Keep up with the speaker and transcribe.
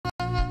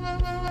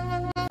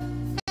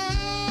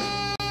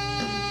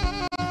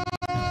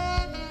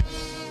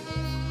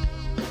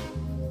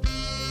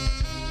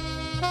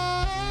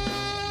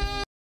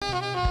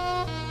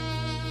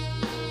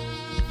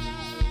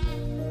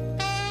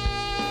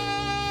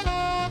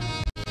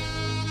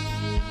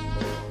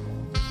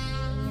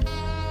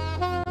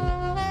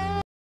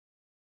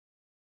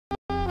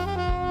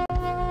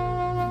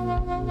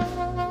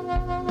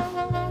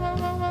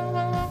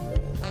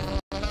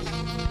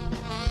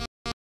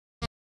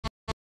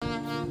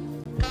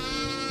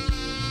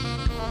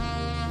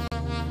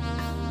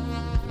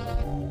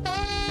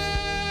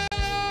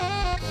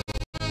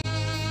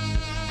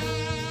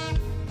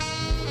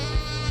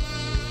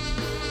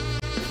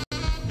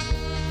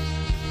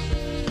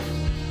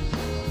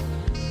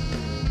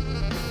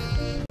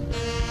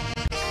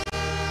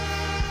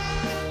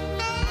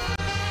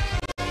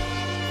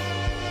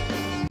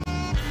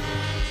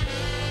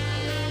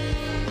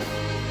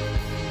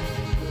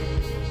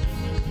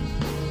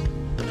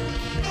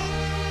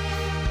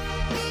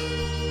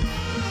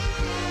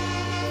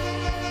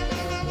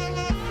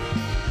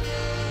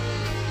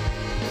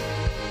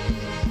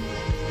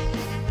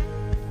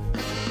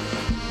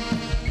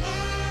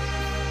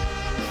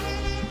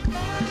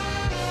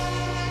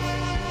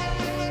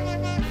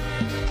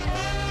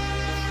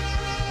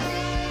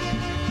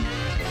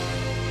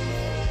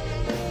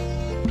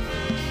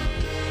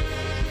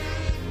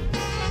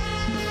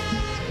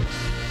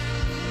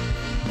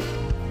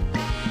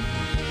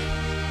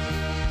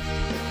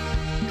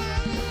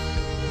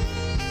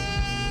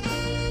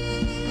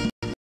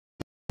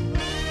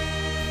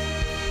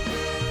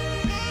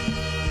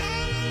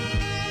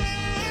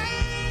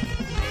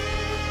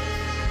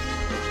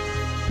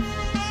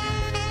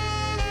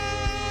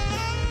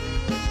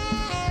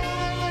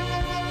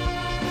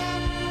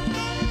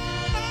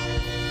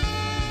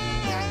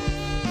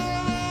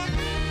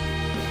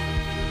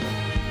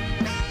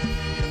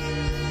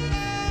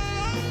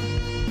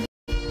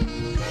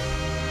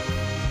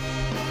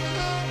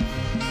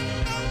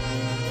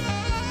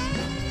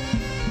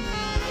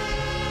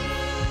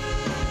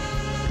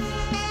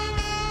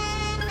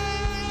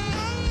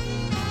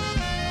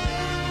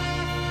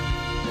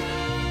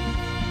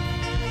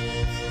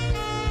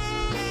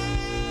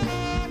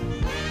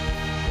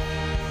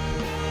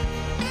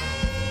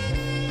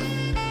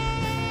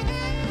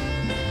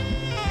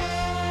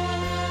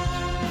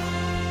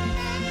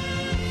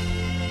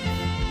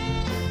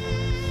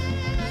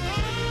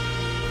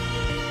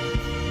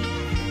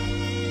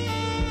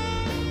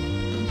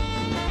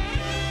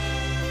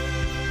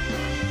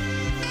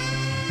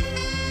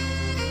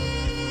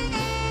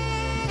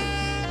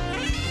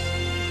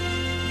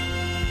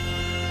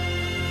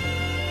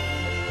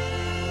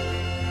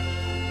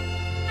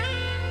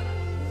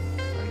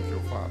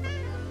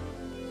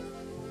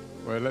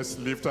Well, let's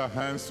lift our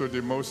hands to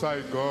the Most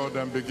High God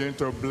and begin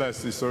to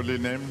bless His holy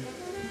name.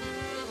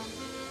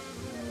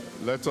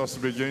 Let us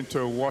begin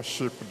to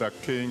worship the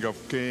King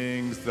of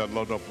Kings, the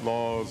Lord of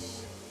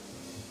Lords,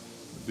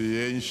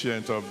 the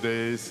Ancient of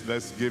Days.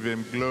 Let's give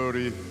Him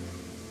glory,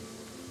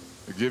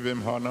 give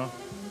Him honor,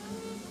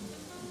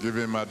 give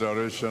Him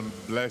adoration,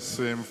 bless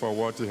Him for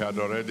what He had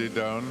already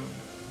done.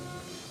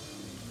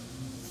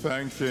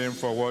 Thank Him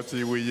for what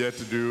He will yet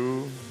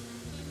do.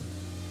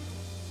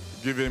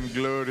 Give Him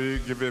glory,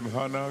 give Him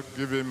honor,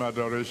 give Him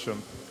adoration.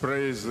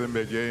 Praise Him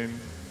again.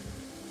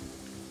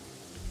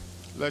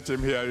 Let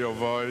Him hear your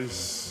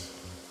voice.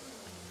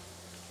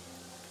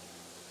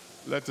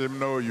 Let Him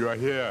know you are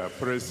here,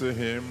 praising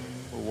Him,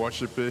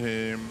 worshiping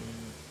Him,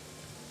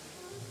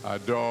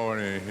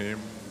 adoring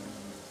Him,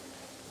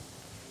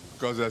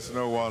 because there's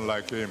no one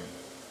like Him.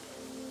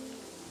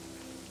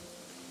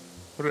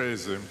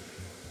 Praise Him.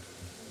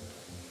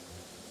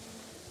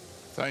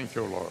 Thank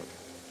you, Lord.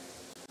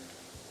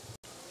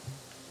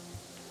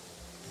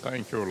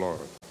 Thank you,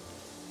 Lord.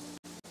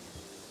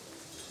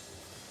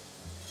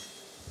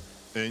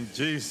 In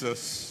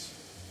Jesus'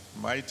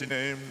 mighty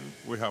name,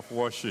 we have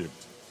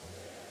worshipped.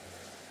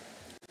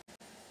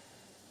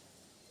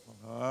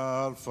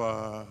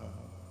 Alpha,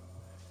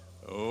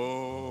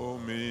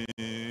 Omega,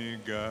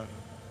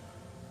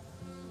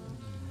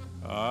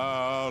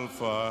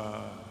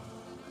 Alpha,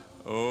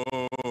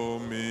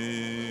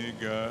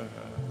 Omega.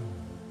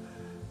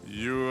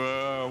 You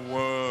are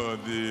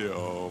worthy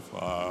of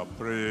our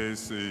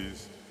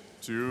praises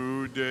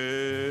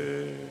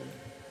today.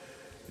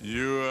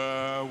 You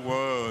are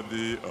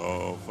worthy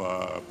of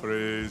our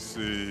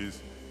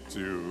praises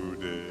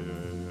today.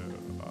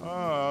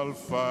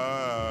 Alpha,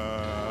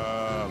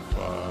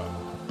 Alpha,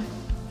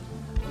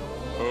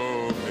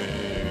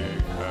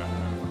 Omega.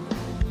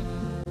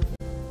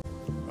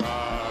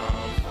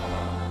 Alpha,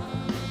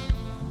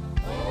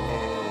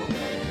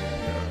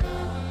 Omega.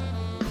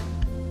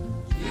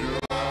 You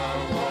are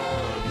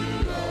worthy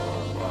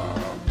of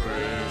our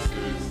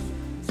praises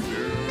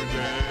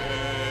today.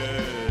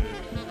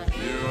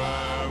 You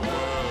are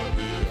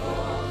worthy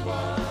of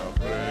our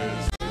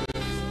praises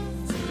today.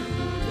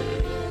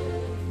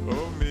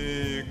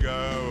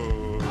 Omega,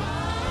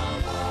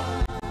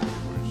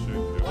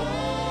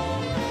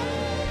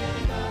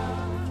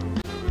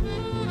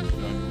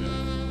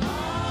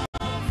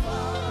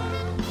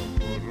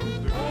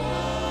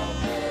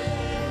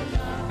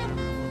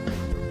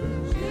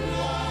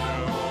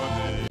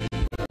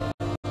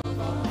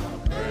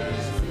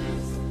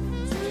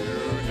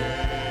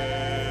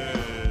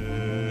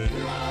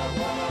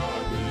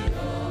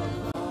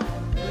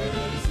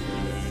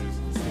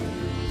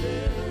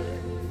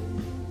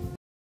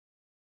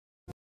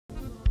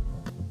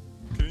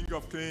 King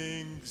of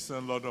Kings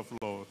and Lord of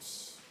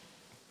Lords,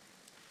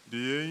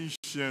 the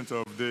Ancient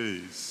of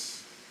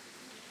Days,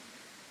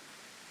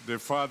 the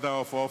Father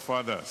of all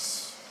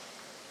fathers,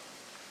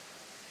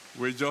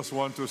 we just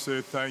want to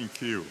say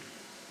thank you.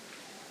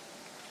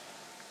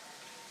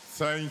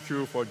 Thank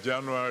you for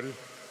January.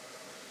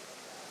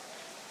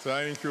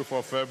 Thank you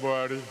for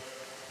February.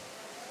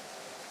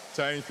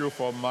 Thank you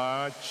for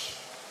March.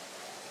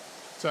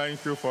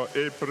 Thank you for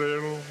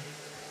April.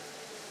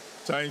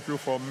 Thank you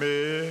for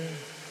May.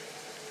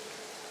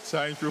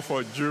 Thank you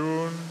for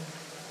June.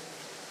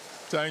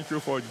 Thank you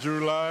for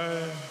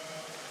July.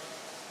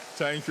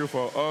 Thank you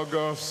for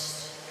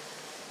August.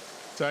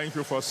 Thank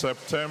you for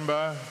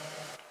September.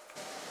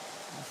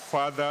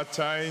 Father,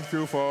 thank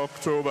you for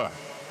October.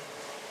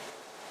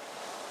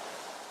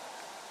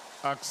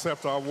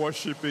 Accept our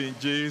worship in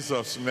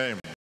Jesus' name.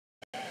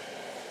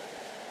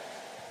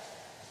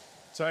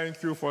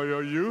 Thank you for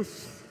your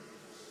youth.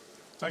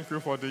 Thank you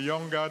for the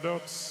young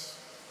adults.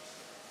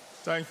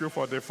 Thank you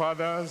for the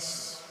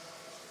fathers.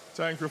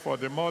 Thank you for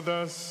the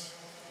mothers.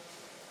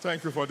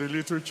 Thank you for the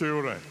little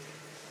children.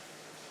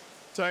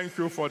 Thank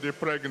you for the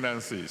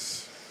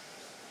pregnancies.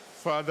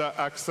 Father,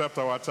 accept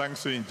our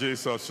thanks in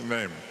Jesus'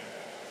 name.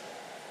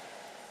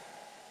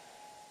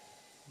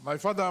 My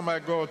Father and my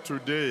God,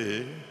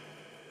 today,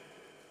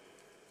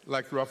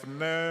 like you have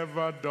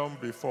never done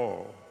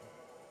before,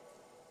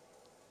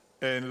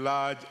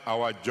 enlarge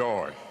our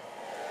joy.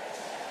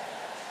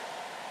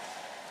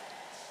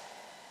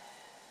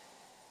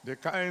 The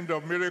kind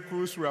of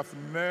miracles we have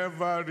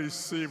never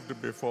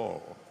received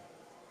before,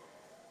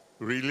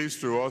 release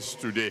to us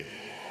today.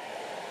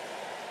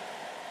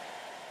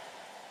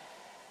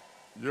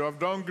 You have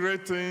done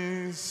great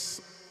things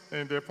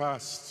in the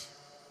past,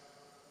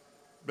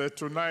 but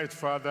tonight,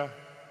 Father,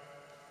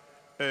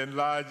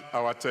 enlarge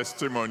our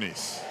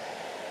testimonies.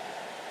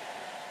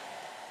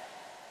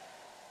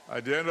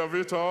 At the end of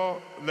it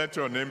all, let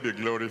your name be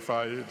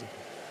glorified.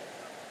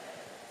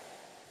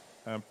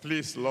 And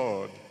please,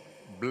 Lord,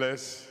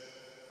 bless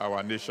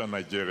our nation,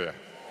 Nigeria.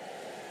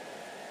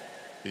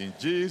 In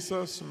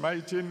Jesus'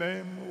 mighty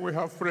name, we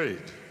have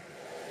prayed.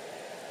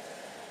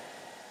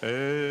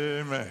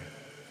 Amen.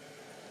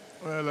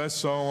 Well, let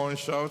someone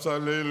shout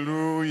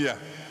hallelujah.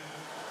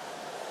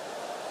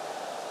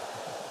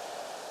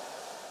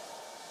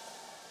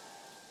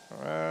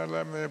 Well,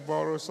 Let me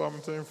borrow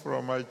something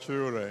from my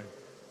children.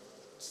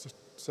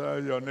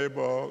 Tell your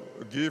neighbor,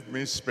 give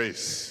me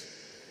space,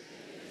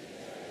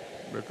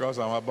 because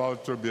I'm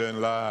about to be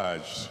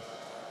enlarged.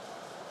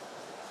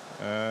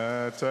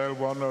 Tell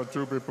one or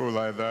two people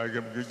like that,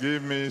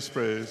 give me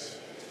space.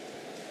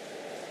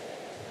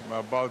 I'm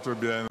about to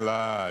be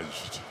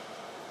enlarged.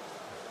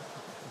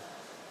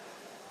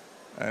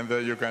 And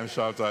then you can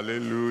shout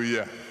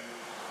hallelujah.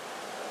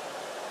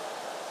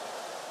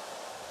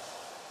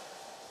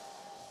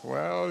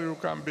 Well, you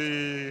can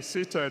be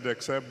seated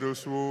except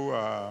those who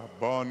are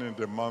born in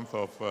the month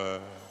of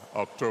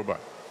October.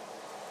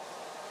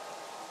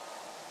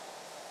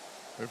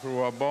 If you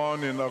were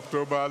born in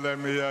October, let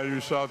me hear you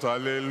shout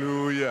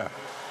hallelujah.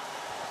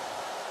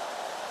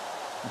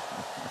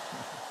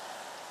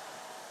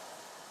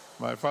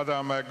 My Father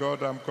and my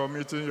God, I'm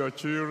committing your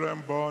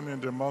children born in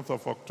the month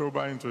of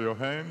October into your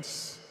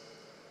hands.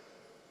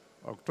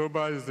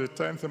 October is the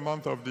 10th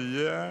month of the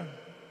year,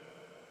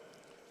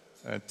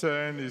 and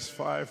 10 is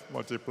 5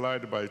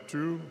 multiplied by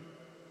 2,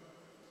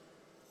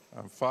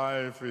 and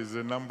 5 is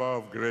the number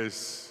of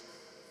grace.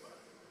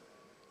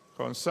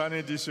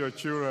 Concerning this, your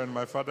children,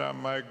 my Father and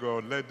my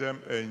God, let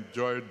them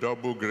enjoy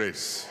double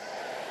grace,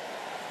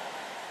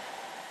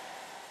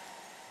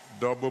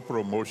 double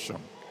promotion,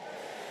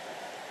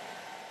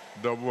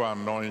 double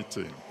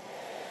anointing,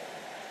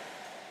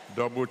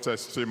 double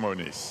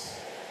testimonies,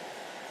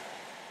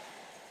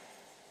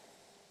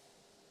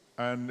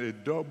 and a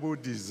double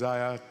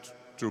desire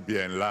to be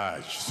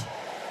enlarged.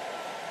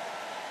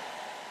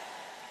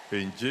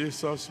 In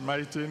Jesus'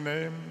 mighty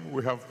name,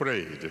 we have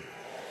prayed.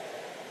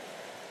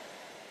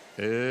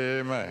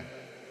 Amen.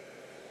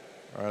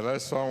 Well,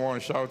 let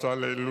someone shout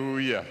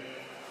hallelujah.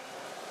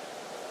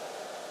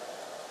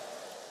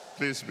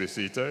 Please be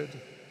seated.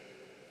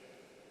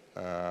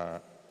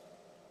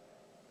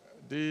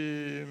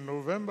 The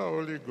November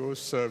Holy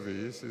Ghost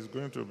service is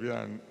going to be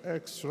an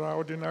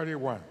extraordinary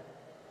one,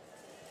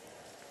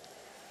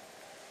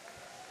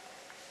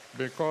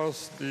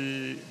 because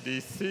the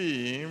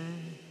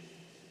theme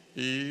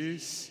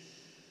is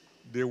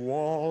the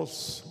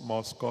walls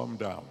must come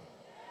down.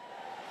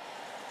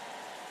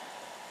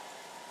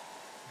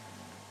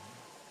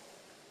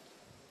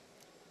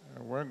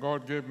 When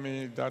God gave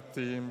me that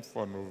theme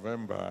for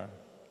November,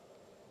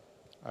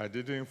 I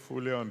didn't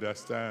fully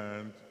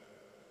understand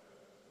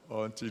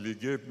until he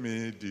gave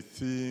me the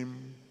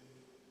theme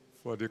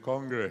for the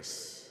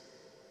Congress.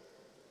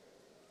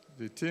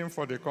 The theme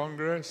for the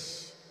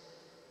Congress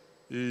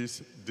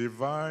is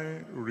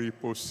divine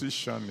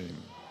repositioning.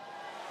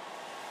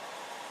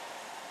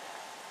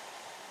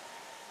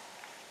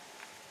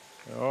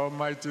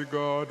 Almighty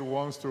God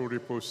wants to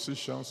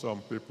reposition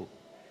some people.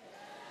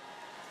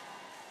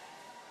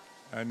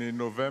 And in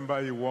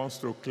November, he wants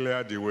to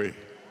clear the way.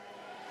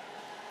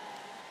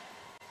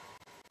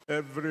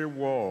 Every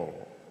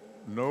wall,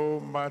 no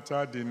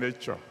matter the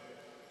nature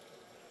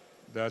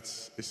that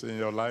is in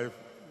your life,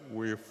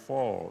 will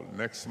fall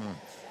next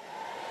month.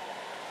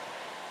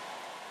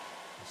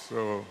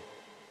 So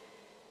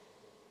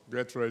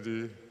get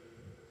ready.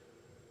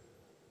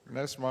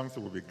 Next month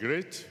will be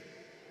great.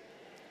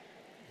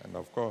 And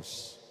of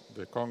course,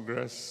 the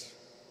Congress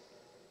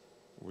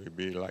will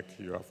be like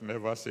you have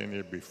never seen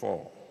it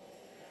before.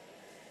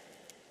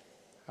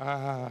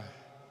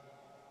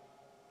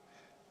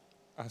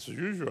 As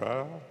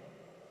usual,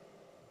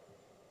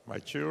 my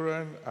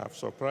children have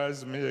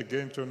surprised me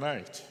again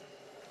tonight.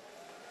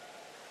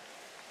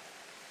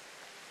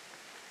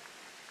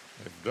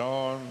 They've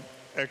done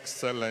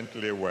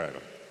excellently well.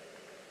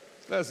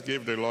 Let's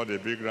give the Lord a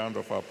big round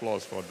of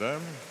applause for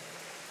them.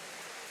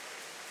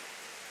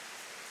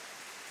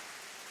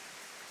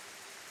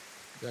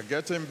 They're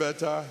getting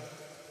better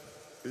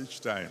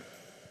each time.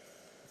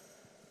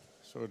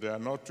 So there are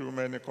not too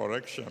many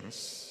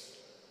corrections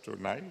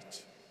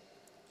tonight.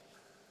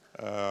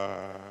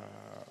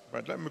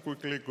 But let me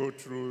quickly go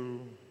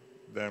through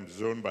them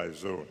zone by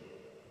zone.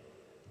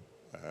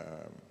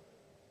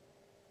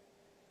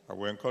 I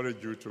will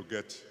encourage you to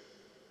get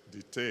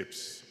the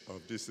tapes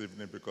of this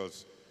evening,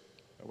 because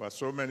there were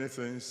so many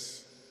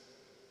things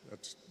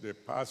that they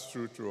passed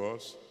through to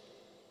us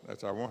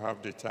that I won't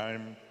have the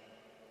time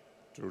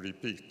to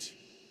repeat.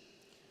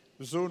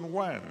 Zone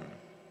 1,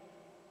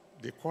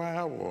 the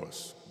choir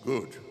was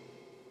good.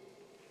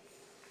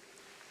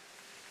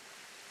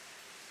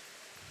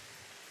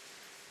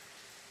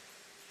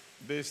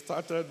 They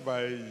started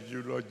by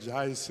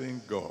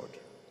eulogizing God,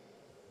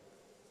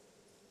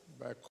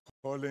 by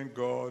calling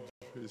God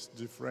his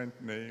different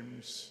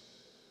names.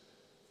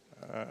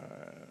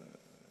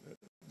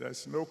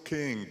 There's no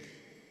king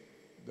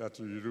that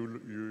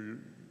you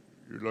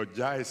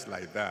eulogize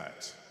like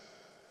that,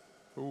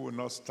 who will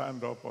not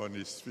stand up on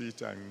his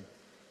feet and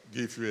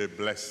give you a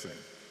blessing.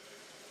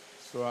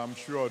 So I'm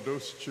sure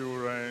those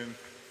children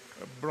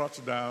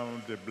brought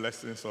down the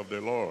blessings of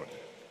the Lord.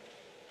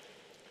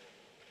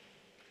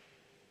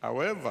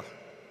 However,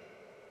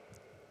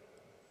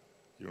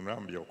 you know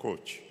I'm your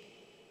coach.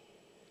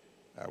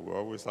 I will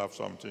always have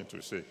something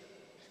to say.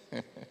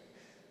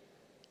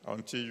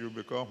 Until you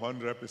become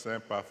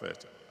 100%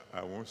 perfect,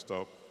 I won't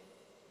stop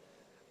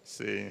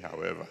saying,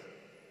 however.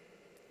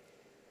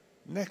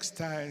 Next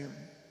time,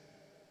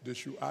 they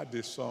should add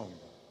a song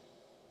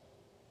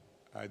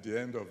at the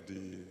end of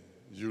the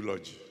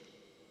eulogy,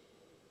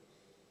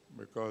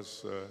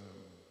 because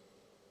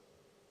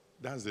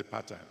that's the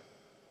pattern.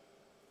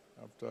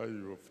 After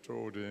you have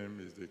told him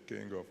he's the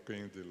King of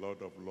Kings, the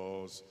Lord of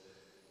Lords,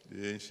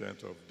 the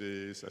Ancient of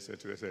Days,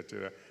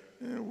 etc.,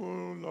 he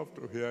would love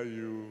to hear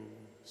you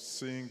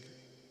sing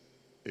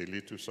a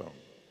little song.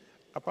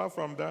 Apart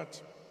from that,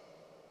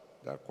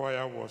 that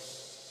choir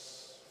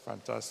was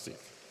fantastic.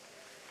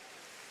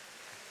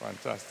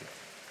 Fantastic.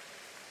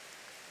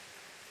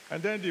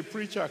 And then the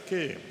preacher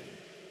came,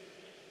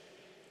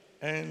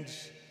 and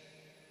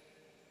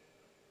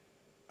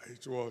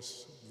it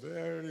was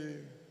very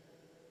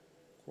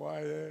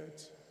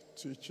quiet,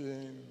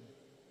 teaching,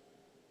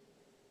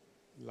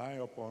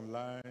 line upon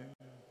line,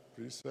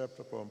 precept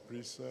upon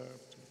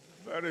precept.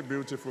 Very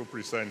beautiful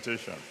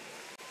presentation.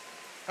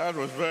 That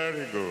was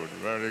very good,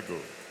 very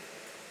good.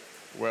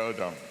 Well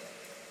done.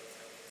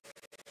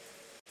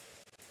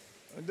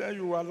 And then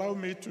you allow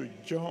me to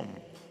jump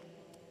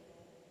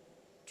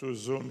to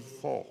Zone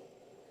 4.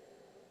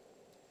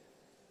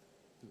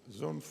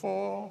 Zone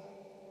 4,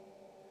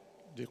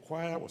 the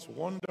choir was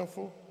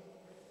wonderful.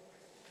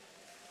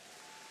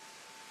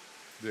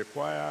 The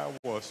choir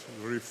was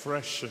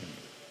refreshing.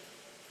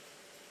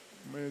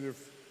 I mean,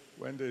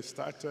 when they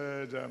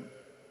started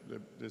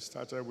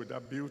with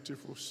that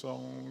beautiful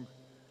song,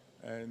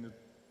 and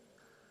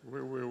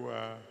we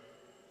were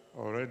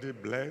already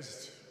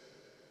blessed.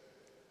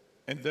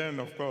 And then,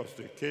 of course,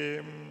 they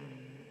came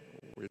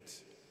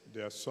with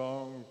their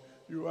song.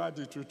 You add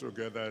the two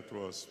together, it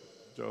was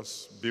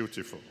just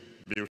beautiful,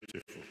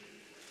 beautiful.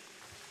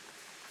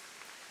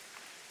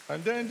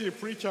 And then the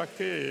preacher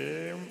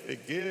came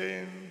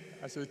again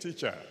as a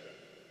teacher.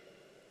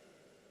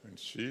 And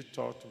she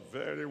taught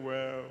very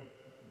well,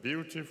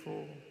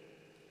 beautiful.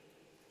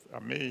 I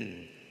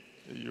mean,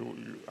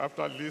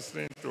 after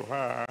listening to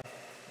her,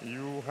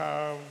 you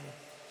have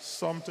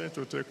something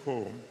to take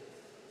home,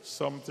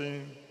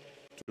 something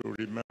to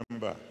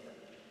remember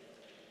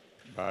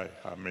by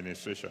her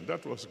ministration.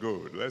 That was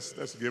good.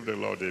 Let's give the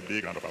Lord a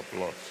big round of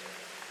applause.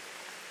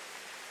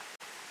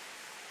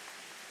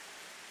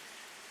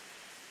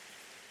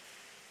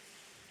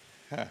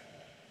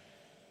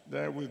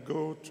 Then we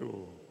go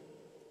to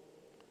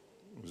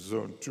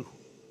Zone 2.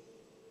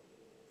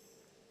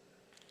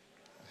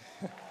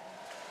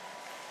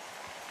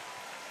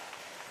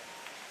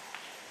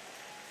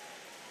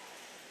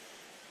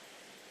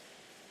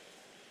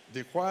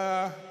 The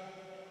choir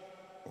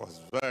was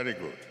very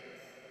good.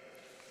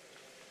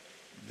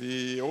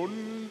 The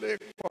only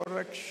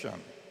correction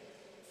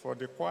for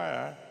the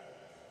choir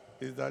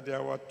is that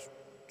there were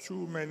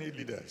too many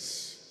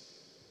leaders.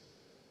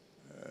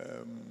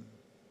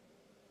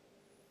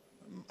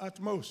 At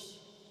most,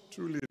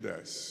 2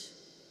 leaders,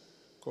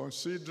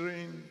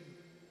 considering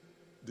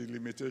the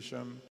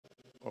limitation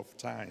of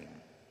time.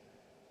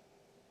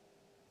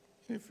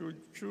 If you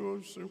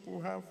choose, you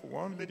could have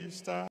one lady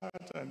start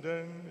and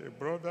then a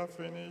brother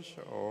finish,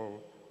 or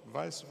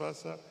vice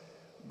versa.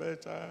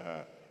 But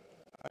I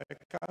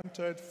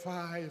counted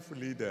 5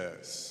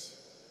 leaders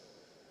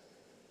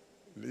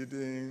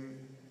leading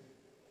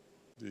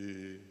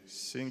the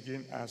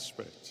singing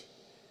aspect.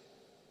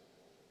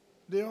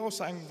 They all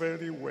sang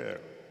very well.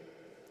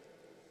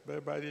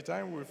 But by the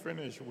time we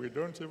finished, we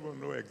don't even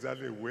know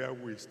exactly where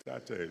we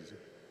started.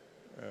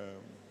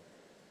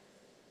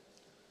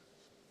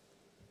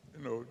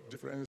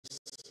 Difference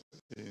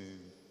in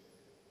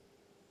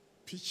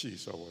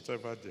pitches or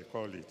whatever they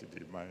call it,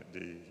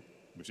 the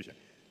musician.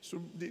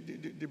 So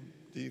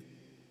the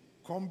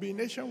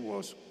combination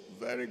was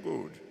very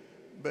good.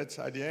 But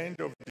at the end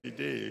of the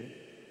day,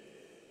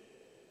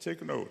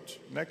 take note,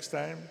 next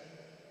time,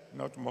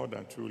 not more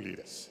than 2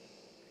 leaders.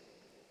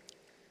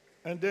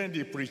 And then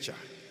the preacher.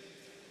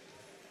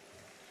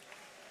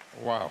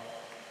 Wow.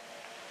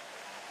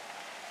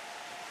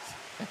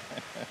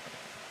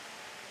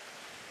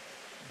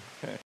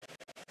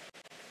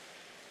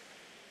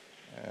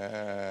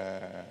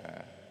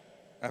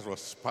 That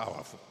was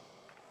powerful.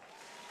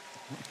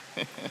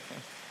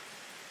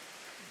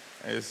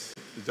 It's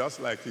just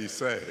like he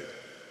said,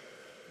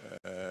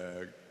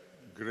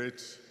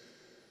 great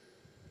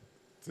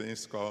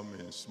things come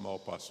in small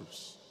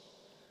parcels.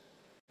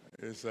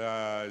 It's,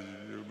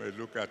 you may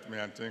look at me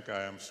and think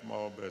I am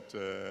small, but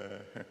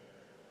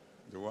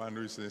the one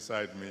who is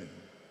inside me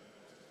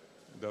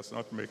does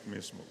not make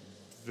me small.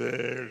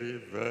 Very,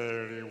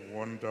 very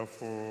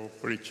wonderful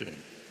preaching.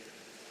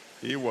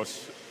 He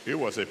was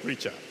a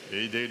preacher.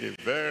 He did a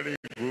very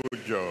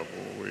good job.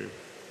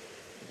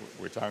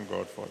 We thank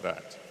God for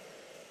that.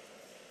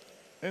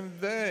 And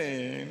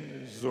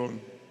then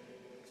Zone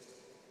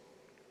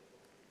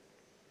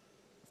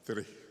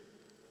 3.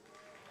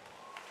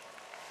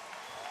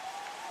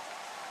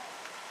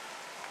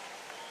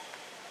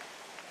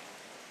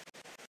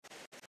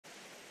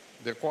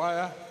 The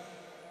choir,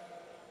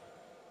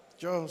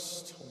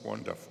 just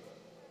wonderful.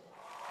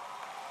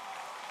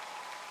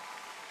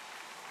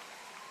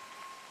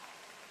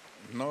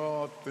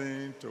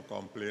 Nothing to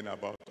complain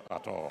about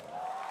at all.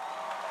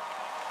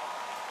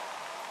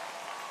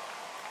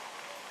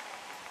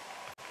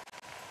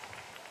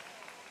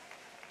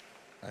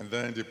 And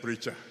then the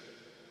preacher.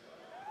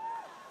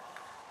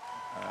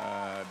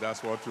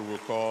 That's what we will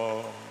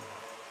call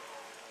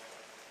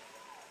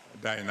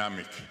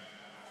dynamic.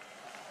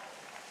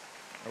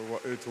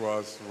 It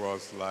was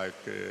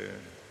like, it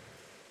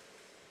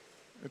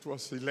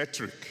was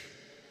electric.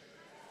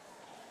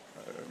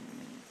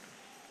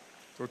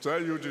 To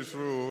tell you the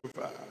truth,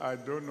 I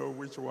don't know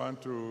which one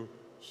to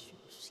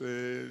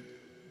say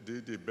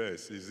did the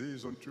best. Is it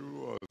zone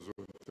 2 or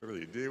zone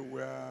 3? They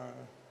were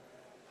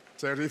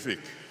terrific.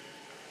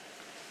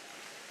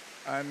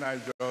 And I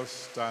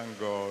just thank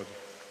God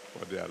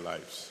for their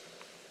lives.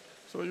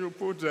 So you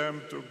put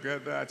them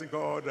together. I think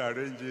God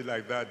arranged it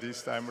like that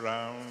this time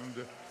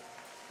around.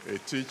 A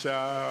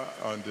teacher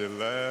on the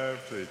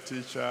left, a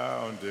teacher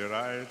on the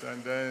right,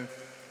 and then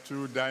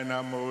 2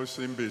 dynamos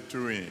in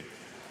between.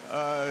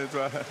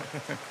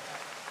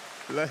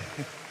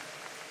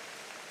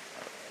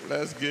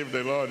 Let's give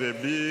the Lord a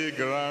big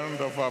round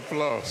of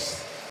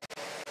applause.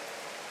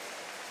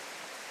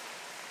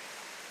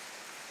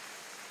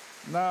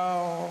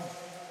 Now,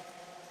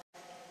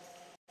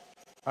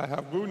 I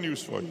have good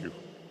news for you.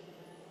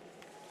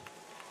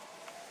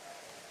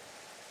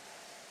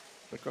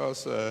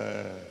 Because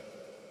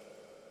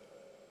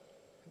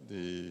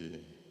the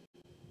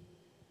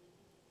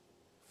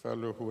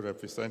fellow who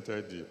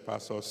represented the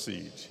pastor's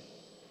seed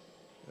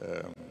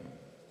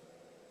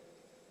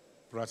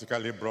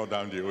practically brought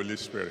down the Holy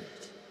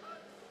Spirit.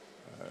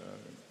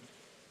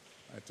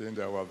 I think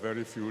there were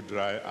very few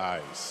dry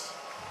eyes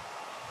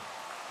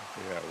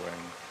here when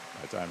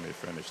by the time he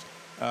finished.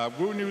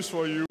 Good news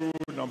for you.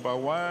 Number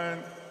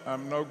 1,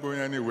 I'm not going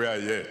anywhere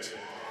yet.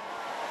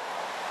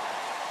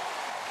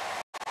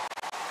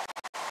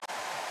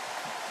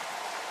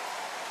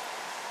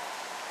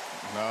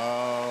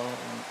 No,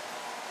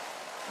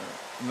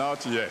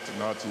 not yet.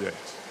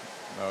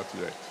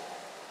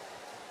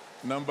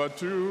 Number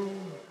 2,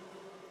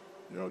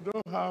 you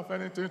don't have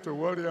anything to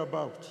worry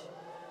about.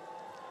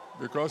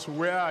 Because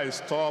where I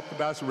stop,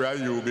 that's where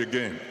you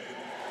begin.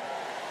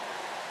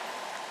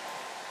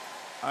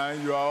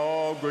 And you are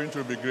all going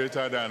to be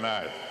greater than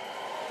I.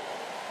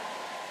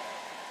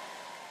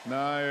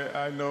 Now,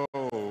 I know,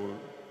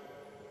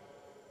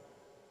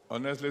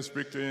 honestly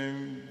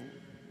speaking,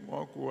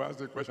 one could ask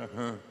the question,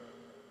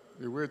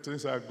 the way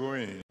things are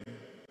going,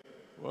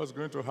 what's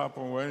going to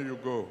happen when you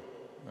go?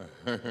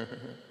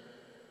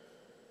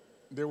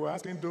 They were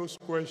asking those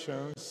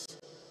questions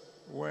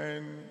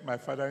when my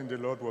father in the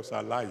Lord was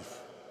alive.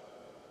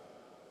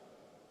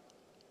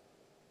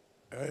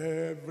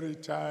 Every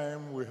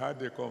time we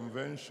had a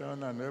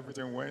convention and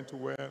everything went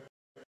well,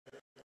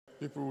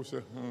 people would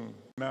say,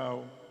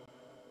 now,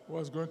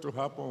 what's going to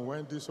happen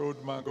when this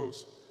old man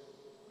goes?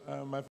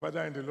 My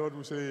father in the Lord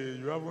would say,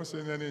 you haven't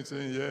seen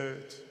anything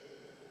yet.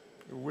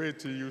 Wait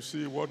till you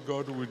see what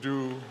God will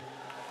do.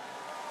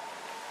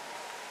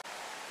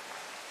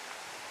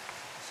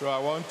 So I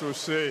want to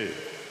say,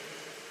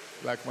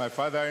 like my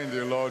father in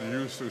the Lord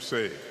used to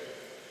say,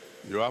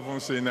 you haven't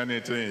seen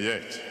anything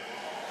yet.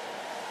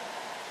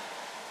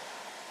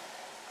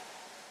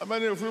 How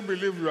many of you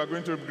believe you are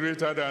going to be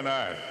greater than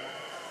I?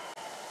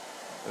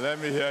 Let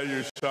me hear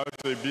you shout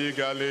a big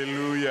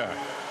hallelujah.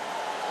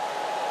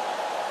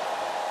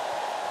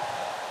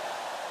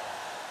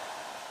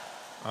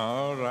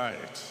 All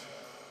right.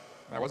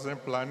 I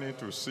wasn't planning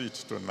to sit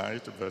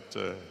tonight, but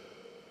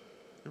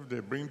if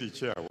they bring the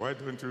chair, why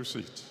don't you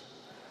sit?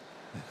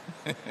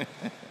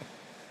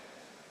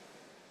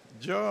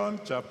 John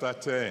chapter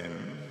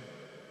 10,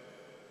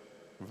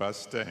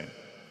 verse 10.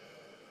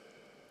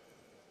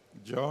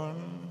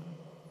 John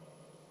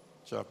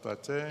chapter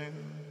 10,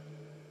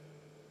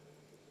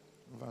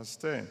 verse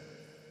 10.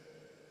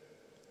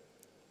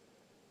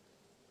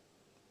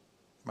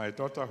 My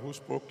daughter who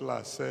spoke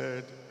last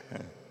said,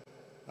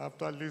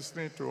 after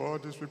listening to all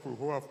these people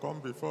who have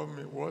come before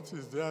me, what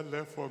is there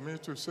left for me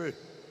to say?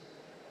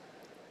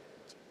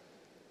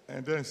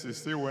 And then she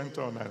still went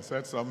on and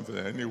said something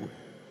anyway.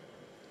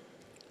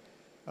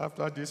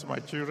 After this, my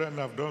children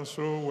have done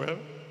so well.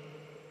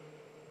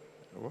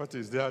 What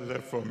is there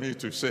left for me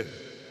to say?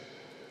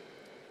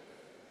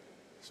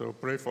 So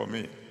pray for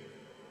me.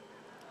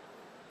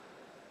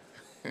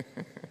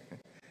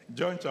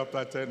 John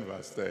chapter 10,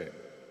 verse 10.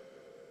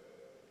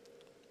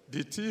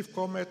 The thief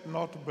cometh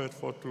not but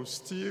for to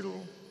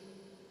steal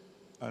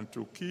and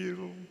to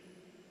kill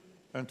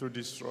and to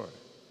destroy.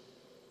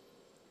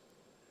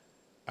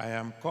 I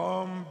am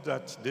come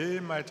that they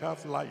might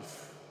have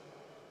life,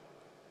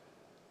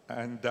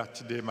 and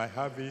that they might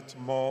have it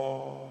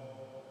more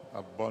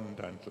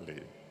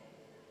abundantly.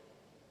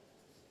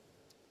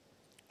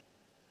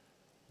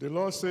 The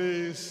Lord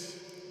says,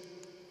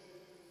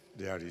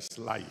 there is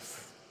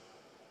life.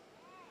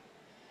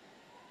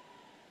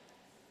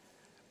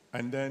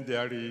 And then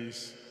there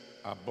is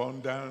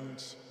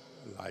abundant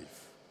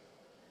life.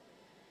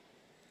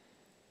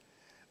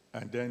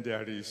 And then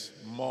there is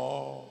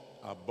more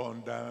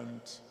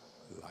abundant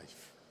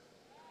life.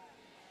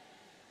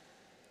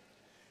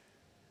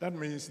 That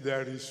means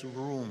there is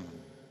room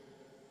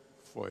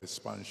for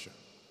expansion.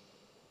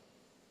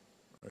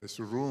 There's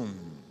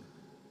room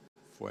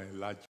for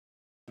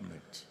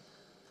enlargement.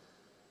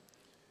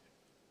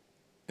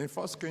 In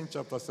 1 Kings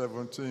chapter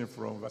 17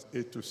 from verse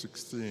 8 to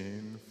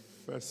 16,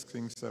 1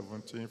 Kings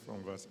 17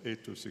 from verse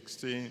 8 to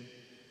 16,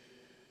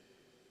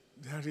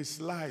 there is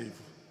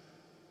life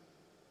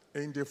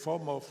in the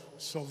form of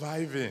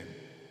surviving.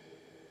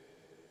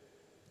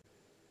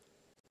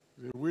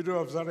 The widow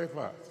of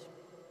Zarephath,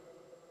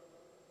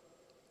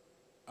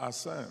 her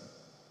son,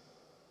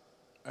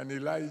 and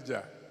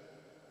Elijah,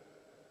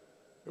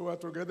 they were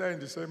together in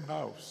the same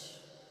house,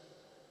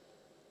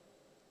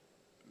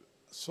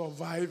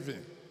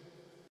 surviving.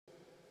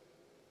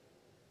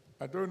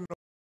 I don't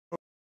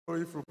know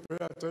if you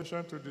pay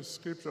attention to the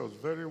scriptures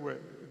very well.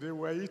 They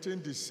were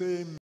eating the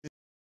same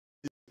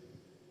meal,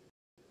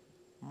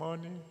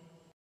 morning,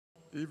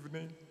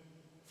 evening,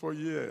 for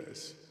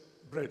years,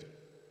 bread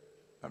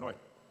and oil.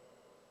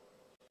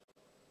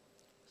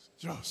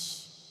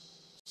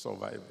 Just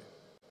surviving.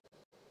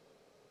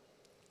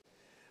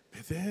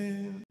 But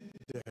then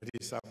there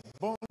is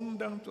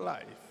abundant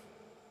life.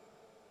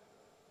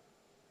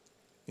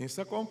 In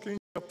 2 Kings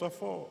chapter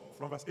 4,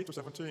 from verse 8 to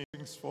 17,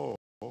 Kings 4,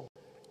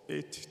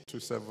 8 to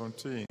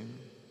 17,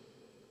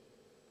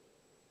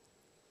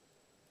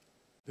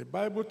 the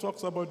Bible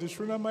talks about the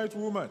Shunammite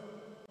woman.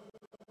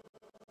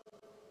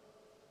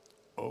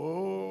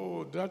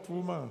 Oh, that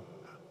woman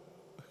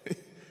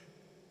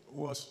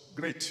was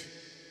great,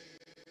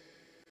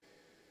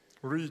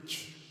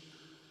 rich,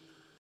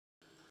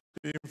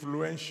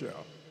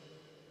 influential.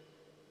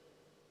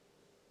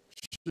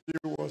 She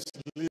was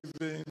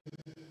living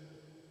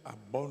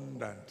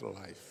abundant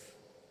life.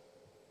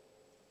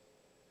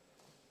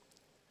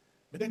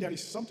 But then there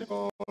is something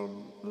called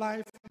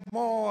life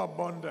more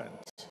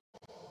abundant.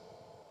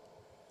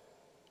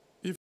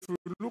 If you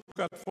look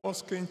at 1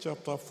 Kings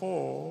chapter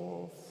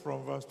 4,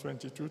 from verse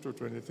 22 to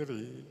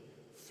 23,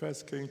 1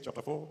 Kings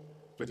chapter 4,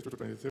 22 to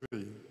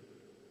 23,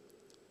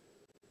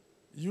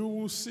 you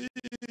will see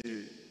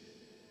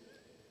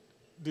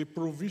the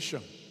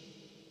provision,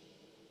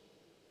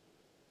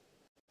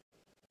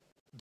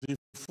 the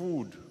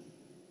food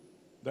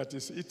that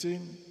is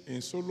eaten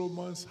in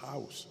Solomon's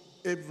house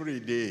every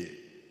day.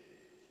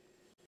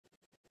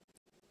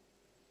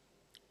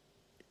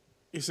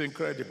 It's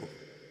incredible.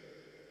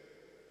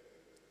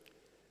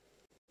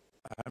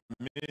 I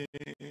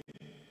mean,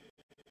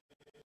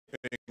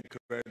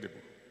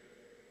 incredible.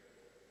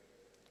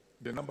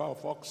 The number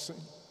of oxen,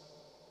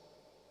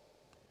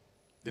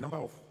 the number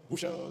of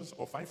bushels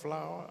of fine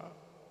flour,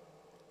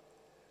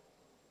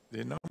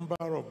 the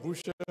number of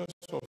bushels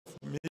of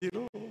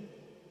meal.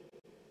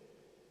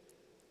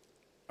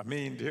 I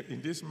mean,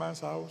 in this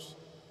man's house,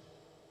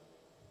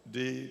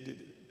 they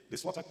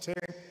slaughtered 10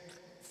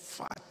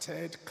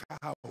 fatted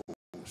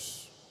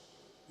cows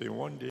in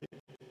one day.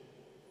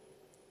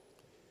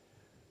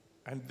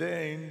 And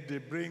then they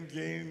bring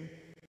in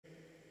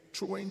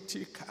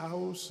 20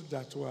 cows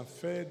that were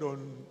fed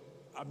on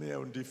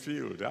the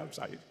field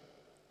outside.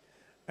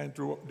 And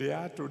they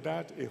add to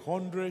that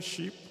 100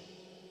 sheep.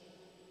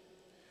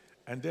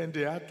 And then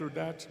they add to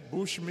that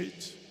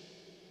bushmeat,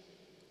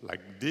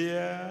 like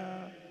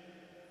deer,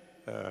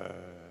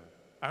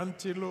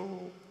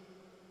 antelope,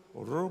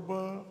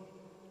 roebuck,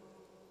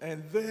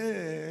 and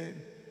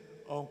then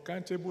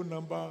uncountable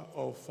number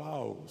of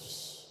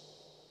fowls.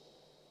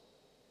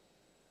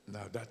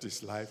 Now that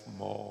is life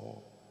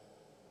more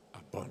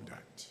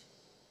abundant.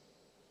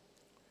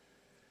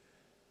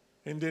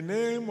 In the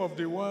name of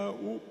the one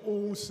who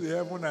owns the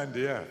heaven and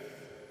the earth,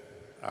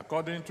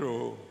 according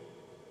to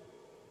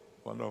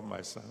one of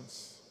my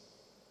sons,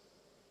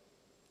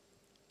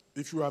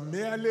 if you are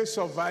merely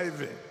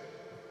surviving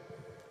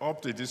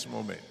up to this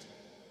moment,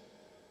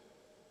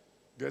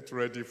 get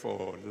ready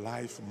for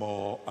life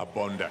more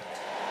abundant.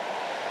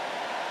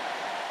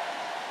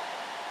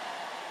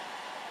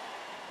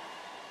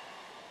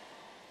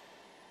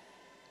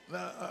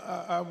 Now,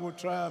 I will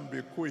try and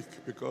be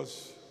quick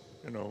because,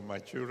 my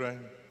children,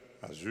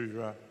 as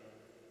usual,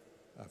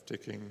 have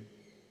taken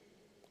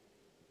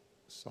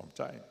some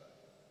time.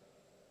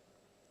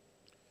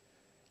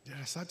 There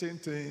are certain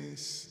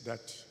things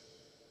that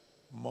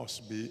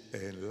must be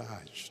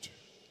enlarged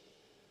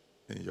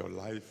in your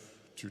life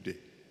today.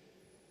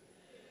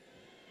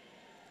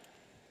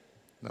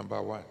 Number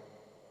one,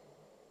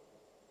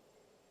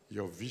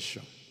 your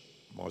vision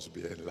must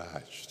be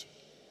enlarged.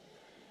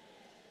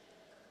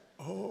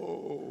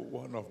 Oh,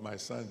 one of my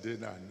sons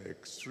did an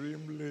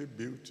extremely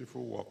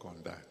beautiful work on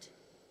that,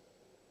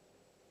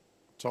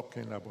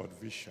 talking about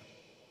vision.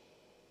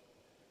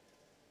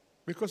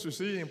 Because you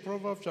see, in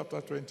Proverbs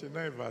chapter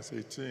 29, verse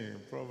 18,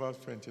 Proverbs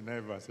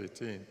 29, verse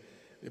 18,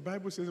 the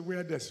Bible says,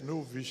 where there's no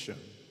vision,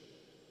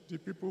 the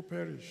people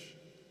perish.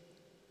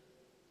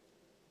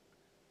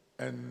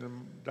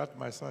 And that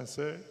my son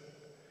said,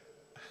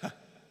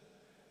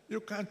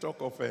 you can't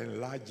talk of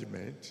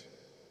enlargement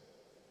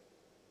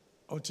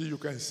until you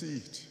can see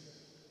it.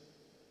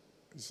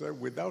 He said,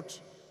 without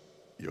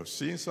you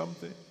seeing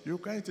something, you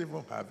can't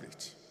even have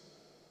it.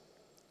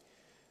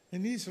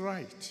 And he's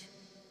right.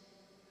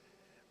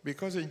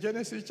 Because in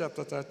Genesis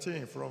chapter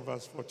 13, from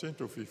verse 14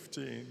 to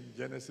 15,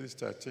 Genesis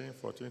 13,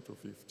 14 to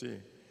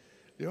 15,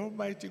 the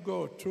Almighty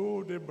God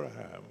told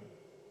Abraham,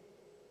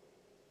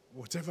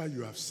 whatever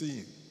you have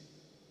seen,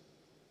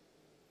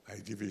 I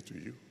give it to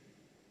you.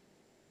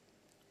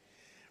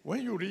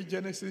 When you read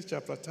Genesis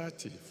chapter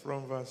 30,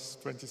 from verse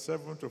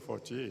 27 to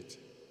 48,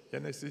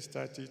 Genesis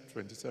 30,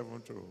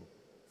 27 to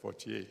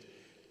 48,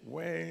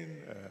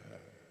 when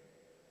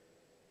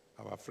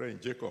our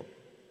friend Jacob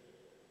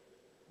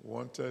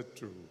wanted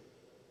to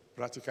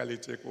practically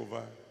take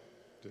over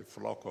the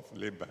flock of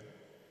Laban,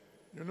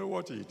 you know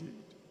what he did?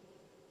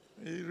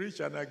 He reached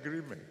an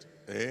agreement.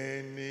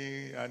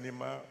 Any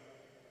animal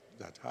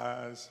that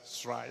has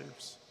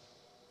stripes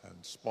and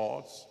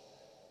spots,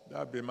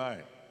 that'll be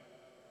mine.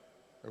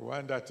 The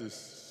one that is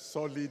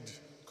solid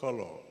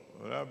color,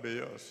 that'll be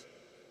yours.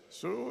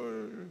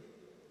 So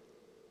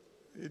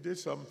he did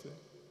something.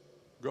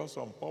 Got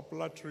some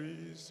poplar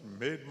trees,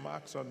 made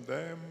marks on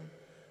them,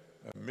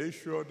 and made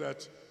sure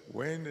that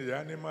when the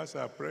animals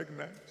are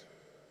pregnant,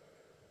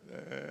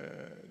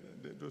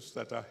 those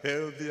that are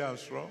healthy and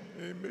strong,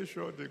 he made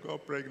sure they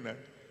got pregnant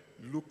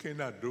looking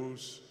at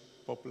those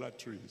poplar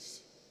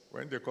trees.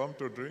 When they come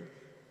to drink,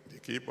 they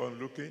keep on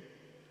looking.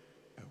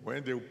 And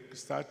when they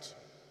start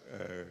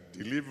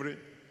delivering,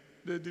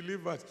 they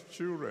deliver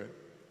children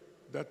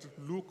that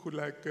look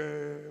like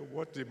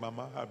what the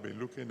mama have been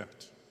looking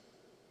at.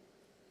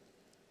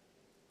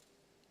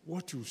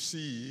 What you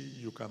see,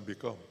 you can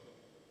become.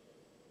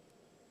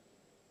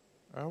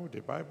 Oh,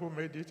 the Bible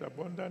made it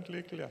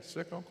abundantly clear.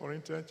 2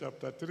 Corinthians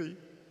chapter 3,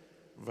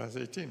 verse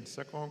 18.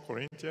 2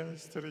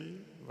 Corinthians 3,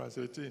 verse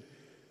 18.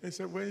 It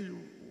said,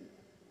 when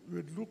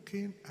you're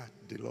looking at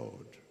the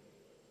Lord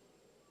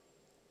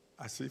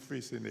as if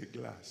it's in a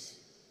glass,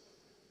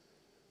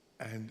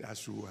 and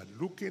as you are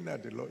looking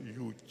at the Lord,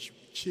 you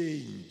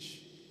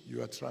change,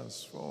 you are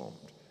transformed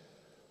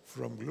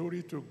from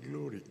glory to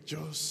glory,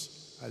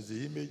 just as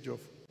the image of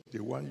the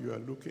one you are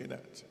looking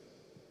at.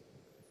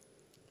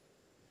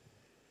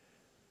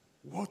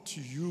 What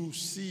you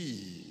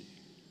see,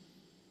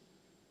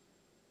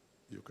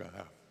 you can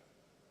have.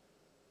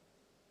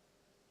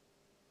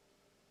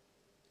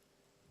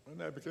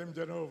 When I became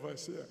general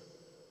overseer,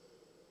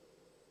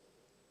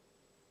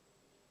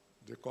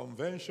 the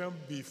convention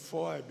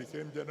before I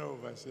became general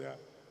overseer,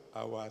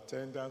 our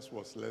attendance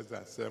was less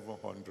than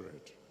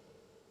 700.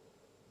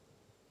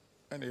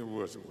 And it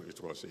was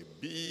a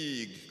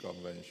big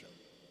convention.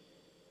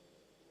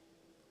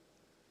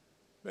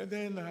 But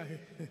then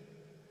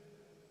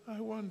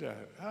I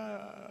wondered,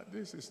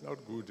 this is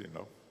not good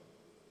enough.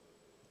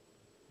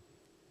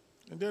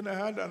 And then I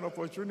had an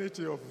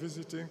opportunity of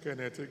visiting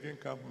Kenneth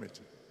Hagin camp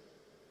meeting.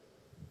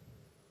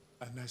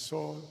 And I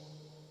saw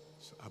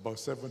about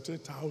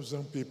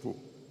 17,000 people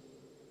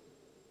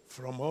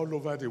from all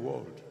over the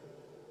world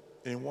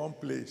in one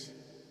place.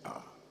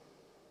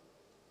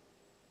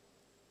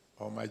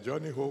 On my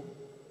journey home,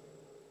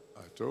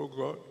 I told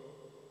God,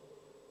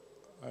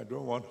 I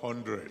don't want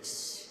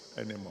hundreds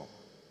anymore.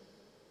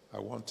 I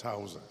want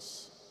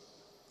thousands.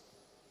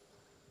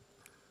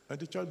 And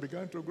the church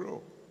began to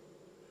grow.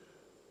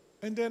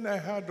 And then I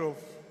heard of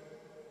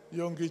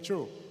Yonggi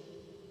Cho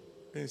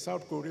in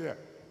South Korea.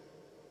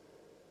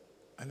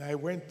 And I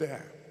went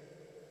there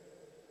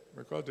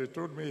because they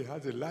told me he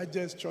has the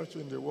largest church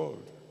in the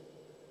world.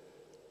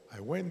 I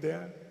went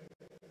there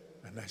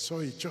and I saw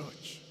a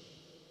church.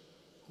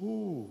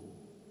 Ooh.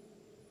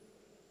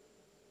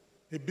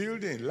 A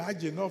building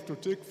large enough to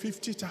take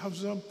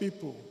 50,000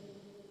 people.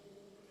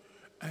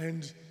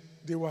 And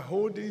they were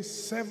holding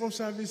 7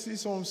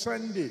 services on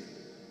Sunday.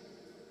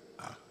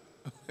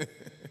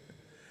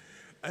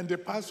 And the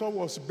pastor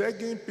was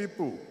begging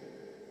people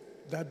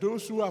that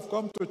those who have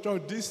come to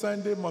church this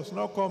Sunday must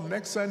not come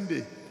next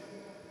Sunday.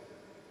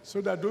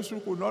 So that those who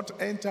could not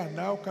enter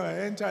now can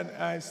enter. And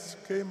I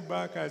came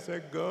back, I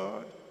said,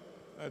 God,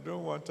 I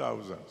don't want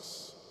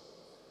thousands.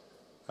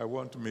 I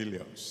want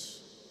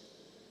millions.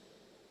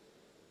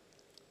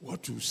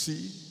 What you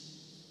see,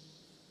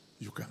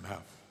 you can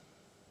have.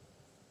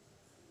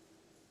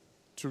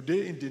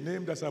 Today, in the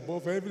name that's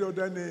above every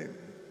other name,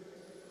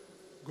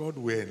 God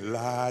will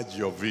enlarge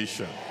your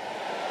vision.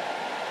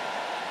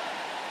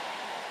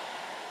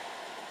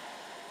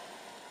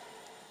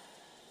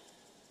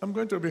 I'm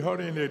going to be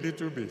hurrying a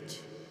little bit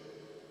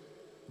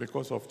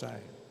because of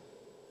time.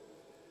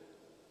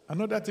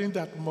 Another thing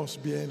that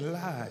must be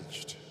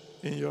enlarged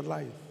in your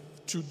life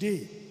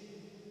today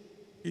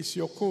is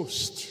your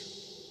coast.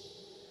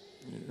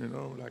 You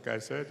know, like I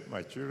said,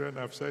 my children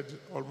have said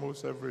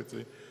almost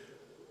everything.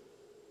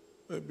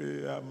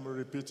 Maybe I'm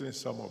repeating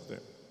some of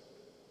them.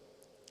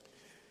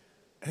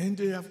 And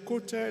they have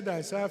quoted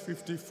Isaiah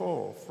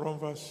 54 from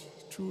verse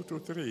 2 to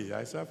 3.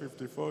 Isaiah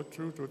 54,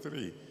 2 to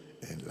 3.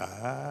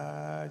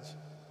 Enlarge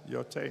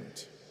your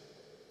tent.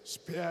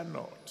 Spare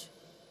not.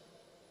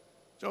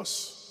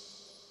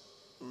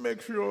 Just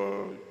make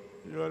sure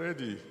you are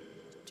ready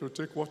to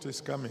take what is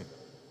coming.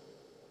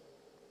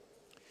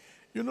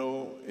 You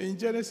know, in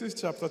Genesis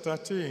chapter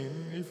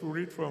 13, if you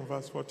read from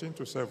verse 14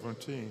 to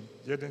 17,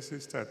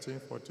 Genesis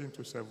 13, 14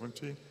 to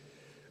 17,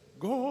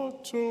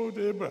 God told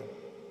Abraham,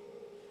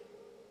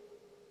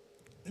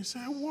 he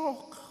said,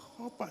 walk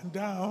up and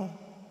down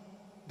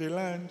the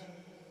land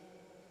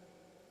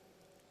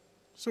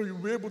so you'll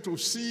be able to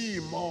see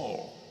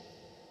more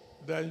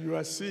than you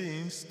are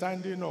seeing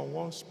standing on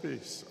one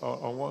space or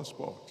on one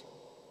spot.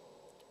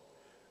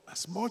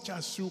 As much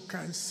as you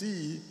can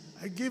see,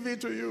 I give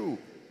it to you.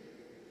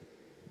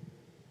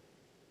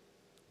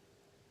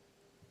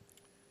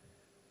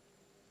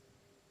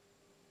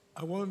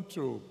 I want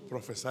to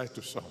prophesy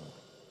to someone.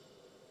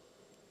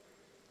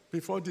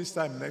 Before this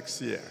time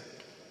next year,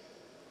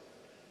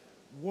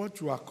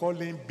 what you are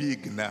calling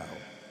big now,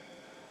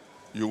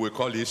 you will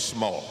call it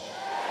small.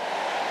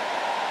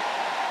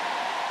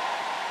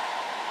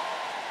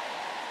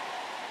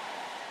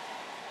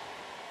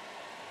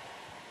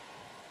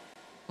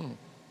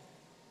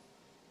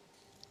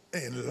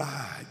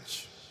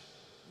 Enlarge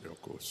your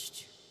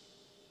coast.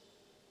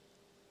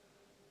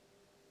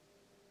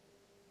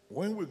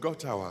 When we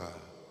got our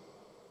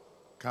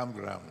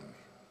campground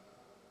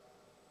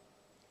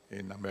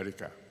in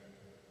America,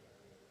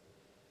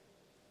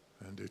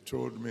 and they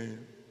told me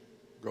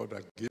God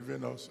had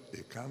given us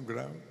a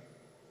campground,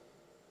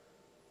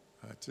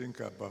 I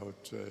think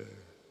about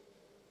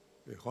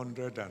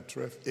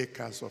 112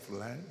 acres of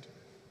land,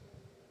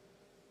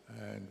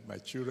 and my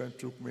children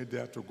took me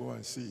there to go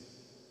and see.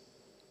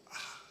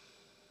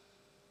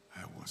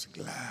 I was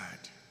glad.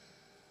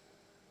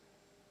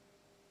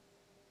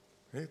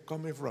 Hey,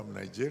 coming from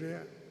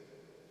Nigeria,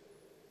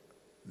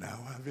 now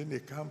having a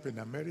camp in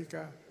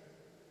America,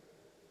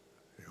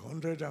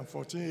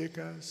 114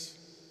 acres.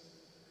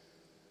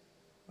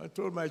 I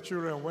told my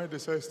children when they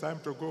said it's time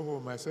to go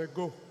home, I said,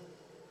 go.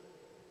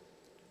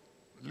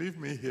 Leave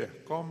me here.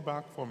 Come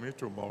back for me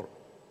tomorrow.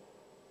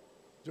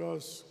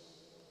 Just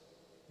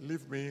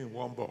leave me in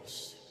one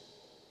bus.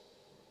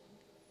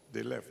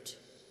 They left.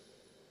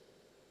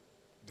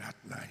 That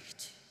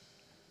night,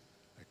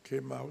 I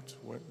came out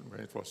when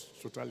it was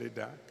totally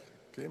dark.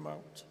 Came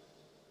out.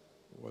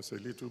 It was a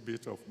little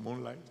bit of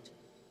moonlight.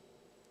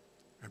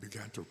 I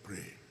began to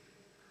pray.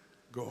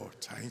 God,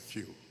 thank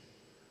you.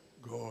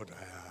 God,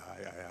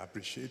 I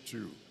appreciate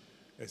you,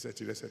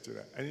 etc.,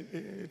 etc. And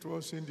it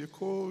was in the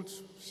cold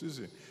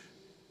season.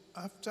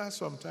 After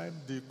some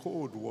time, the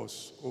cold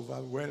was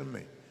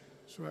overwhelming.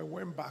 So I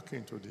went back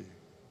into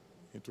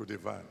the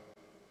van.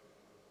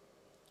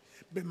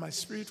 But my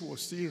spirit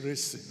was still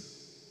racing.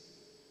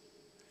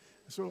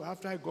 So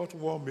after I got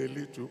warm a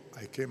little,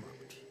 I came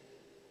out.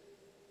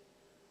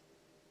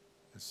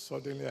 And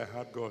suddenly I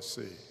heard God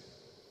say,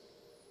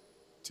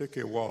 take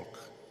a walk.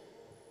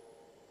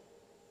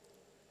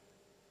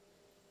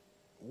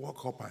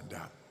 Walk up and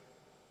down.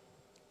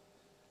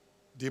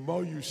 The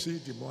more you see,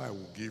 the more I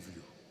will give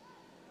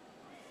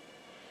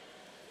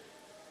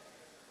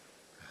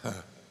you.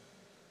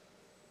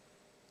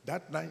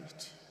 That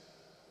night,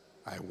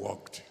 I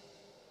walked.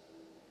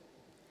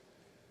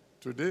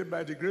 Today,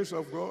 by the grace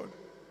of God,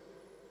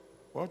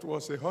 what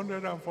was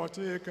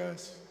 140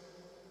 acres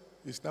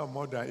is now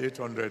more than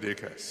 800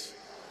 acres.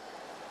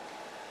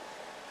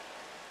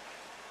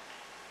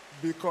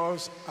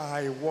 Because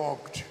I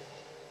walked.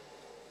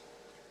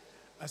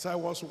 As I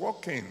was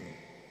walking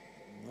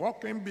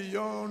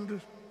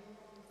beyond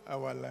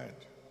our land,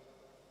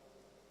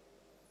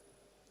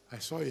 I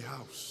saw a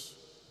house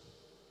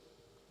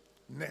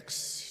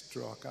next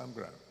to our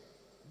campground,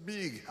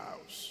 big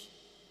house.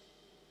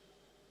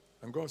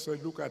 And God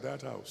said, look at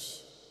that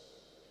house.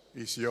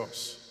 It's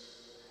yours.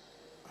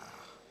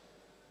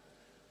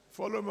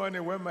 Follow me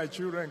when my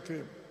children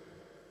came.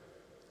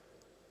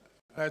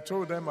 I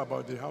told them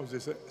about the house. They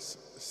said,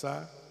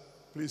 sir,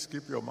 please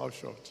keep your mouth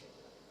shut.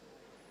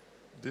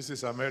 This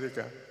is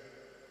America.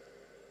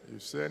 You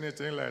say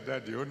anything like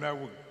that, the owner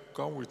will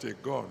come with a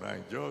gun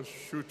and just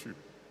shoot you.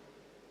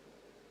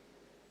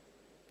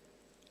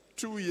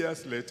 2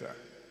 years later,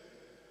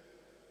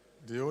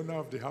 the owner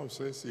of the house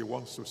says he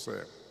wants to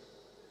sell.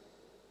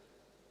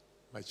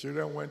 My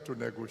children went to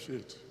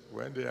negotiate.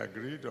 When they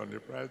agreed on the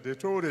price, they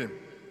told him,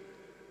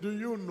 do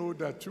you know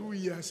that 2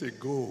 years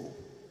ago,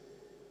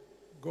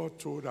 God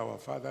told our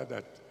father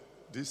that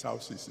this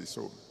house is his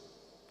home?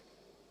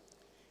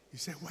 He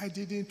said, why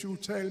didn't you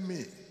tell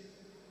me?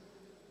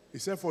 He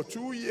said, for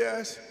 2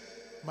 years,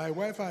 my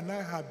wife and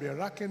I have been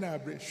racking our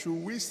brain.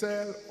 Should we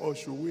sell or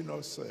should we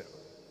not sell?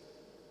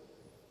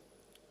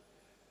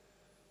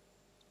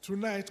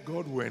 Tonight,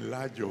 God will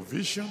enlarge your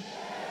vision.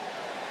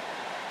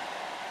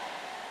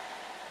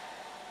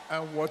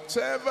 And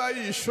whatever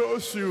he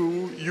shows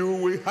you, you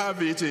will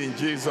have it in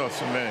Jesus'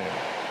 name.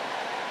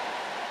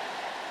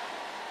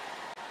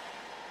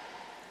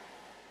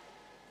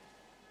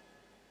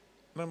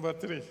 Number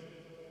 3,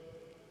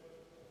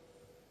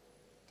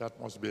 that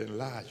must be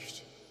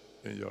enlarged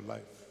in your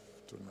life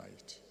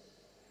tonight,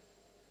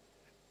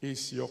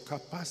 is your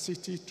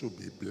capacity to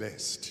be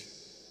blessed.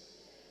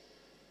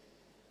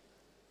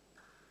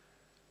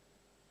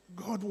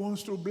 God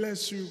wants to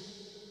bless you.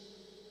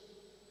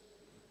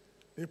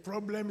 The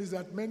problem is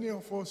that many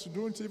of us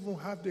don't even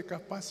have the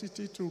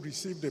capacity to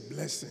receive the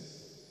blessing.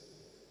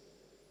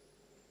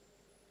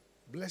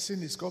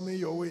 Blessing is coming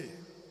your way.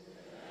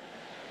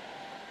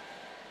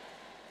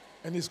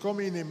 And it's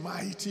coming in a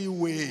mighty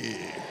way.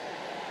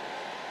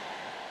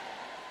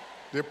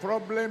 The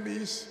problem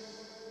is,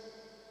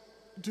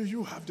 do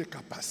you have the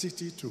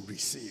capacity to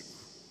receive?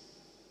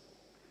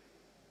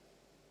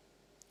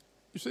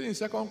 You see in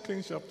 2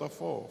 Kings chapter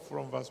 4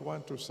 from verse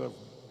 1 to 7,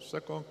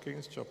 2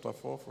 Kings chapter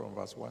 4 from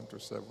verse 1 to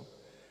 7,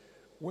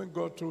 when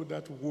God told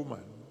that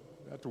woman,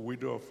 that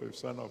widow of a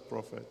son of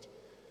prophet,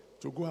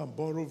 to go and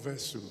borrow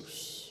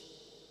vessels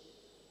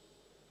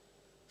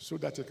so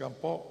that he can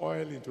pour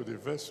oil into the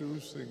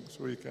vessels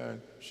so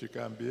she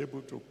can be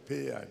able to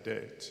pay her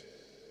debt.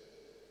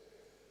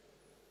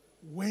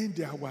 When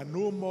there were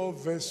no more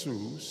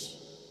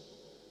vessels,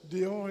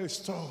 the oil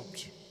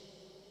stopped.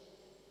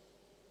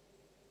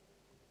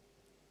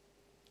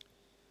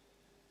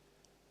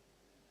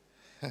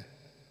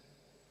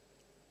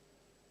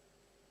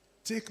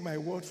 Take my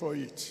word for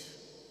it.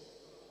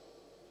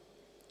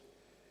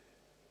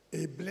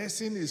 A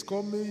blessing is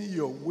coming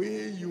your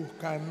way you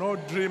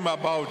cannot dream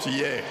about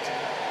yet.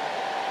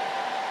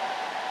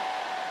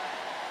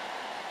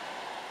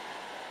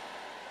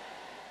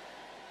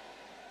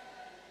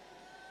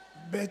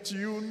 But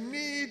you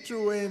need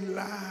to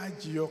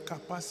enlarge your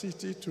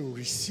capacity to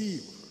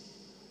receive.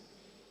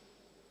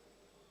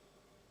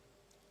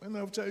 And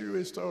I'll tell you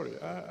a story.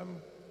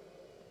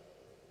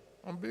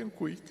 I'm being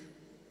quick.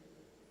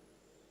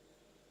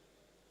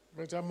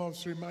 But I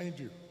must remind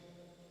you.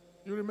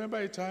 You remember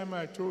a time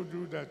I told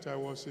you that I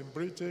was in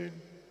Britain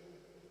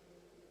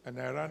and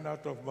I ran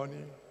out of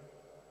money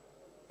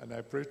and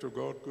I prayed to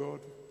God, God,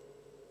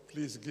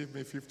 please give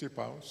me 50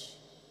 pounds.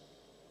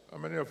 How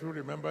many of you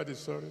remember the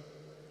story?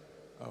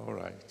 All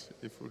right.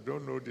 If you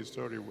don't know the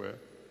story well,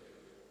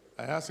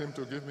 I asked him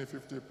to give me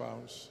 50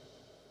 pounds.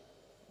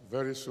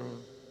 Very soon,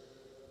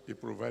 he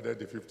provided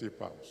the 50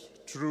 pounds.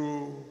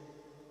 True,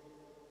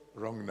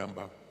 wrong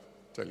number,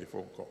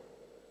 telephone call.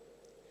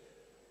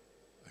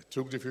 I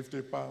took the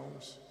 50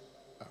 pounds.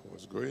 I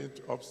was going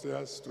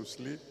upstairs to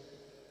sleep,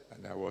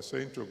 and I was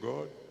saying to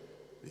God,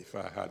 if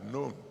I had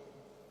known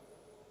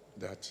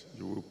that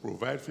you would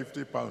provide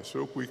 50 pounds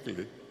so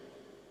quickly,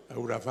 I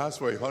would have asked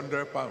for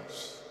 100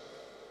 pounds.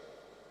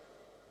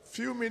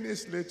 Few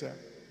minutes later,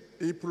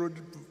 he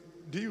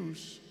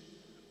produced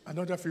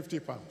another 50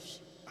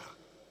 pounds.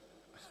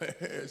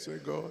 I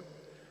said, God,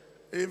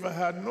 if I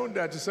had known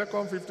that the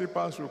second 50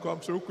 pounds would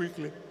come so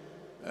quickly,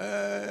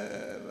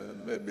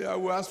 maybe I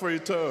will ask for a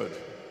third.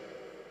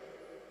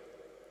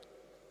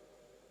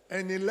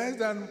 And in less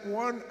than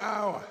 1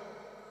 hour,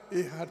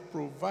 he had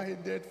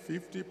provided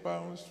 50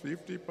 pounds,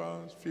 50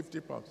 pounds, 50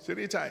 pounds,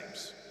 3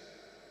 times.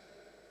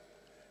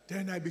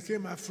 Then I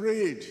became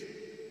afraid.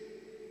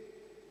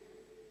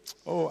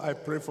 Oh, I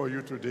pray for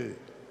you today.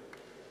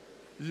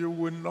 You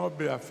will not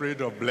be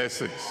afraid of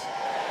blessings.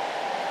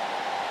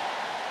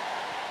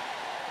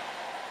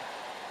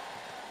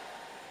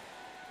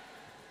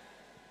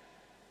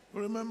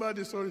 Remember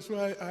the story. So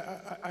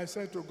I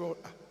said to God,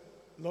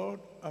 Lord,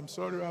 I'm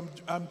sorry,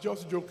 I'm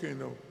just joking.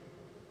 No.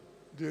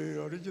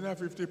 The original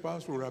 50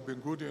 pounds would have been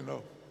good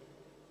enough.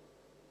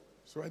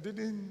 So I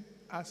didn't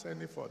ask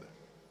any further.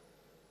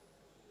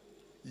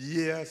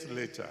 Years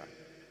later,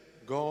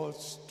 God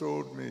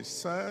told me,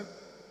 son,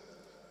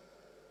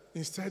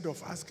 instead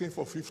of asking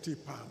for 50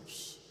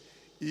 pounds,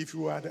 if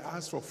you had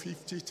asked for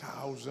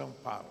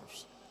 50,000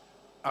 pounds,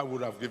 I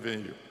would have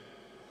given you.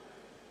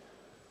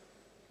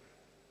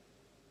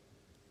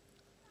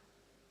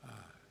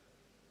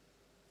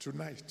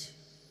 Tonight,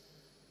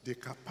 the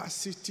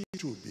capacity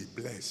to be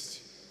blessed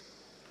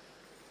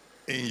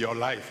in your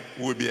life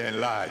will be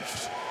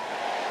enlarged.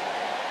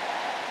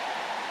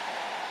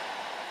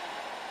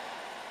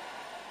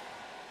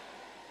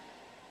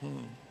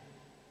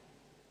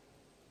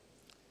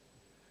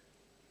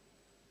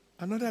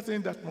 Another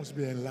thing that must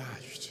be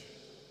enlarged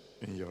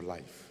in your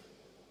life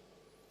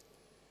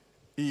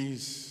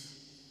is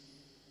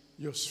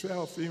your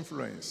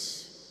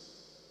self-influence.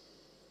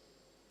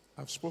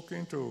 I've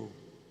spoken to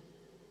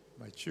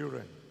my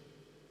children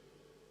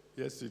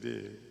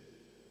yesterday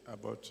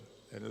about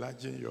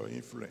enlarging your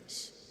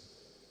influence.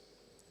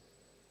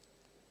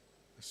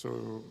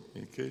 So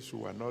in case you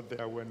were not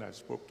there when I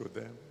spoke to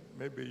them,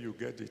 maybe you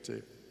get the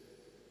tape.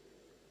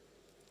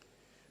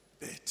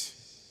 But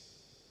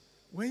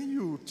when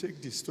you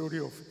take the story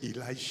of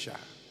Elisha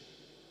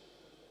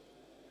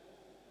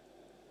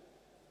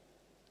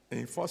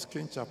in 1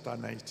 Kings chapter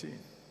 19,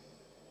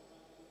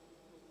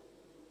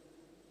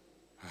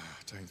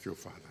 thank you,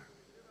 Father.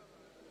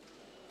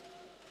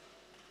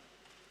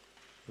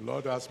 The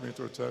Lord asked me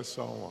to tell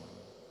someone,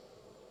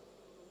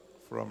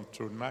 from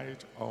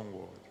tonight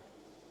onward,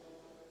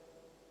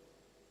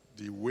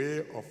 the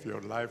way of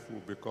your life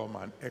will become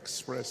an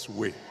express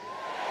way.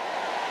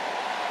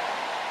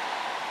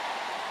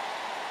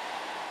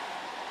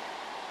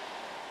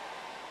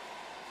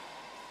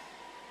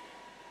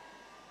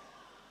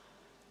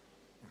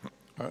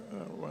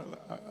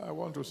 I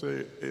want to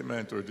say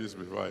amen to this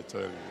before I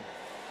tell you.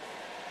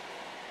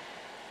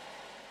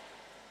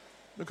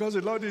 Because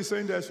the Lord is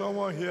saying there's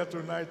someone here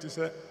tonight, he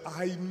said,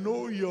 I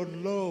know your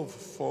love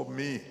for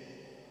me.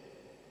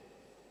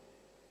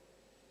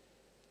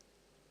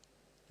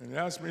 And he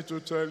asked me to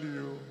tell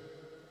you,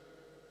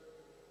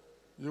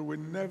 you will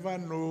never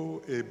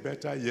know a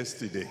better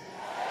yesterday.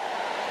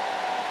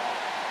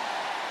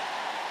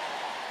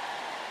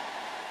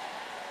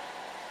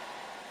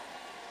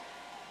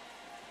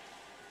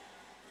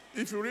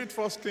 If you read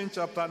 1 Kings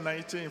chapter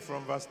 19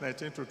 from verse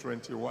 19 to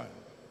 21,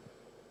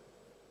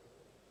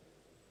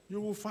 you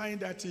will find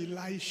that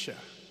Elisha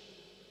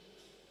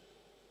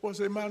was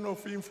a man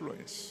of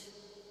influence.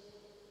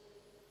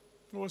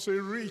 He was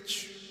a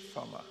rich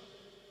farmer.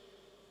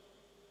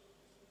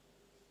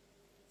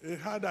 He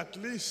had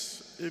at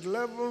least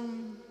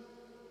 11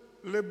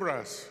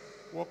 laborers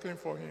working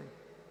for him.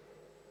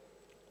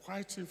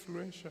 Quite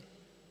influential.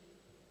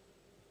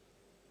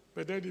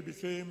 But then he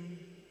became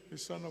the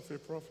son of a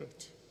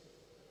prophet.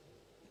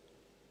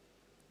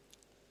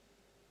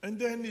 And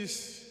then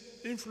his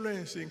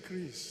influence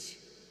increased.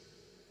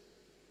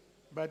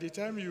 By the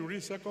time you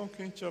read 2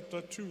 Kings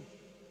chapter 2,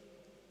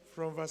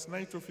 from verse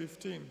 9 to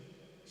 15,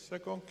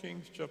 2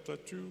 Kings chapter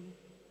 2,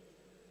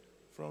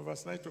 from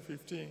verse 9 to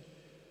 15,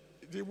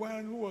 the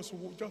one who was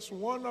just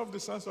one of the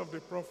sons of the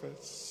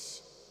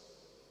prophets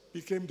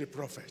became the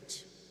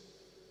prophet.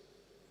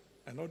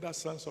 And other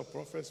sons of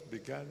prophets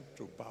began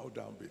to bow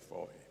down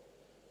before him.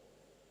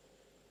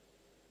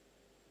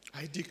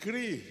 I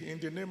decree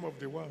in the name of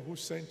the one who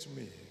sent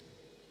me,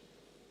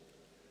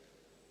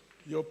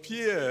 your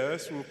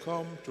peers will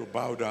come to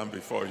bow down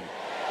before you.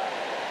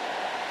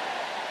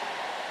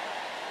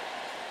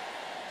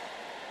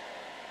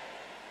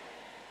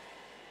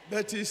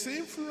 But his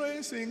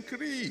influence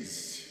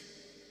increased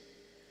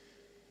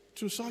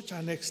to such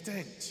an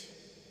extent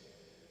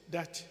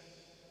that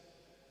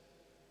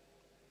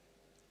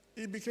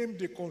he became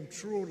the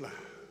controller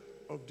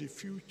of the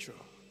future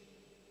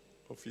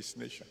of his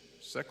nation.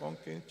 2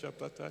 Kings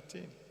chapter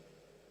 13.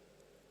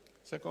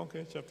 2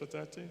 Kings chapter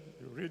 13,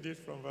 you read it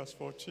from verse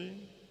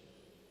 14.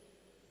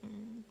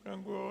 You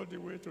can go all the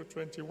way to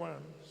 21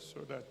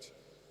 so that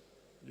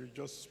you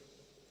just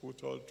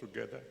put all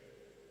together.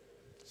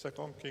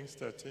 2 Kings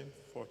 13,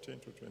 14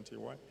 to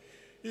 21.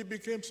 He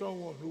became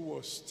someone who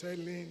was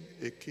telling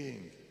a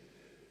king,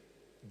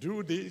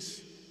 do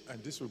this,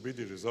 and this will be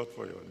the result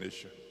for your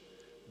nation.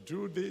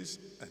 Do this,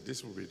 and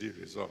this will be the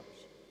result.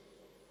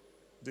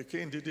 The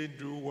king didn't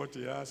do what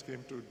he asked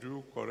him to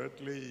do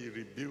correctly. He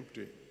rebuked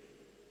him.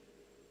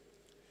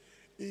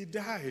 He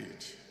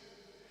died,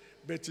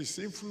 but his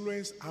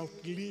influence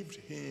outlived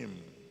him.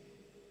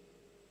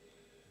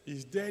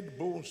 His dead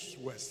bones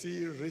were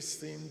still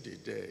raising the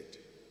dead.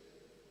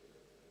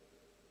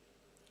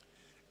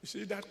 You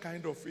see, that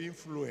kind of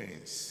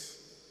influence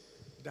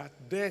that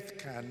death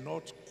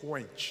cannot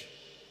quench,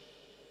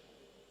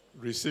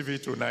 receive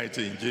it tonight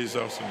in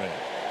Jesus' name.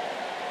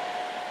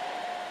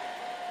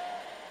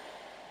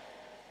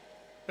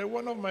 And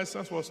one of my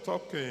sons was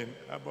talking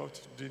about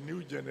the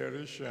new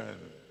generation.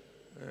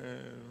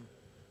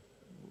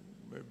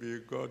 Maybe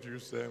God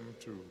used them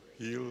to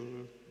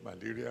heal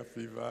malaria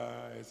fever,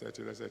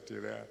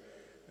 etc.,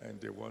 and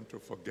they want to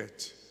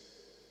forget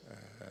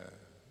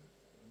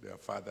their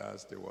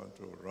fathers. They want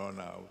to run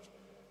out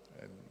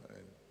and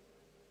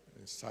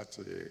start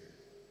a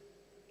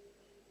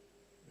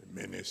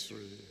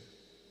ministry.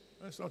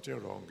 There's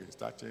nothing wrong in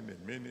starting a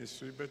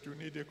ministry, but you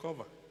need a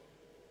cover.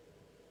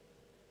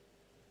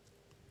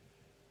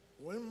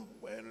 When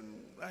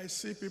I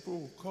see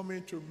people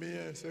coming to me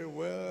and say,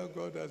 well,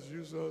 God has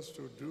used us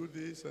to do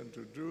this and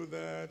to do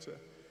that,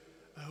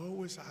 I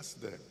always ask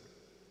them,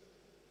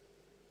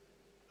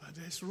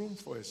 there's room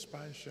for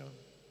expansion.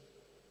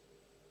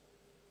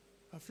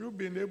 Have you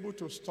been able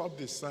to stop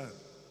the sun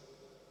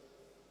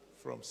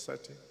from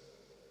setting?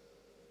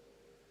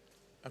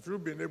 Have you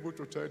been able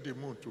to tell the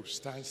moon to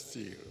stand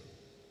still?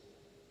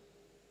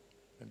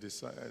 And the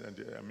sun,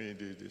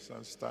 the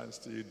sun stands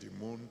still, the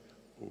moon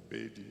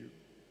obeyed you.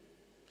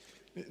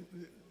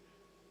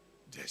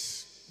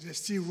 There's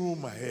still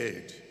room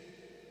ahead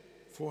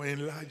for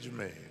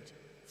enlargement,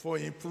 for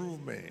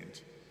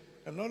improvement.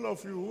 And all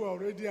of you who are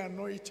already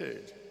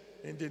anointed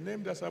in the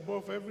name that's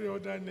above every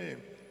other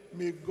name,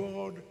 may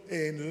God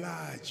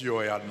enlarge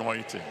your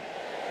anointing.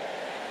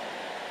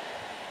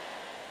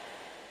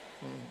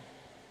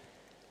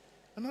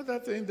 Another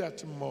thing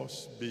that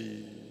must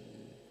be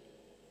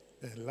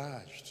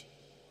enlarged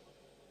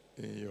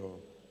in your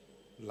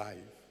life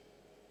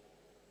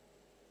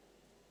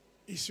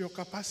is your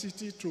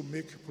capacity to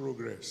make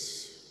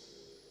progress.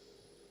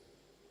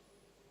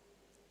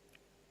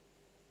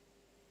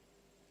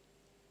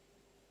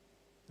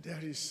 There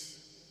is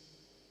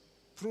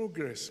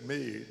progress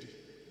made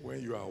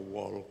when you are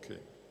walking.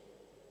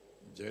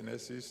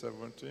 Genesis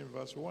 17,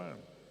 verse 1.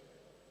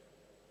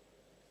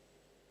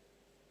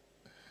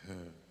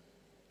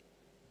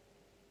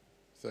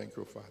 Thank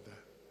you, Father.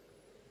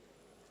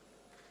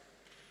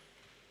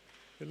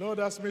 The Lord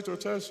asked me to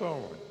tell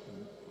someone,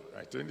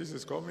 I think this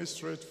is coming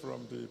straight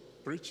from the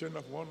preaching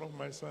of one of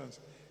my sons.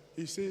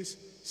 He says,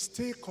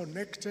 stay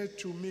connected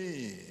to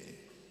me,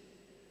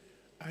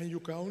 And you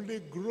can only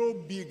grow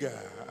bigger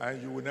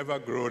and you will never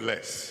grow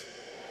less.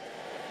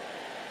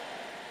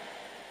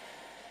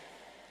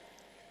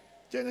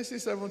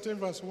 Genesis 17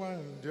 verse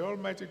 1, the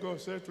Almighty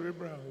God said to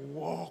Abraham,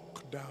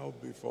 walk thou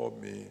before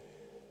me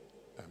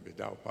and be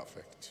thou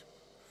perfect.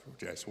 So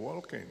there's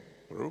walking,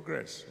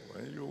 progress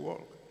when you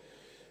walk.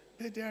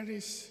 But there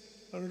is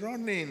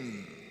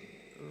running.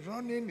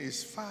 Running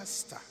is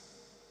faster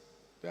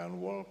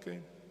than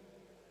walking.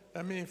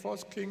 I mean, 1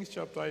 Kings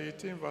chapter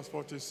 18 verse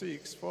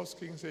 46, 1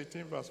 Kings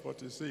 18 verse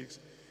 46,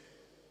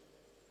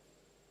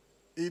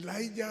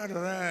 Elijah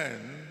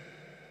ran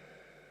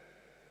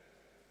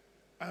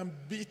and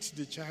beat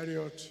the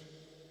chariot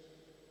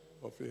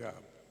of Ahab.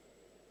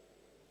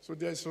 So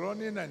there's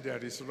running and there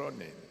is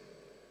running.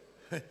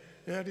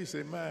 Here is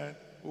a man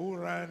who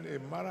ran a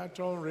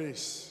marathon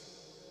race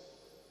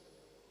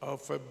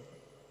of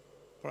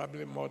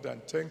probably more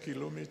than 10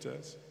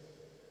 kilometers,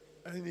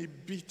 and he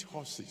beat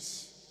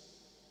horses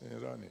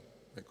in running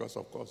because,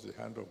 of course, the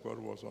hand of God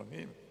was on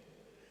him.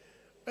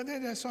 And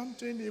then there's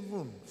something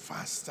even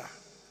faster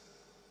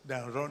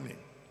than running.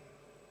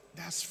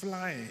 That's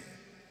flying.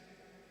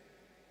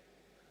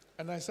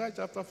 And Isaiah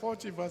chapter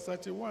 40, verse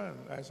 31,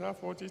 Isaiah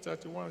 40,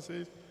 31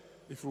 says,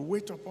 if you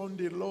wait upon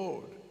the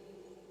Lord,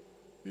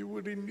 He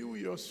will renew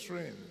your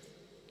strength,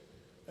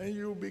 and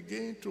you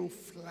begin to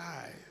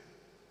fly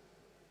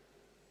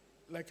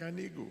like an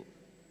eagle.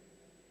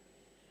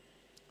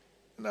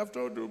 And I've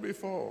told you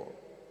before,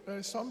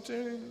 there's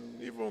something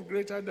even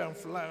greater than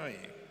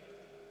flying.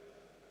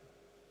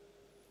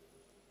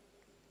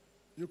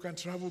 You can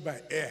travel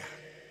by air.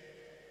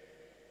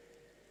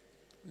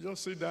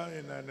 Just sit down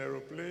in an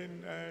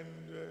aeroplane and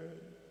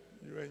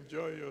you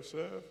enjoy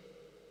yourself,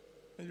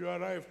 and you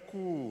arrive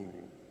cool,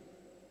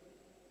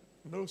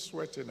 no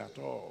sweating at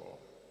all.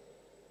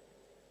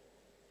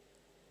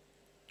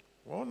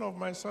 One of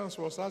my sons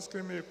was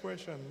asking me a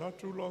question not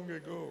too long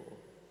ago.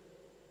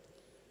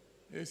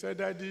 He said,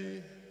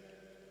 Daddy,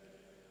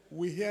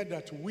 we hear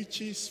that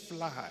witches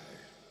fly.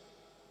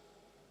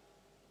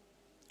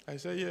 I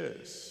said,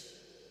 yes.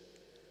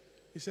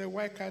 He said,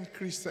 why can't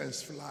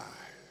Christians fly?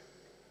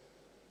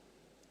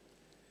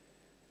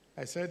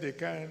 I said, they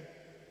can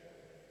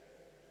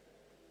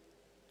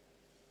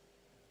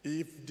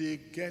if they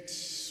get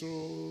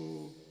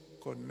so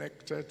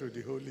connected to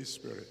the Holy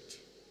Spirit.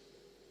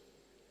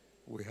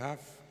 We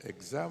have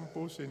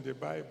examples in the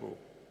Bible.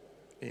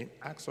 In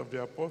Acts of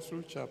the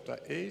Apostles, chapter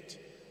 8,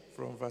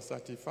 from verse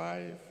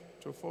 35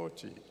 to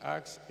 40.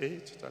 Acts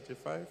 8,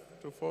 35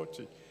 to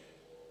 40.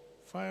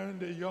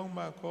 Find a young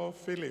man called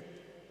Philip.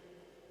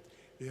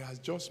 He has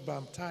just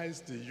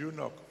baptized the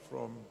eunuch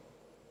from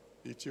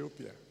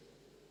Ethiopia.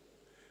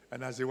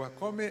 And as they were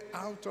coming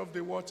out of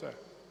the water,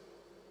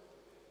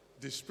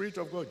 the Spirit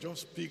of God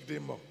just picked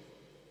him up.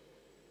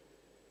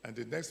 And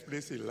the next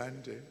place he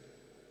landed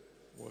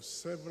was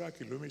several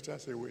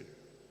kilometers away.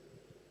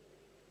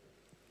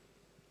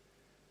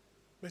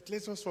 But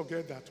let us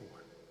forget that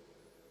one.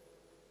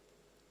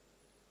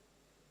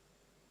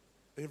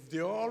 If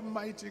the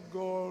Almighty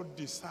God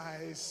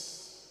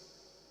decides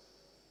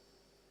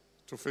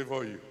to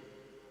favor you,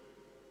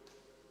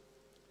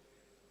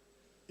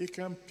 He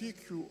can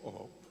pick you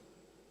up.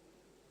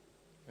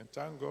 And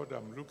thank God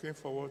I'm looking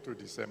forward to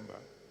December.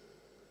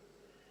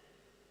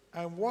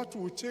 And what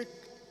will take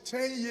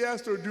 10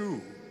 years to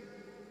do,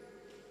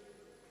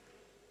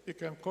 it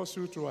can cause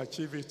you to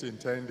achieve it in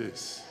 10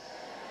 days.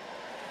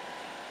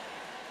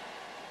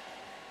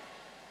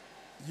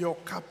 Your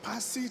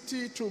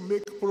capacity to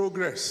make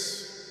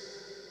progress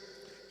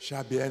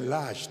shall be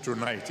enlarged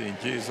tonight in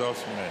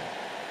Jesus' name.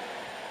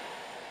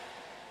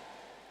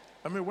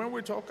 I mean, when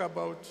we talk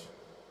about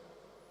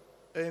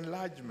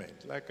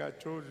enlargement, like I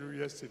told you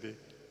yesterday,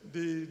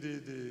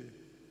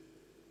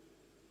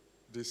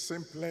 the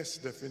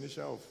simplest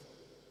definition of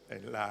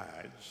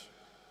enlarge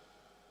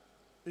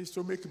is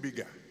to make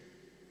bigger.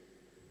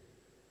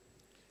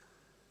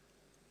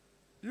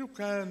 You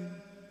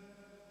can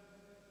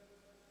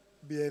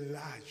be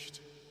enlarged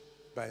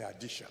by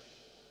addition.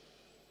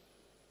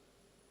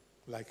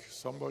 Like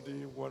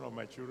one of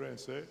my children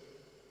said,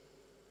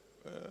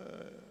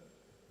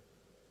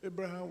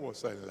 Abraham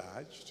was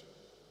enlarged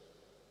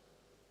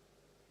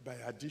by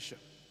addition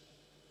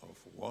of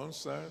one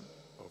son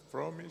of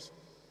promise,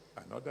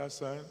 another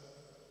son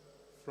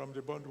from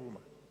the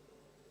bondwoman.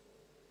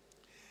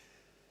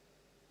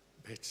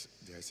 But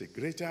there's a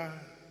greater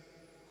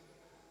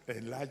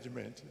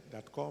enlargement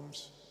that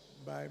comes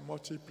by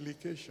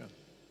multiplication.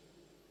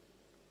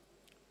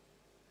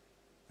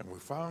 And we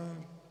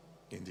found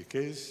in the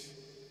case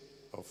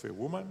of a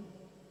woman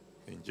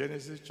in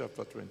Genesis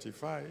chapter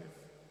 25,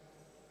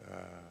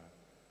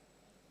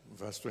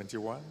 verse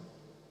 21,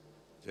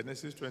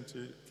 Genesis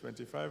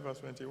 25, verse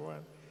 21,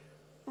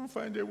 we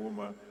find a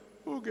woman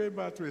who gave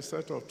birth to a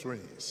set of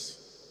twins.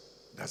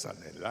 That's an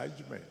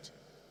enlargement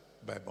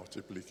by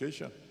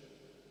multiplication.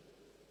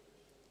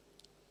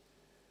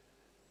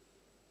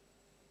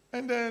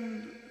 And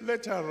then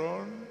later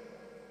on,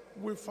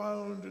 we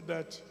found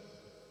that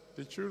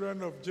the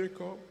children of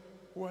Jacob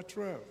were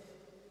 12.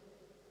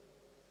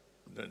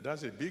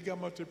 That's a bigger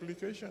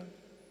multiplication.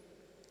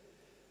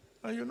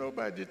 And you know,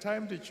 by the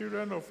time the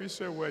children of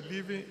Israel were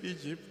leaving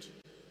Egypt,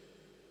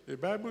 the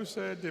Bible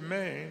said the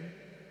men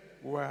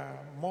were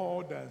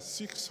more than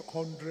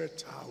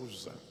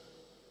 600,000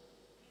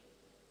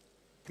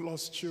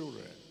 plus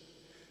children.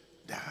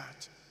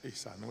 That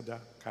is another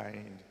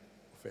kind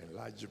of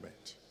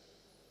enlargement.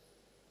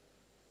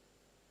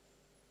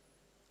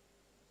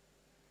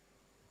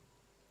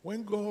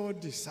 When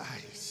God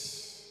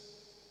decides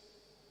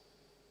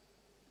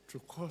to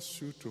cause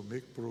you to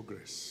make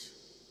progress,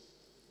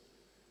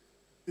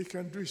 He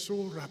can do it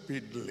so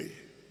rapidly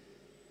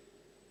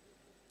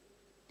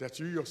that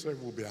you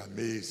yourself will be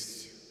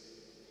amazed.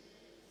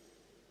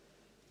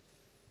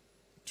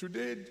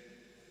 Today,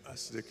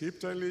 as they keep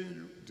telling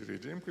you, the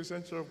Redeemed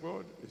Christian Church of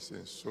God is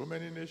in so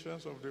many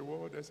nations of the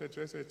world,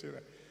 etc.,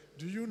 etc.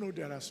 Do you know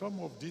there are some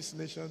of these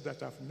nations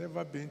that I've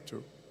never been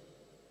to?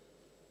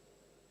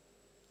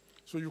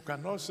 So you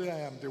cannot say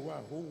I am the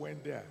one who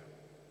went there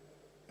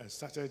and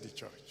started the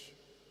church.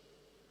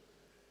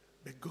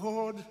 But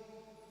God,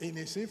 in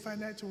His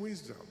infinite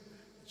wisdom,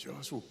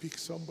 just will pick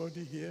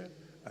somebody here,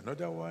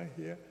 another one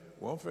here.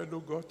 One fellow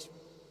got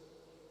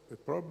a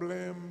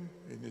problem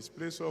in his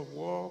place of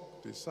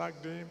work, they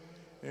sacked him,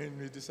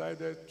 and he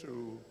decided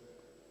to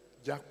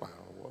japa.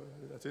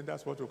 I think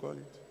that's what we call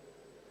it.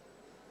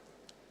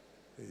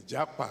 A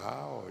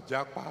japa or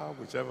japa,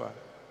 whichever.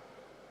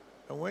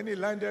 And when he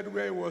landed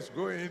where he was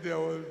going,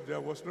 there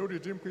was no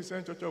Redeemed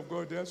Christian Church of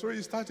God there, so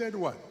he started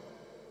one.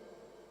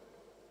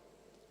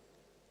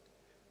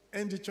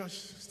 And the church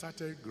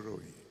started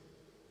growing.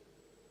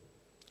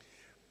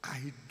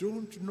 I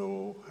don't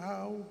know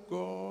how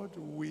God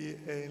will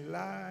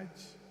enlarge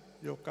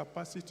your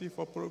capacity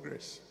for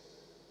progress.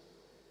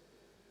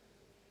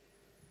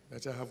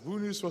 But I have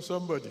good news for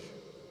somebody.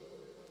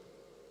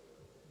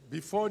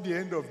 Before the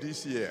end of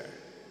this year,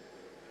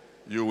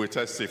 you will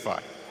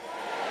testify.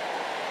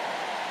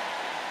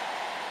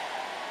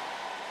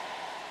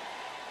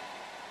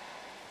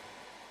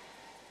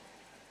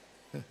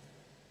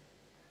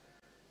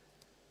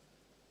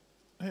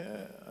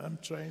 I'm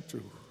trying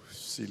to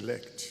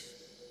select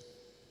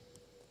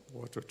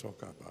what to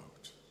talk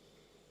about.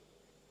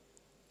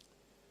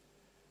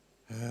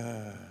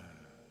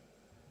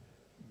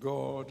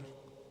 God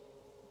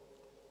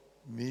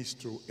needs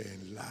to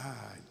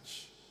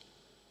enlarge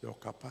your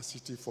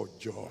capacity for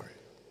joy.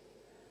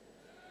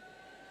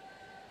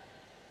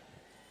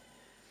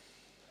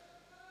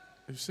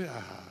 You say,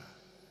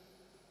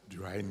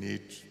 do I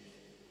need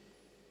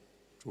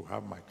to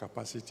have my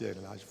capacity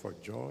enlarged for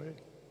joy?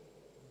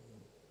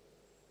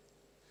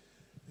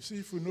 You see,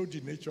 if you know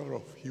the nature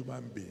of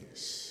human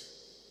beings,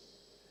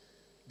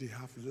 they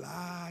have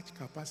large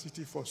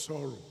capacity for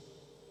sorrow.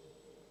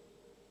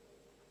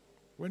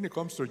 When it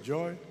comes to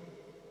joy,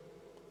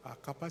 our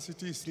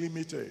capacity is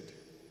limited.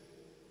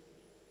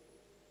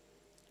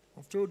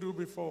 I've told you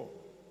before,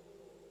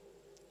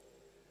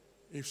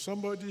 if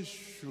somebody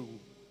should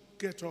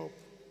get up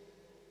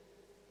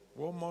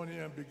one morning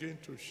and begin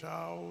to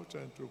shout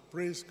and to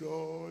praise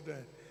God,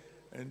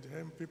 and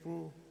then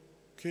people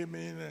came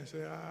in and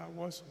said,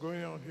 what's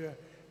going on here?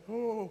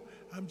 Oh,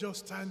 I'm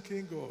just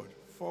thanking God.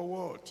 For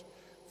what?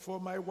 For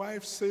my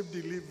wife's safe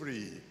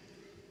delivery.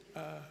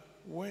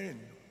 When?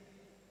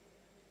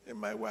 And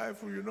my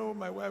wife, you know,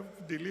 my wife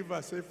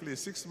delivered safely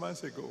 6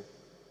 months ago.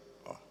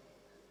 Oh.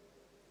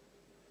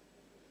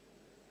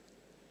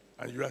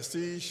 And you are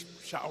still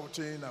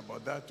shouting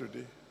about that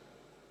today.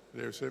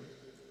 They will say,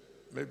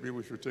 maybe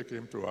we should take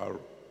him to Aro.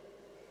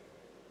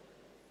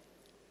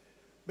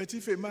 But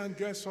if a man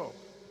gets up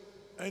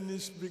and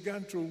he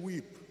began to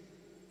weep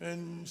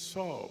and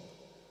sob,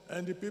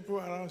 and the people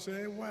around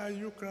say, why are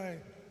you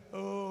crying?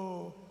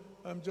 Oh,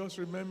 I'm just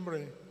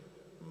remembering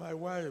my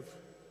wife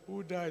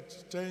who died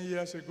 10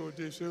 years ago.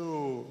 They say,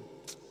 oh,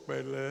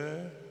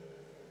 well,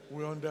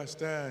 we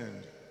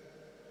understand.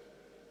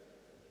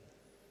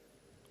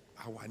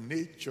 Our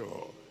nature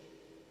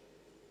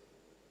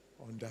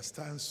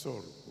understands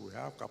sorrow. We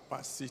have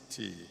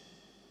capacity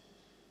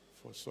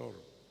for sorrow.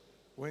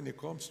 When it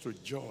comes to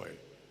joy,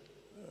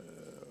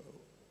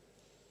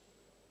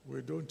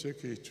 we don't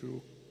take it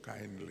too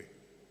kindly.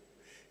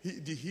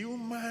 The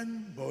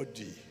human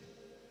body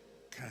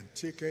can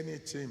take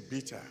anything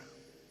bitter.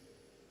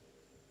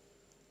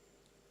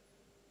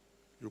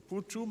 You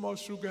put too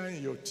much sugar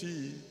in your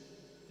tea,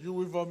 you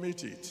will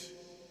vomit it.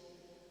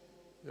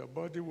 Your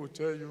body will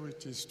tell you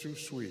it is too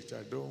sweet.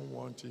 I don't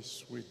want it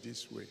sweet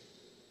this way.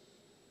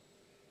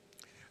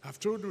 I've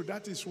told you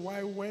that is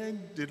why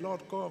when the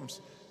Lord comes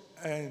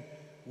and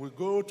we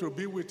go to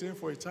be with him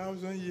for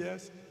 1,000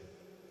 years,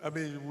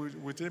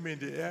 with him in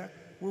the air,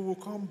 we will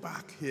come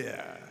back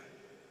here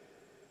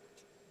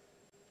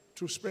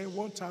to spend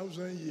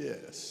 1,000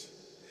 years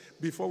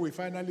before we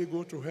finally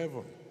go to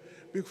heaven.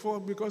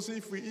 Because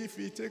if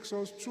he takes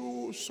us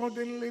too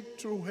suddenly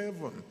to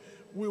heaven,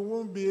 we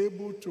won't be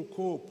able to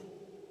cope.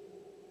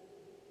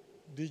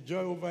 The joy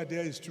over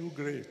there is too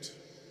great.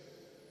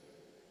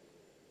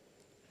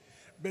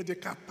 But the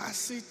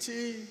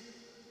capacity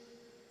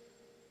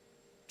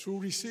to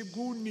receive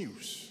good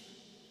news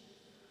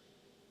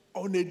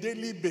on a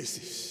daily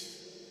basis,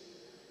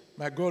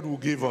 my God will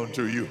give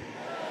unto you.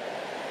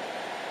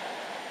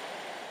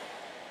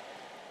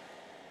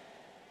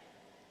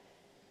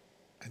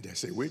 And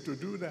there's a way to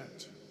do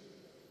that.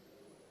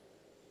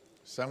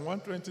 Psalm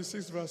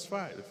 126 verse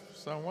 5.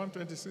 Psalm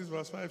 126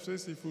 verse 5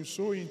 says, if you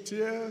sow in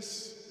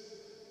tears,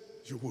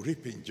 you will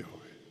reap in joy.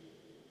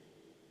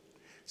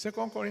 2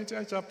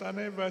 Corinthians chapter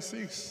 9 verse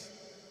 6.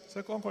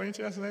 2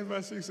 Corinthians 9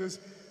 verse 6 says,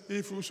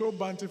 if you sow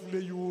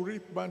bountifully, you will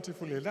reap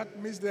bountifully. That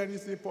means there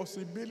is a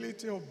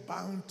possibility of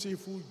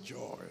bountiful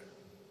joy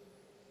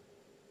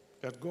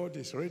that God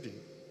is ready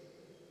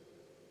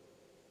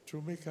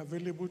to make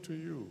available to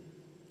you.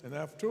 And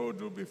I've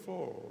told you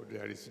before,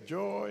 there is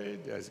joy,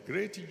 there's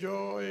great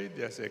joy,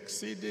 there's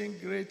exceeding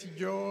great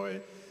joy,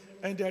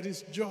 and there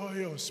is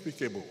joy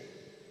unspeakable.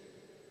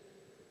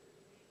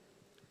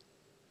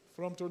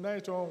 From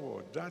tonight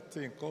onward, that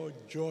thing called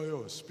joy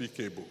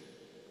unspeakable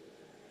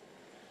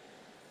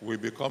will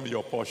become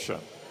your portion.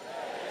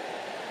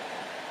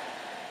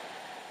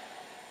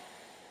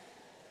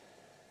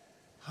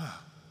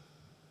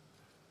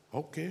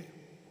 Okay.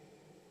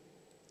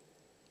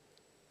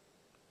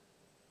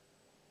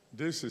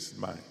 This is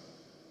mine.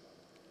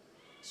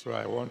 So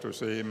I want to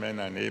say amen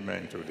and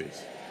amen to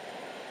this.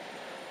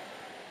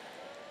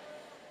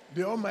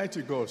 The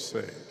Almighty God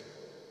said,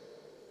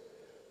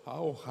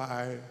 how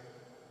high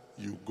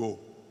you go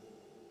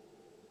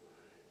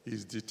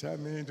is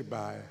determined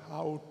by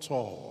how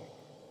tall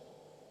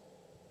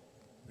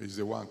is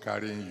the one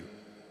carrying you.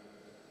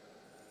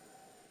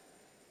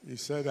 He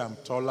said, I'm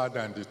taller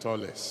than the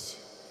tallest,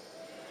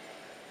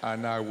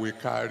 and I will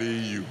carry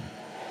you.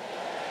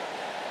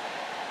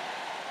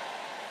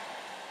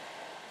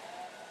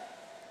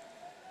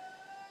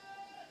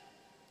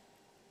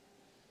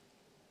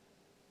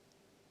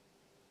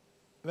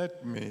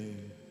 Let me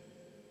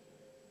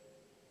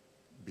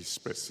be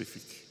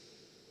specific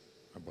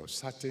about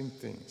certain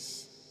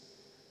things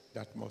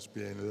that must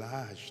be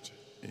enlarged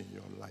in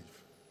your life.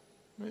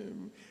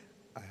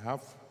 I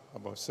have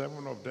about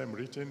 7 of them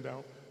written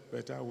down,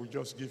 but I will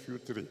just give you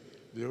 3.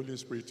 The Holy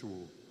Spirit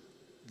will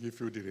give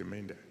you the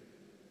remainder.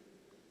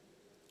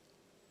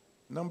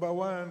 Number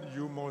 1,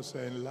 you must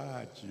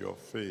enlarge your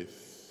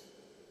faith.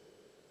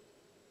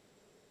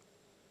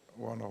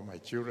 One of my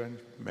children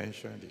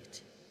mentioned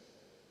it.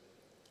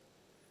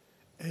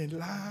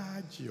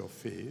 Enlarge your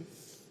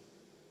faith.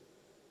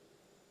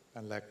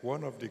 And like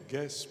one of the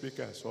guest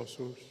speakers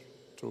also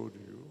told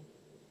you,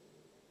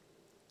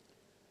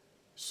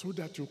 so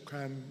that you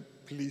can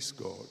please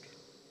God.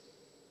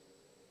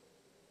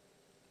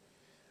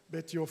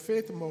 But your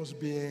faith must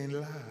be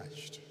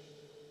enlarged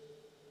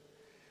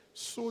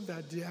so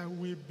that there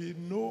will be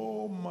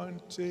no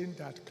mountain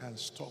that can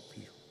stop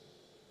you.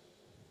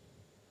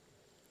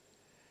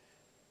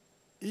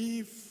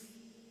 If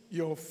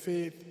your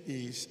faith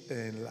is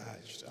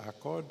enlarged,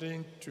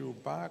 according to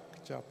Mark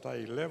chapter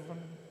 11,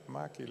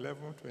 Mark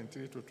 11,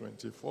 23 to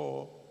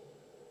 24,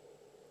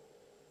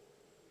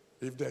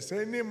 if there's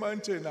any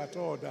mountain at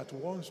all that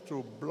wants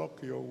to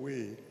block your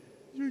way,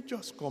 you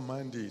just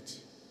command it,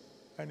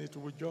 and it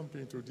will jump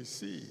into the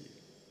sea.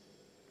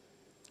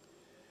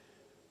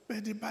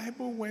 But the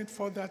Bible went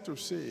further to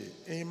say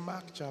in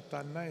Mark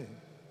chapter 9,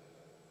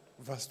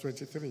 verse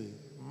 23,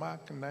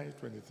 Mark 9,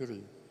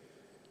 23,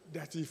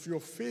 that if your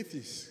faith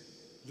is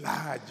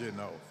large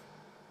enough,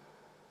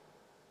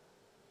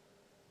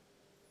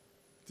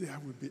 there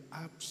will be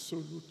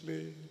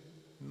absolutely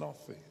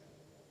nothing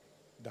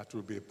that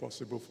will be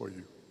possible for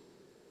you.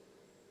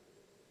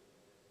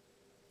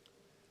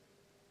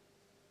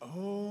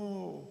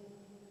 Oh,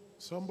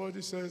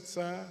 somebody said,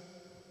 sir,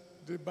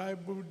 the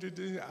Bible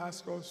didn't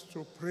ask us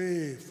to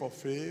pray for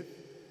faith.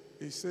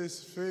 It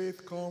says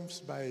faith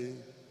comes by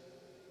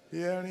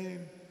hearing,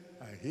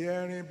 and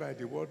hearing by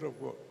the word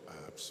of God.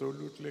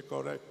 Absolutely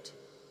correct.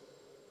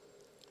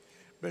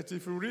 But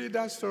if you read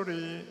that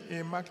story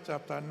in Mark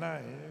chapter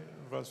 9,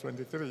 verse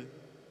 23,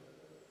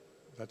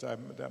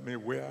 that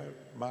means where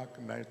Mark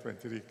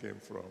 9:23 came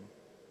from,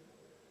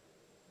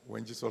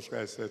 when Jesus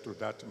Christ said to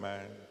that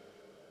man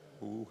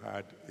who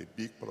had a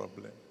big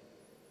problem,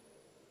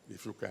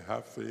 if you can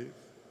have faith,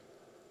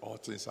 all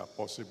things are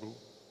possible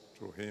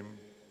to him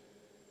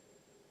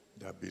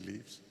that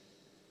believes.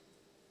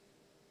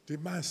 The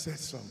man said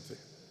something.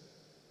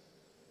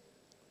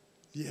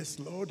 Yes,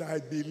 Lord, I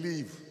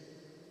believe.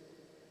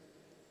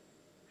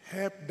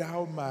 Help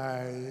thou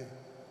my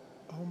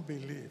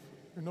unbelief.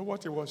 You know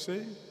what he was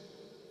saying?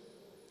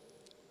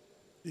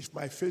 If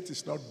my faith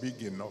is not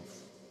big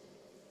enough,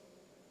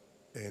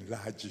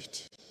 enlarge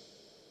it.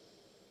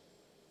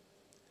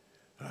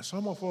 And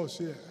some of us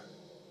here,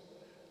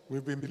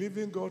 we've been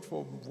believing God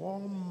for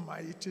one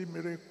mighty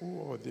miracle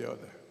or the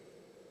other.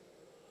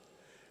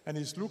 And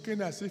it's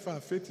looking as if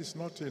our faith is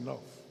not enough.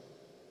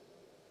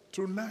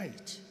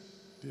 Tonight,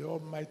 the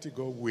Almighty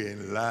God will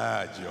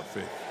enlarge your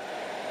faith.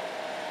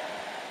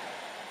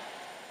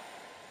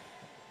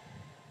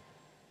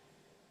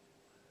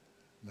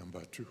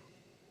 Number 2,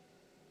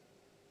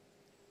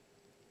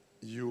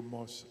 you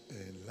must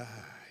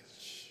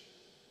enlarge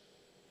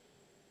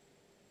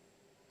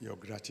your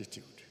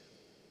gratitude.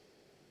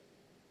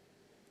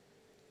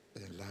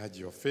 Enlarge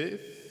your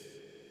faith.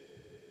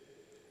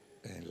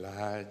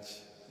 Enlarge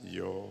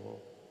your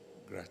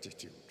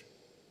gratitude.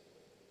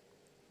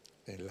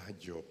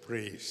 Enlarge your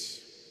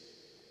praise.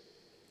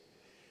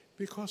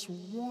 Because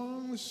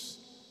once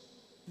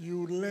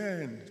you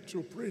learn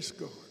to praise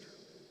God,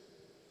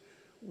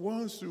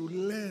 once you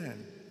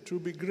learn to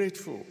be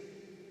grateful,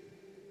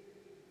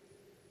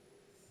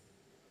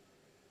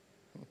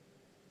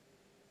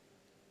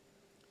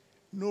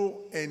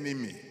 no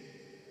enemy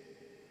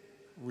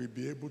will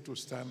be able to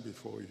stand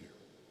before you.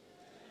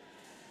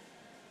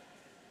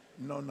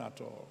 None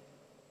at all.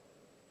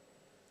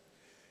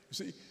 You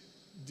see,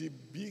 the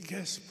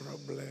biggest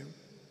problem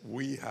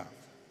we have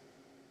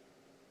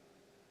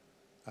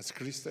as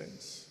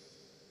Christians,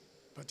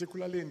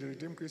 particularly in the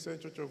Redeemed Christian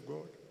Church of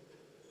God,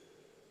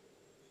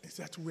 is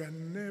that we are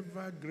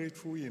never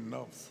grateful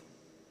enough.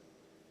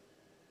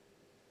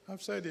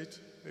 I've said it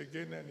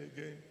again and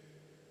again.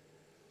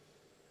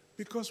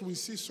 Because we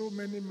see so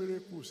many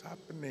miracles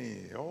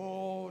happening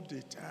all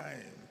the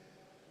time,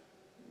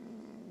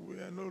 we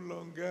are no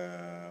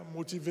longer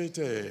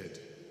motivated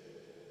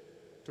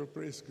to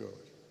praise God.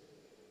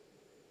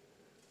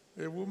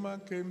 A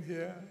woman came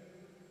here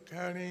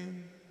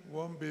carrying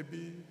one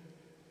baby,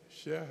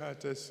 share her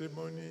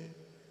testimony.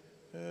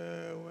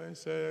 When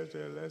said,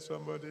 let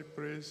somebody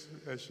praise,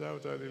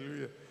 shout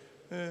hallelujah.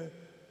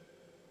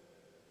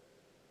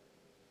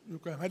 You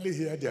can hardly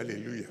hear the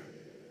hallelujah.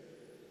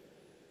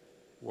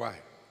 Why?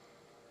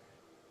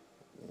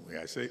 We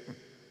are saying,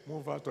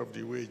 move out of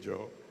the way,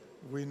 Joe.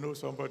 We know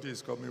somebody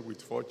is coming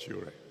with 4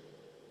 children.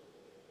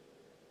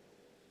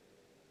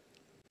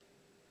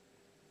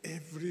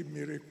 Every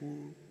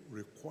miracle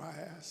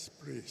requires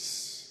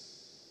praise.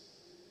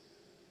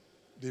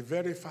 The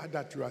very fact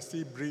that you are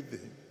still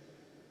breathing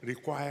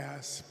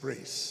requires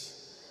praise.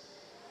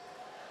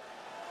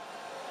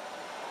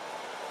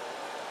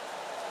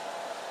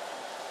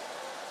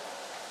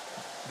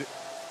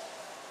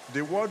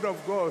 The word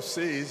of God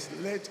says,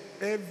 let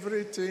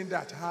everything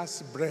that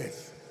has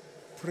breath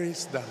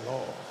praise the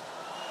Lord.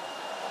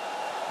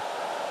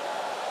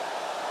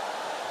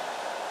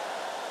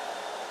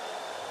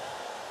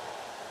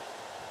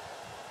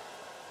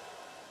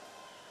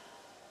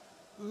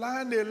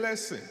 Learn a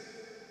lesson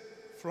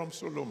from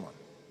Solomon.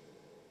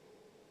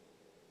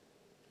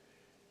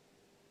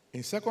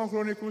 In 2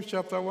 Chronicles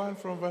chapter 1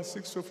 from verse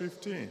 6 to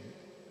 15,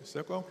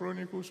 2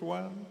 Chronicles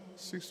 1,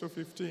 6 to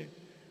 15,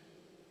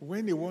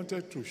 when he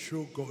wanted to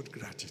show God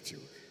gratitude,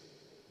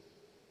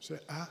 say,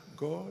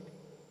 God,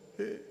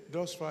 hey,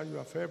 thus far you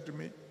have helped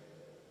me.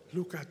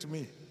 Look at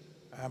me.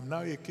 I am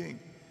now a king.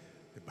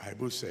 The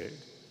Bible said,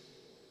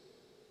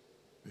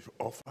 he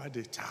offered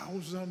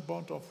 1,000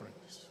 burnt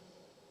offerings.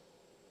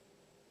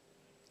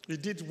 He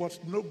did what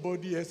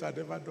nobody else had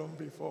ever done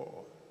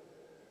before.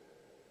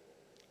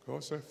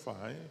 God said,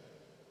 fine,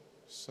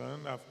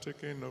 son, I've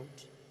taken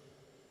note.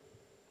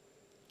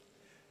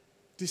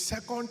 The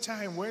second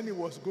time when he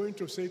was going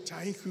to say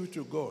thank you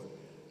to God,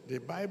 the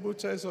Bible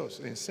tells us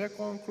in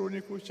 2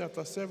 Chronicles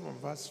chapter 7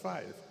 verse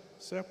 5,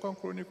 2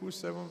 Chronicles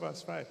 7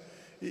 verse 5,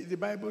 the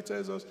Bible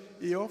tells us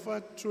he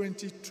offered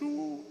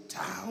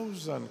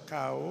 22,000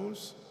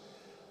 cows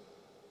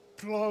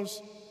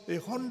plus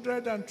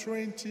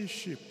 120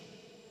 sheep.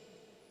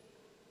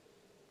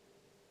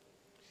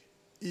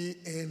 He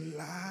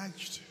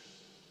enlarged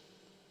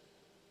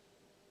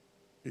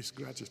his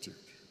gratitude.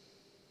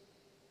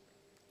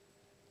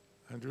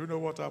 And do you know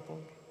what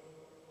happened?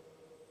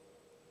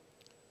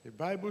 The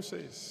Bible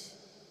says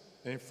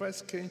in 1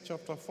 Kings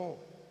chapter 4,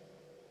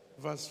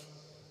 verse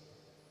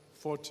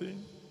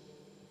 14,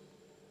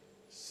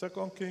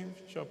 2 Kings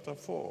chapter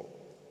 4,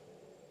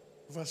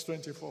 verse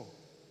 24,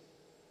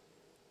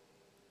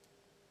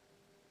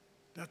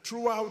 that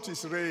throughout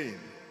his reign,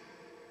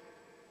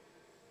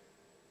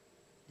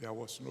 there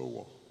was no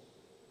war.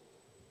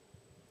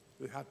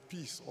 They had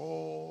peace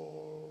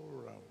all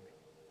around.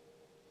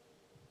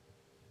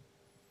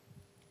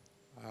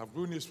 I have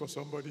good news for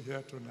somebody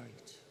here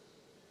tonight.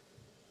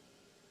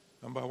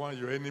 Number one,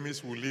 your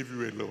enemies will leave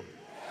you alone.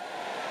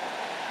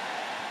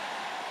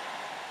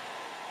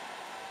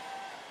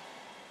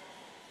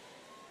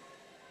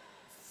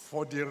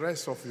 For the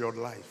rest of your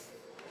life,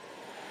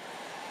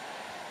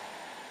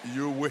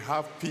 you will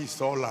have peace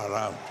all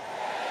around.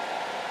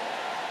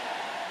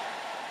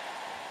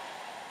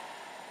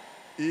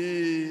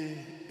 He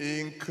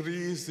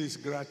increased his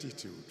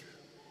gratitude.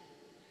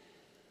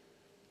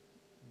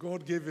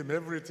 God gave him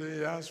everything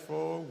he asked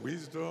for,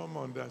 wisdom,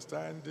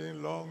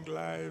 understanding, long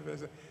life.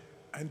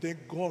 And then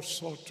God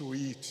saw to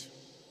it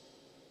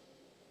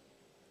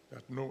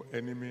that no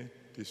enemy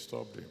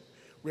disturbed him.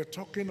 We're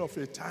talking of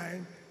a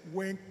time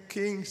when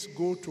kings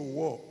go to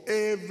war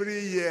every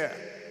year.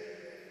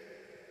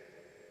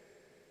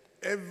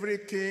 Every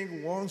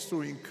king wants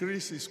to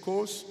increase his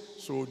coast,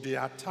 so they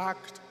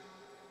attacked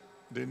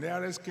the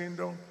nearest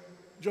kingdom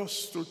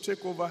just to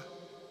take over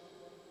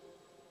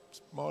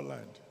small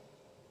land.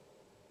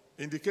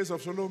 In the case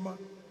of Solomon,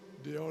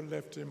 they all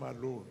left him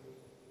alone.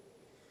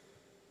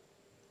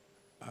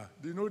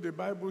 Do you know the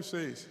Bible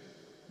says,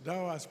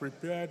 thou hast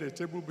prepared a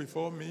table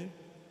before me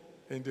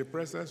in the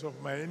presence of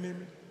my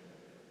enemy,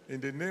 in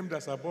the name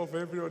that's above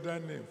every other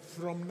name.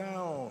 From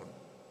now on,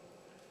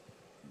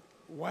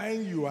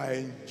 when you are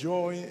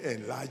enjoying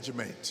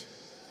enlargement,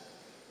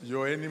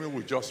 your enemy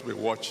will just be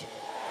watching.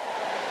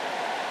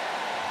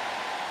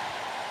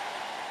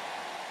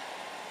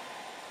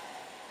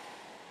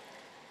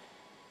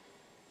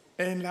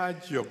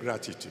 Enlarge your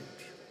gratitude,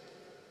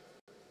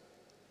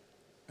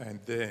 and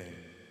then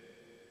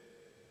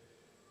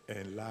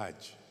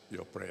enlarge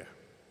your prayer.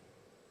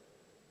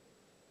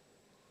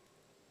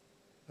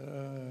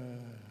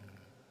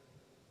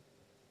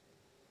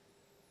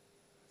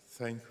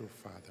 Thank you,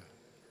 Father.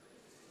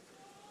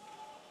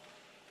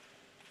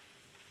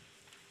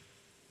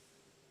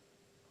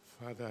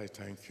 Father, I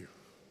thank you.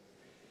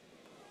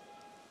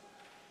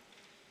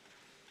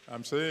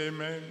 I'm saying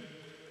amen,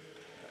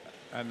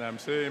 and I'm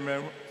saying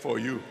amen for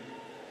you.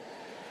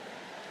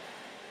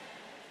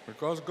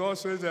 Because God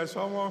says there's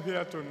someone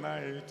here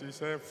tonight, he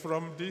said,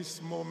 from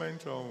this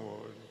moment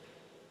onward,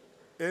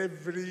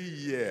 every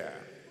year,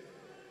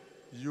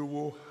 you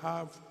will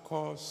have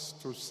cause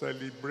to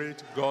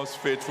celebrate God's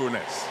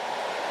faithfulness.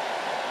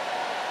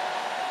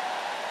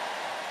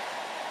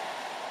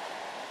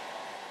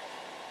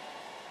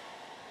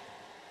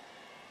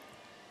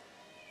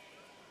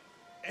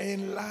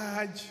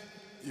 Enlarge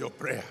your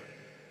prayer.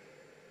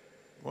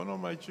 One of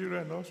my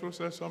children also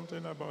said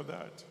something about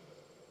that.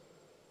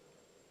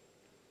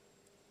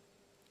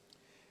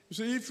 You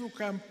see, if you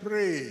can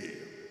pray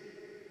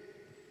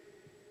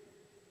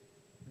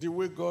the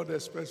way God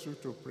expects you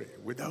to pray,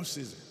 without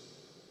ceasing,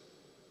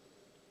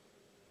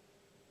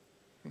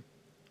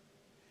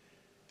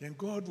 then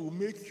God will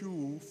make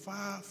you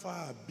far,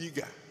 far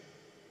bigger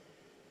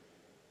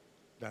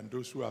than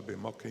those who have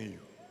been mocking you.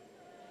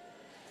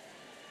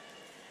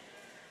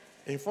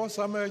 In 1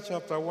 Samuel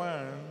chapter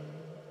 1,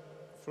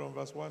 from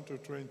verse 1 to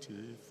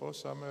 20, 1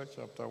 Samuel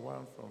chapter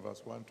 1, from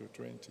verse 1 to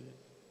 20,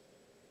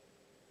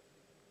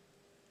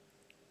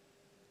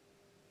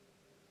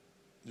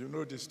 you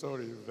know the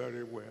story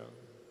very well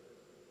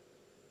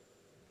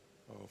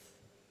of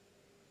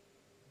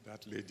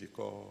that lady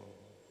called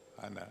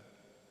Hannah.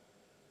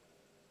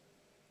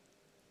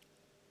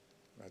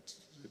 That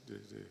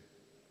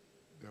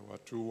there were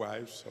two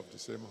wives of the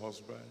same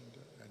husband,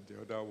 and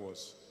the other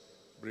was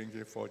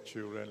bringing forth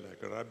children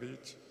like a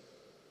rabbit,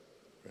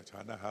 but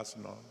Hannah has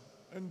none.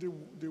 And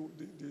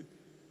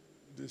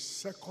the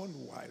second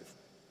wife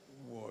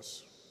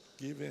was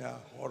giving her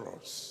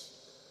horrors.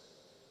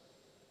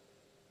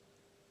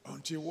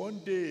 Until one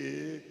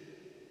day,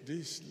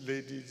 this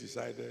lady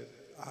decided,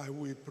 I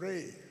will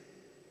pray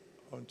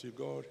until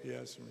God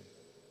hears me.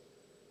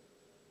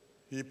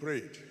 She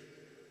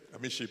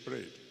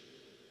prayed,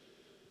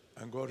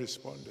 and God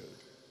responded.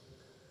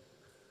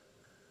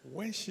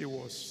 When she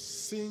was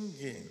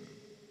singing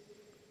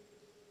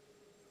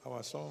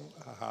her song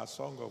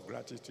of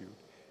gratitude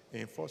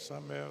in 1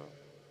 Samuel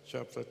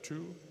chapter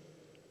 2,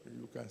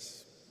 you can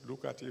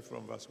look at it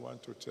from verse 1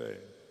 to 10.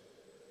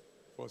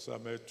 1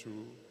 Samuel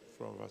 2,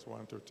 from verse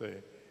 1 to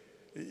 10.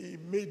 He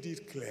made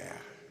it clear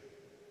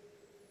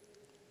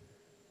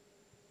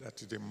that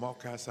the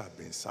mockers have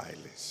been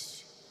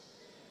silenced.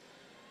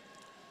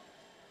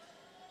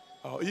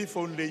 Or if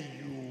only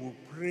you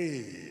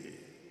pray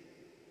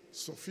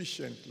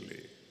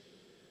sufficiently,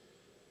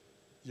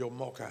 your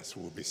mockers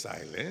will be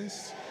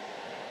silenced.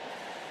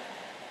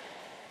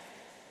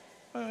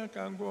 I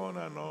can go on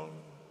and on.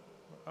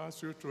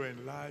 Ask you to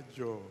enlarge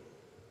your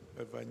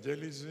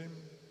evangelism.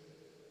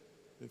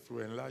 If you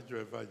enlarge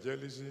your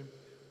evangelism,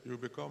 you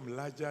become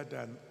larger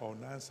than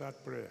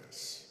unanswered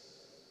prayers.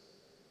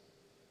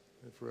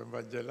 If you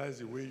evangelize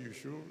the way you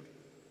should,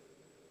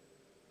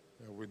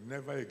 there will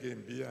never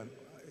again be a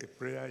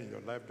prayer in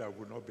your life that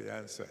will not be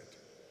answered.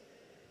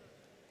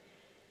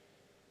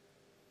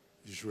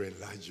 You should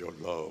enlarge your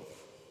love.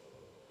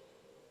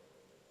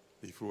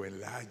 If you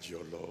enlarge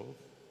your love,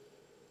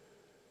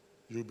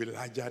 you'll be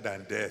larger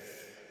than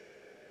death.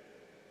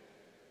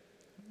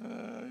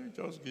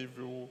 Just give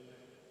you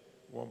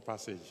one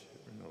passage,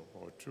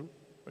 or two.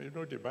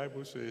 But the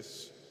Bible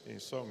says in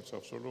Songs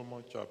of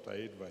Solomon, chapter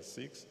 8, verse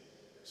 6,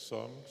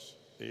 Songs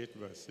 8,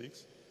 verse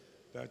 6,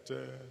 that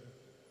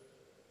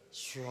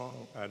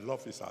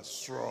love is as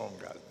strong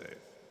as death.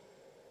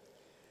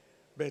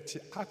 But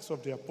Acts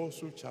of the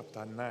Apostle,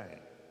 chapter 9,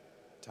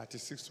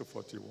 36 to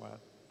 41,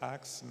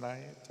 Acts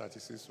 9,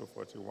 36 to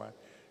 41,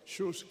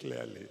 shows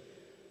clearly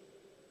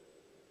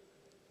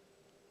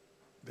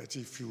that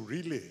if you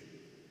really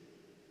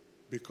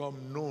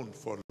become known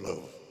for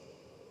love,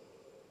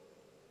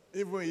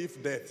 even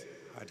if death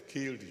had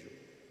killed you,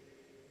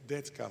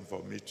 death can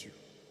vomit you.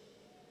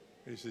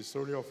 It's the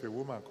story of a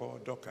woman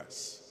called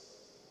Dorcas.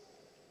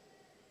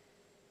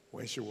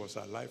 When she was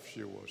alive,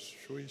 she was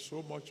showing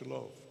so much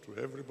love to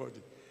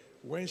everybody.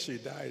 When she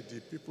died,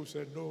 the people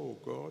said, no,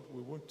 God,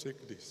 we won't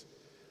take this.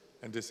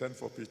 And they sent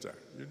for Peter.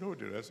 You know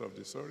the rest of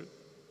the story.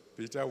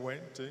 Peter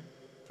went in,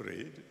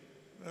 prayed,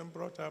 and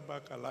brought her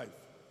back alive.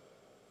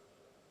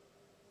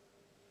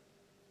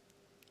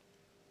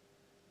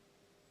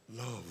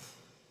 Love.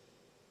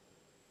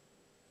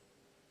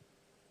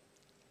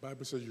 The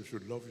Bible says you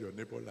should love your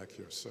neighbor like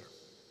yourself.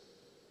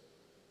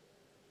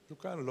 You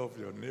can't love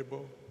your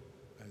neighbor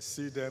and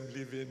see them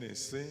living in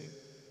sin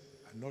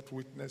and not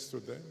witness to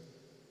them.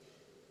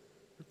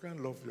 You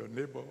can't love your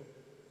neighbor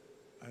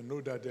and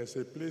know that there's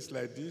a place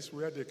like this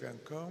where they can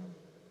come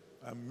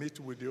and meet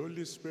with the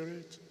Holy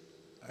Spirit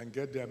and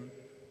get their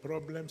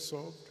problems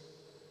solved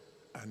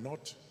and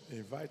not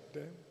invite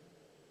them.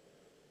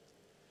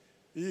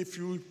 If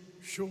you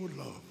show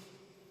love,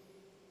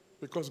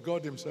 because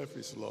God himself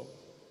is love,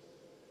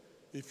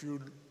 if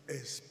you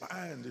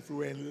expand, if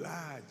you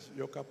enlarge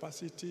your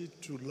capacity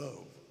to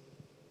love,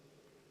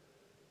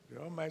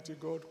 the Almighty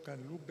God can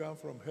look down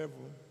from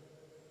heaven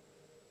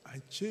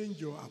and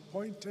change your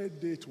appointed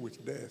date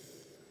with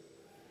death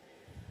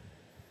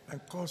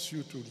and cause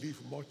you to live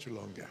much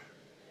longer.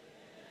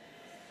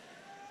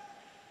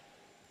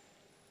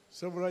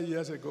 Several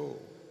years ago,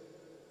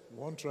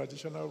 one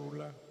traditional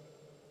ruler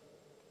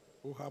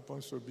who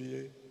happens to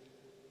be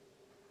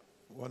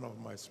one of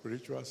my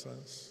spiritual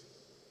sons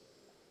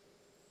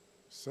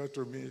said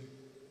to me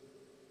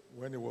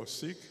when he was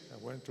sick,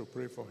 I went to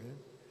pray for him.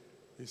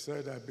 He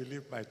said, I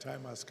believe my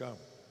time has come.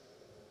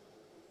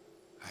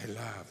 I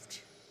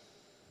laughed.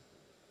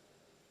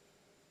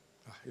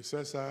 He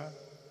said, sir,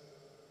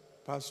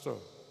 Pastor,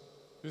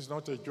 this is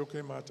not a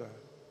joking matter.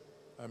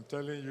 I'm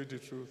telling you the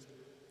truth.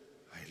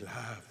 I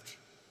laughed.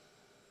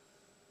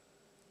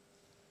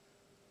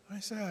 I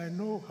said, I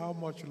know how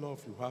much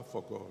love you have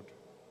for God.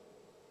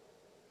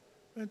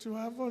 And you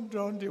haven't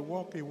done the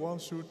work he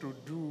wants you to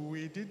do.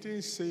 He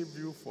didn't save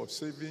you for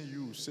saving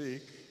you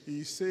sake.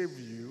 He saved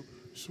you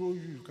so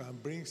you can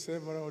bring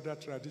several other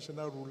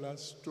traditional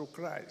rulers to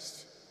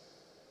Christ.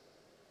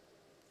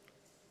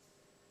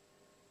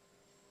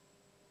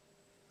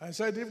 I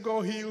said, if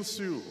God heals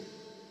you,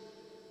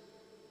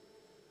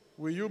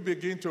 will you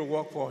begin to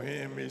work for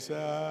him? He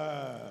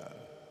said,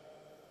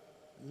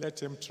 let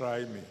him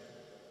try me.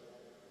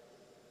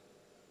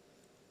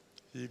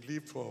 He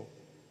lived for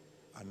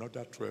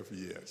another 12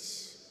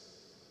 years,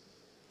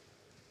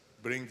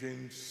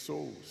 bringing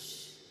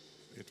souls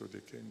into the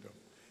kingdom.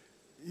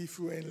 If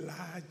you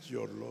enlarge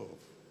your love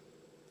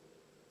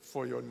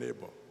for your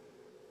neighbor,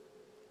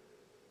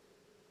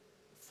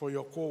 for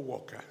your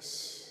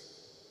co-workers,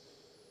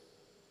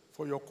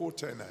 for your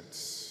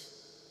co-tenants,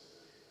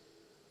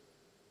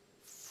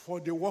 for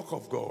the work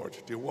of God,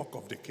 the work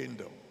of the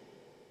kingdom,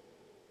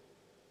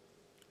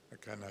 I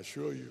can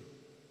assure you,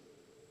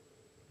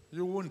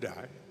 you won't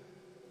die.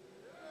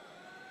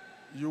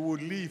 You will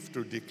live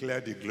to declare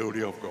the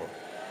glory of God.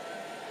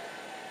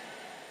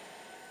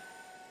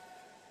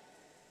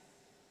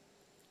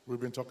 We've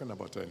been talking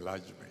about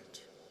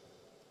enlargement.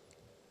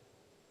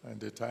 And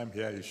the time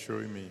here is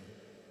showing me,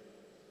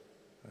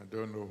 I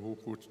don't know who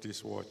put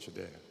this watch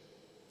there.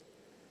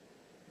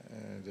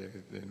 And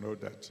they know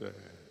that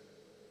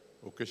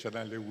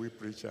occasionally we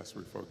preachers,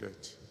 we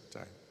forget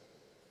time.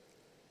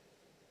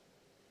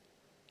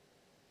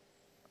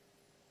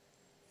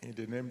 In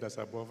the name that's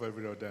above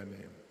every other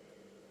name,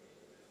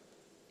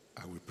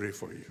 I will pray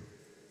for you.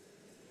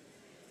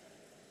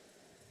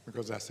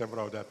 Because there are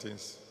several other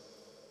things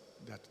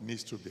that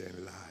needs to be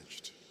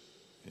enlarged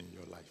in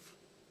your life.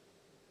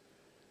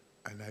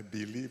 And I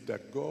believe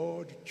that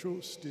God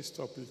chose this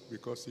topic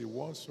because he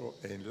wants your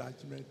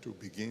enlargement to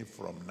begin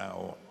from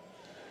now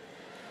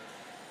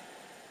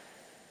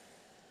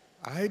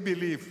on. I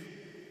believe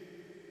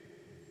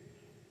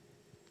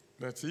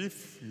that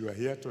if you are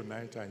here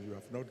tonight and you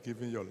have not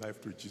given your life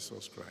to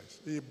Jesus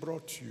Christ, he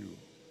brought you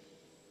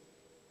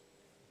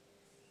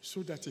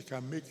so that he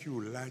can make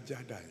you larger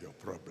than your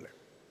problem.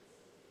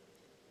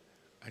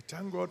 I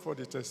thank God for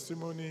the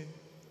testimony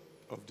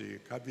of the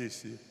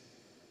Kabisi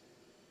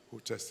who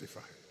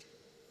testified.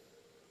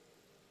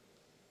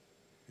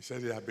 He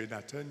said he had been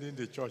attending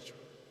the church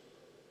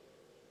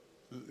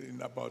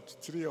in about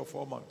 3 or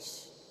 4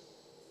 months.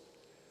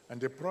 And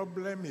the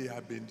problem he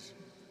had been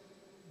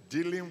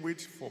dealing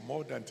with for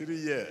more than 3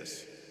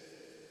 years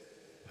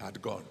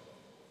had gone.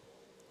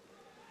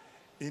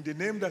 In the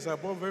name that's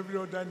above every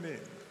other name,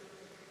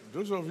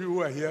 those of you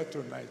who are here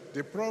tonight,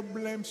 the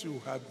problems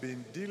you have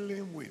been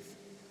dealing with,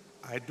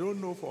 I don't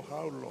know for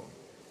how long,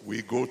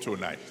 we go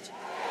tonight.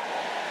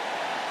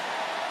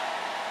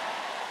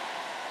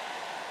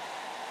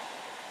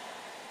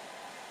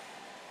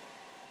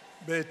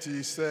 But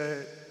he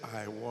said,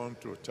 I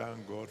want to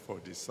thank God for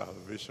the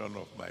salvation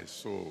of my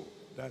soul.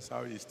 That's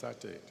how he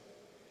started.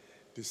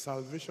 The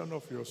salvation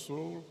of your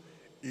soul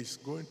is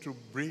going to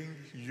bring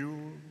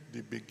you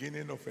the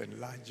beginning of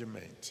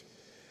enlargement.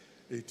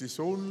 It is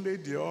only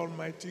the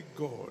Almighty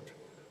God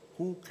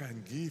who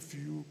can give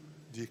you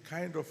the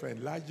kind of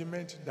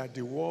enlargement that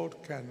the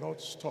world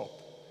cannot stop.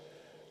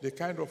 The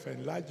kind of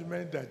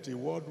enlargement that the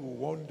world will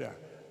wonder,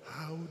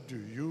 how do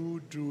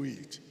you do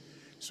it?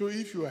 So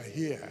if you are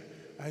here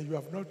and you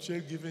have not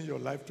yet given your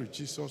life to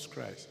Jesus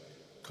Christ,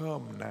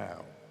 come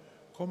now.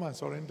 Come and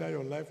surrender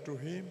your life to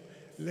him.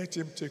 Let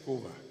him take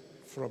over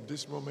from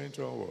this moment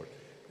onward.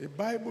 The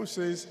Bible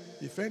says,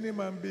 if any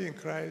man be in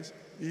Christ,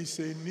 is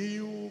a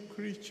new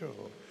creature.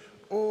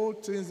 All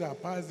things are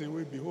passed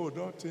away. Behold,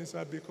 all things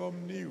have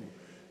become new.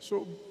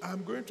 So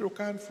I'm going to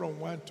count from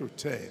 1 to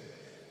 10.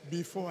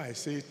 Before I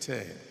say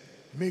 10,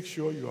 make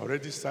sure you're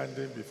already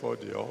standing before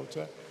the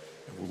altar,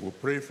 and we will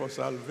pray for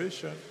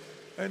salvation,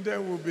 and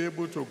then we'll be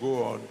able to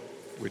go on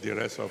with the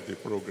rest of the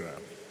program.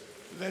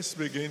 Let's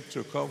begin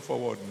to come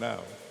forward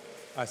now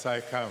as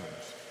I count.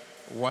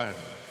 1.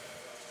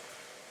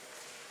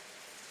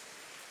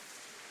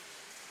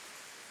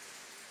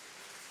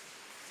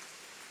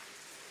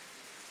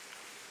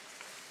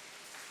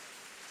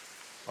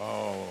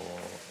 Oh,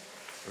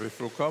 if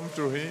you come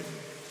to him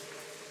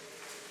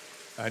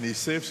and he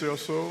saves your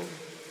soul,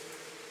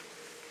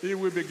 he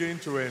will begin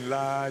to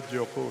enlarge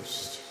your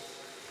coast.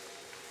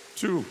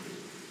 2,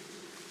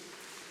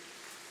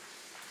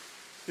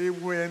 he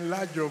will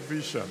enlarge your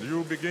vision. You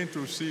will begin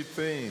to see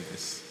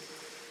things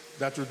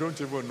that you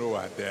don't even know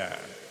are there.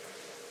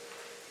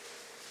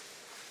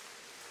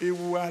 It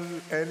will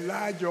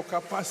enlarge your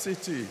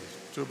capacity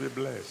to be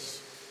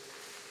blessed.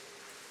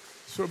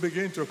 So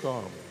begin to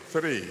come.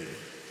 3,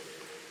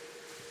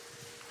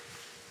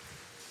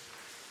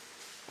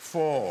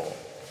 4.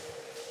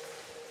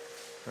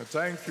 And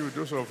thank you,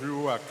 those of you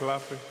who are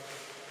clapping.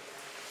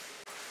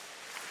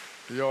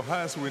 Your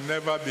hands will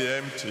never be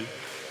empty.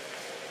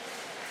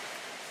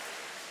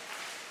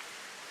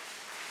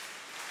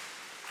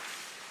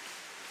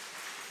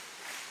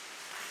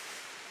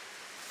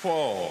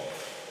 4,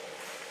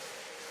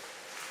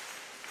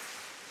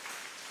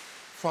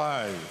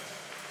 5,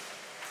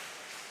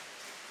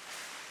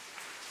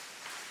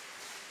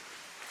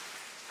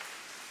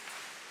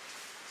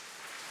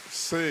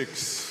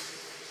 6,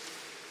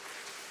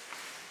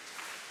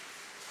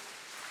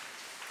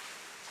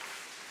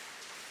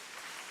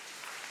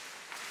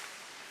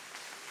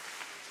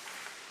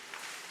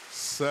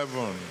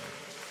 7,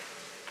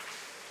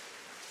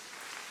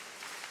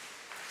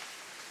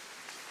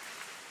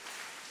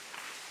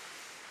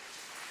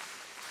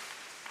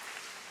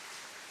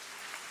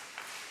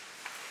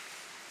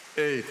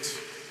 8,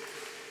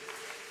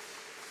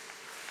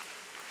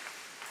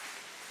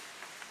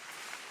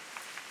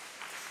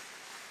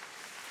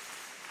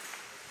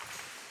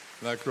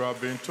 9. Like you have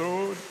been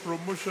told,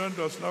 promotion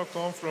does not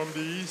come from the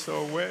east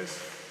or west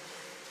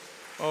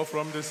or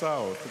from the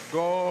south.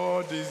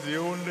 God is the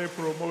only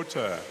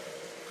promoter.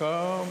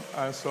 Come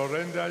and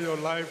surrender your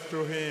life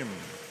to him.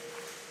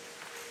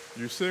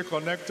 You stay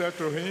connected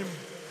to him,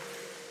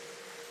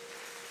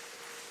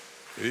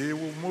 he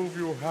will move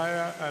you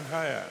higher and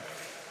higher.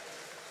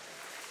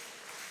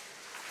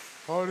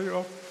 Hurry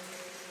up.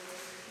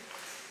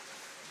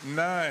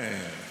 9.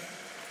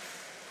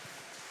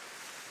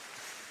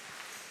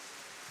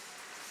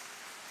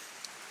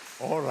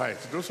 All right,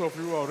 those of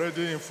you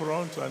already in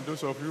front and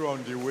those of you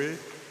on the way,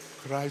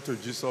 cry to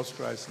Jesus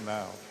Christ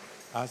now.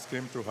 Ask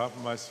him to have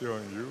mercy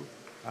on you.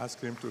 Ask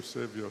him to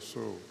save your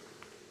soul.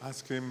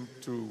 Ask him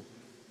to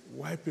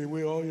wipe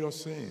away all your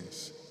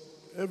sins.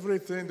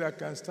 Everything that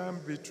can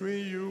stand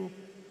between you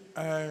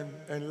and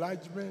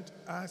enlargement,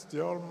 ask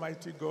the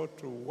Almighty God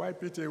to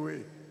wipe it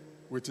away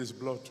with his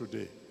blood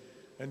today.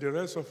 And the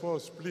rest of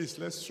us, please,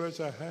 let's stretch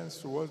our hands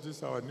towards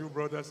this, our new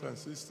brothers and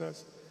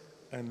sisters,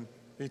 and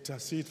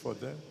intercede for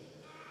them.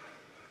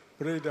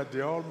 Pray that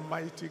the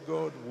Almighty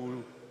God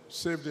will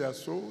save their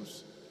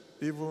souls,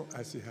 even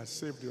as he has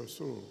saved your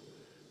soul.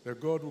 That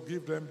God will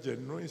give them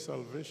genuine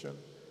salvation,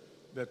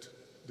 that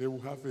they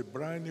will have a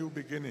brand new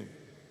beginning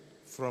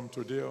from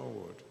today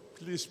onward.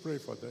 Please pray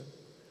for them.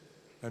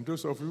 And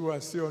those of you who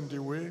are still on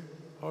the way,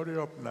 hurry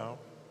up now,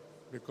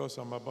 because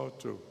I'm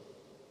about to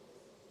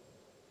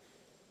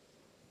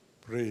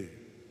pray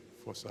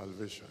for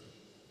salvation.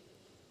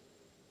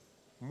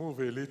 Move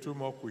a little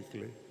more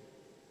quickly.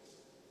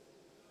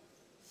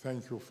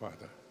 Thank you,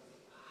 Father.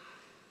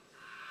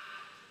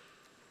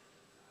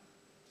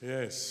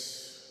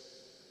 Yes,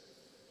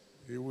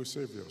 he will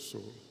save your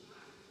soul.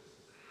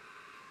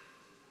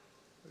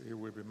 He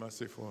will be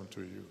merciful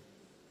unto you.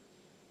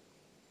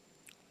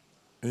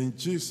 In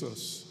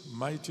Jesus'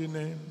 mighty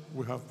name,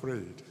 we have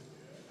prayed.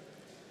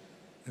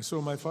 And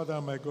so, my Father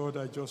and my God,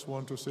 I just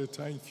want to say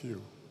thank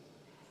you.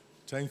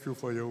 Thank you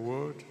for your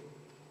word.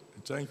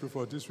 And thank you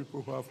for these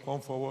people who have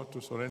come forward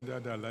to surrender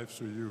their lives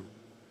to you.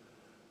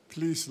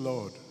 Please,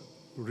 Lord,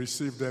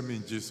 receive them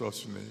in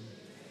Jesus' name.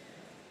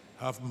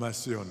 Have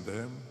mercy on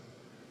them.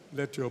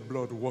 Let your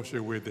blood wash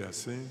away their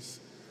sins.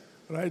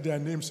 Write their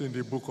names in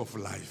the book of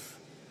life.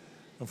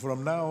 And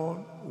from now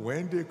on,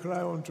 when they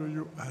cry unto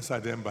you, answer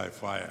them by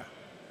fire.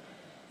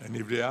 And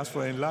if they ask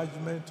for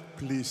enlargement,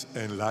 please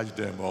enlarge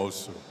them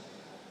also.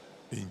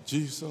 In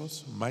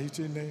Jesus'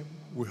 mighty name,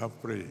 we have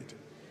prayed.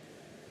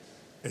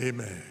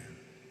 Amen.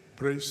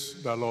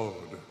 Praise the Lord.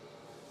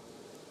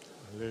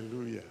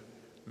 Hallelujah.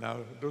 Now,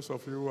 those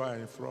of you who are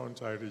in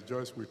front, I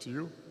rejoice with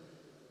you.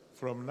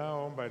 From now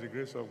on, by the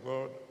grace of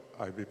God,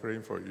 I'll be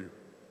praying for you.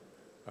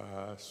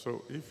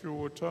 So if you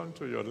will turn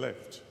to your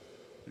left,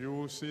 you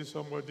will see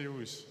somebody who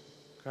is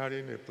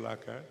carrying a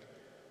placard.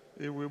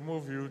 It will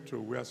move you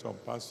to where some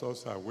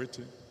pastors are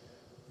waiting.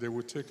 They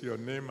will take your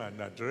name and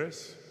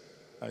address,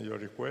 and your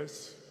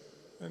requests,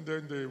 and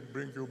then they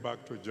bring you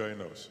back to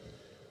join us.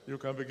 You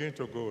can begin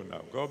to go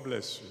now. God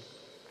bless you.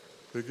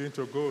 Begin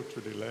to go to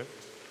the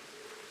left.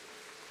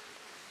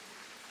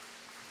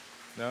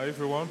 Now, if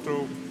you want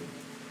to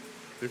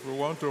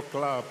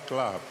clap,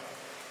 clap.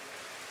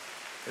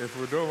 If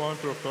you don't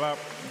want to clap,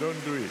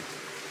 don't do it.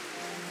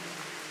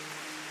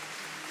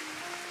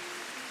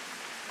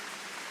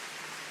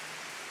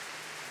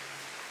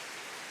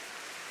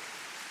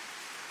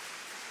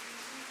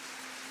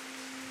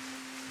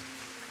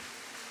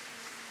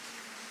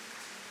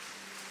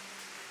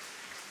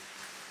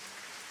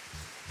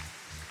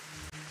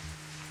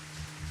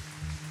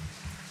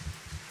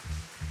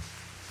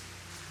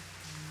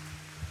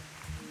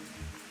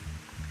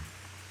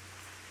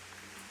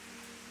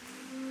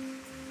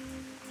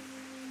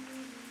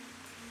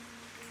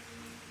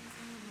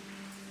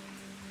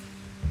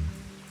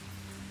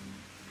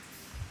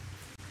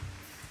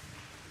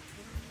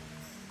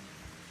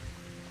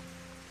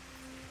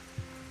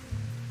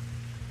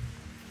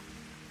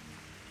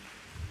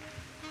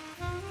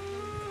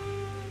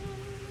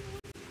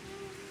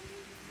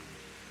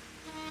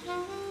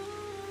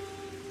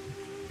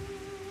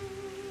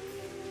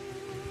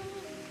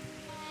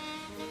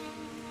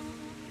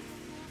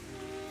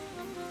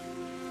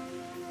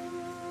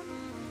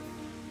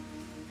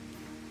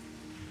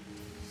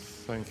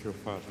 Thank you,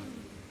 Father.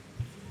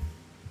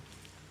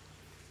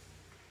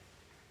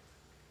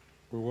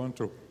 We want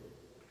to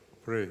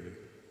pray,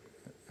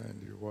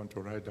 and you want to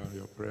write down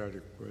your prayer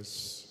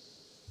requests.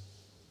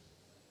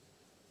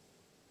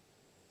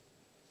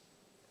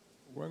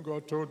 When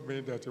God told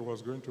me that He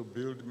was going to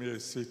build me a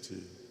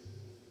city,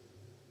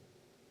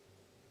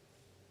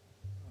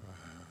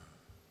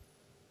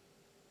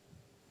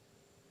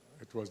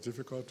 it was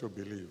difficult to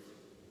believe.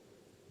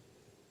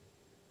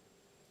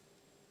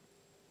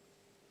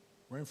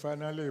 When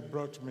finally He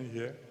brought me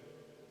here,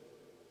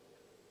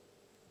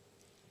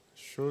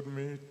 showed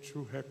me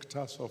 2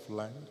 hectares of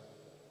land,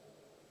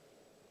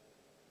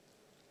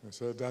 and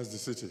said, that's the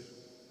city.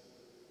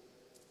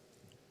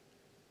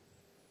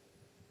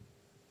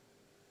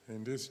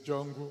 In this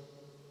jungle,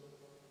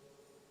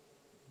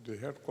 the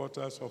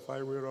headquarters of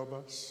highway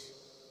robbers,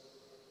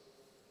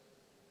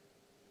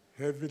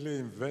 heavily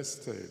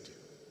invested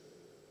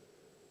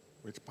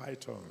with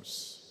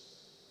pythons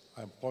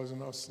and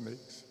poisonous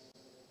snakes,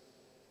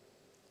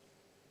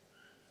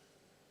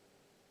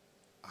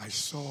 I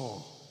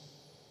saw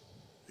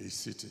a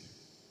city.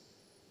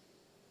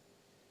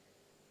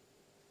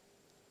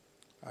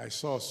 I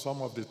saw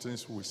some of the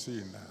things we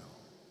see now.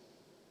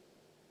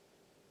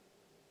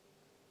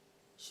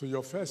 So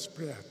your first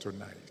prayer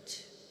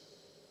tonight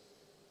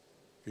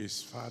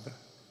is, Father,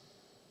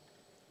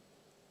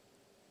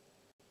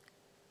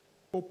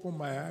 open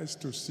my eyes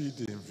to see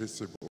the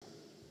invisible.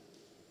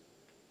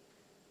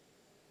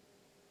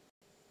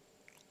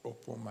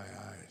 Open my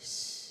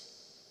eyes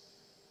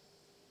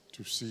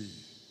to see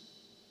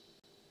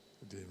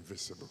the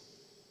invisible.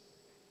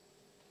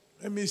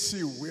 Let me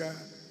see where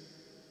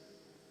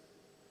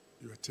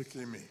you are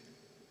taking me.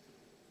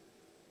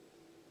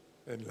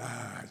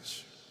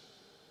 Enlarge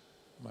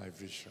my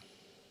vision.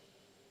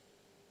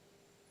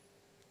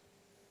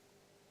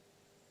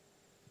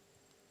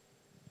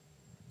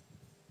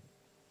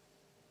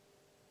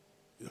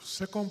 Your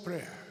second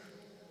prayer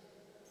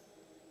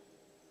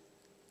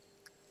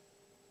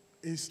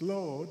is,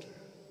 Lord,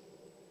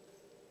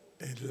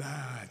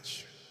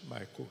 enlarge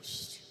my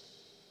coast.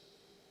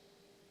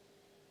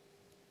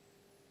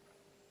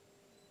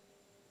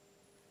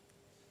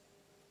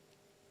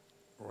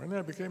 When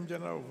I became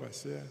General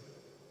Overseer,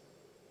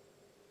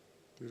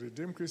 the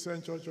Redeemed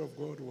Christian Church of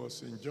God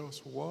was in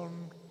just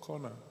one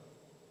corner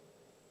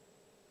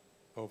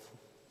of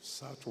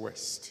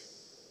Southwest.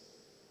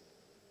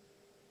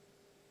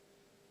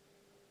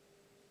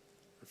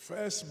 The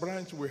first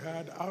branch we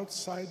had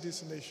outside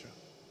this nation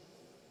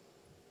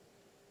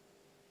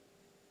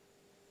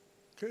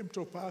came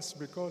to pass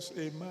because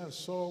a man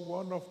saw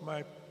one of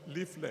my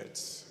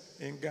leaflets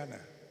in Ghana.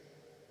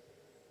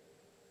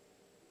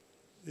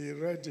 He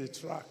read the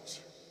tract,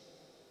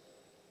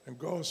 and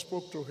God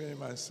spoke to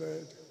him and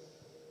said,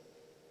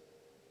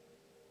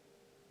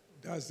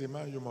 that's the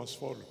man you must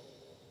follow.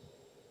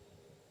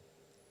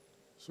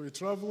 So he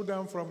traveled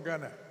down from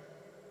Ghana.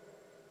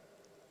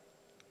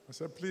 I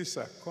said, please,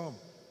 sir, come.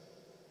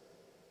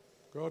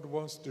 God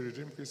wants the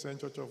Redeemed Christian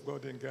Church of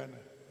God in Ghana.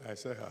 I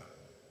said,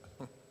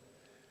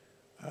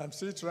 I'm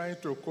still trying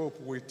to cope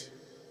with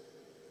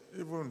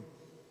even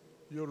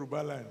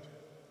Yoruba land.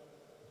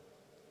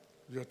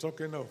 You're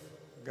talking of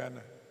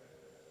Ghana.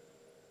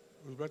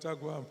 We better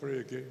go and pray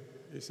again.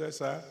 He says,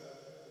 sir,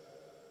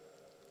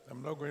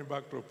 I'm not going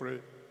back to pray.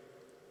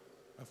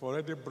 I've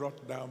already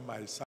brought down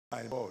my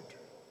signboard.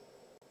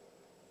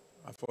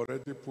 I've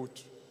already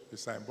put the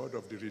signboard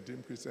of the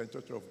Redeemed Christian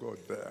Church of God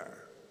there.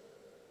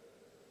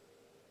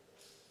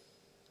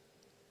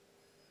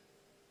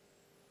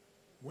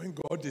 When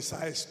God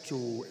decides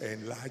to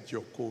enlarge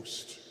your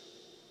coast,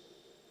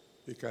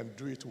 He can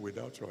do it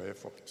without your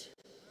effort.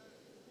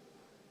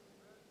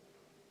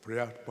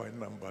 Prayer point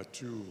number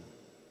 2.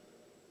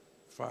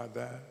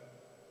 Father,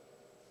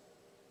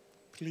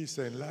 please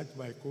enlarge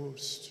my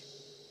coast.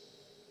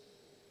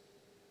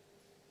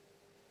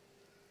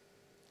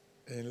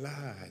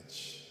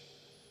 Enlarge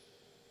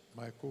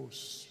my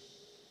coast.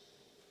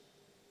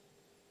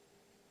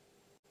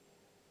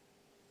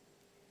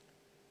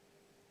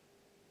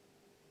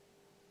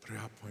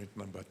 Prayer point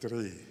number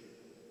 3.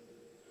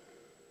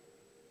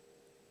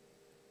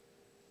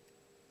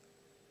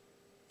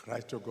 Cry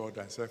to God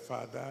and say,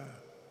 Father,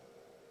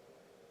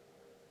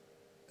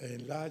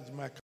 enlarge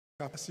my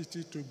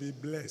capacity to be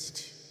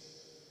blessed.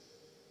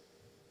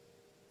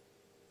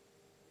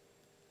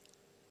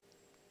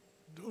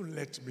 Don't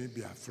let me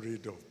be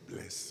afraid of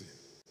blessing.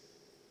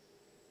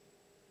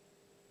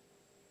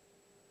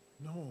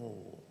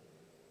 No.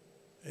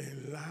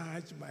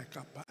 Enlarge my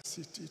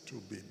capacity to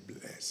be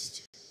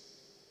blessed.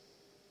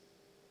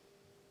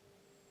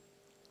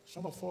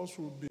 Some of us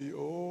will be,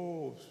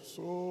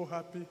 so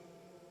happy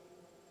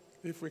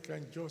if we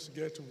can just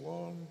get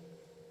one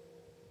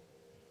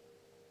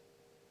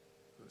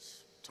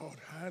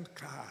third-hand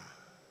car.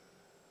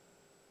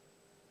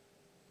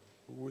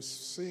 We will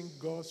sing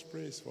God's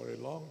praise for a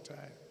long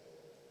time.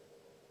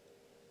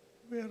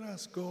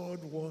 Whereas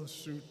God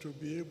wants you to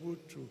be able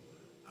to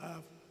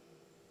have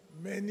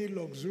many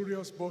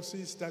luxurious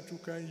buses that you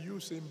can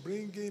use in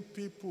bringing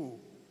people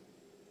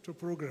to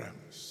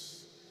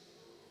programs.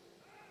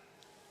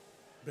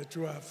 But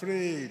you are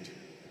afraid.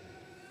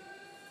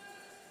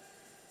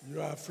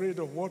 You are afraid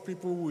of what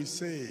people will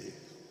say.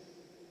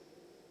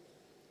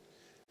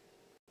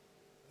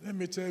 Let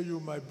me tell you,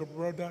 my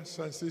brothers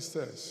and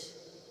sisters,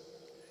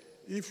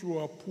 if you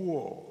are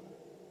poor,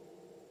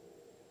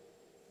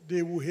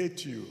 they will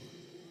hate you.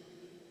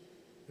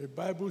 The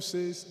Bible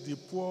says the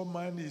poor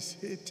man is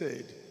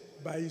hated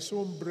by his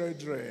own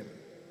brethren.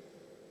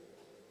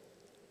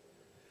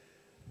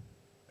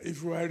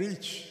 If you are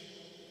rich,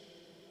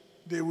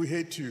 they will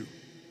hate you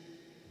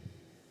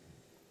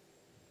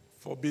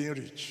for being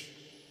rich.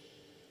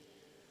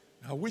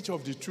 Now, which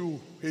of the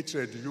two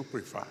hatred do you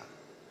prefer?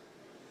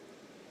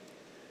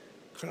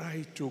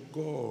 Cry to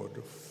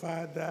God,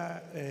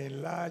 Father,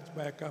 enlarge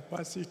my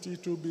capacity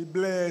to be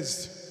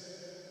blessed.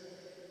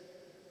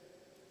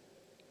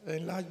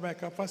 Enlarge my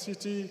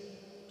capacity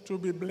to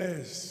be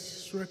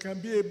blessed, so I can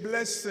be a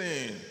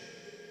blessing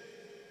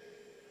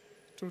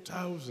to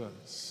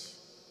thousands.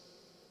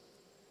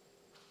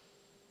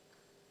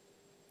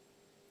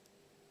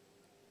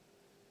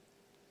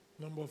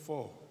 Number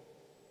 4.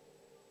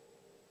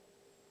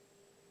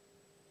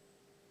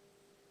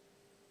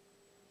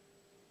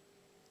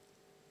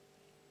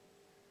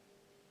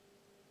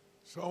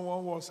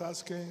 Someone was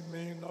asking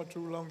me not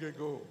too long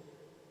ago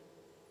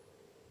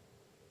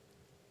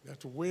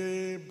that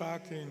way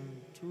back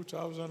in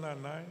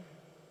 2009,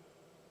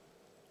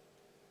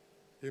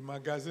 a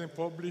magazine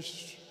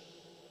published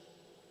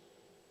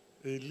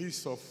a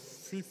list of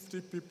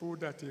 50 people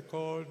that he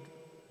called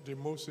the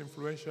most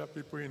influential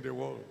people in the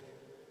world.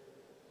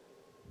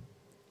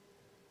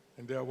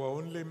 And there were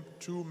only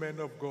 2 men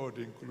of God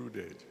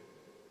included,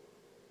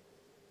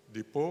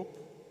 the Pope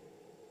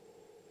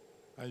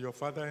and your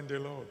father in the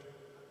Lord.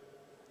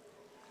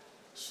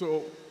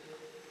 So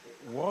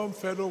one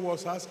fellow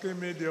was asking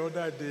me the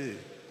other day,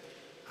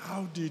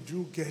 how did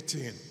you get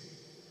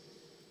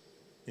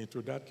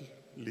into that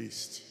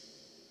list?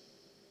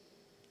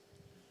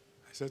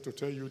 I said, to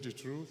tell you the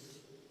truth,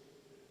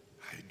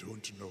 I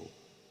don't know.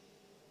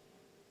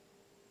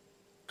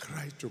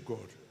 Cry to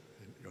God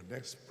in your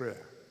next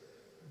prayer.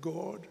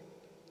 God,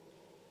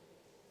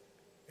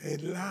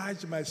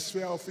 enlarge my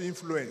sphere of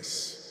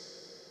influence.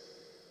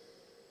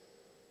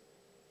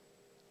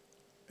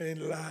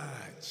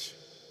 Enlarge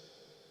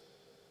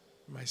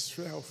my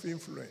sphere of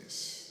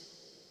influence.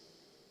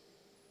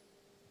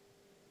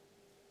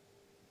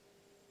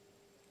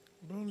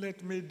 Don't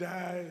let me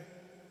die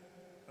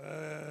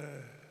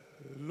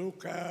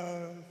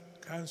local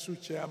council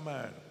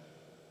chairman.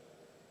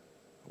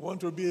 I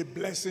want to be a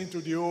blessing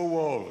to the whole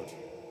world.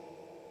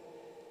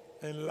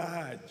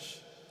 Enlarge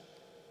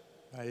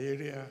my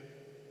area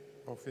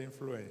of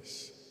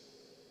influence.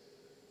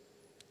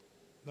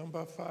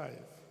 Number 5.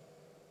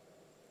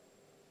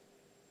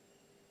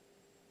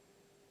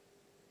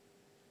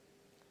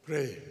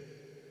 Pray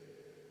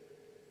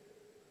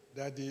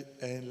that He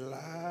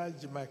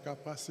enlarge my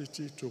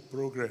capacity to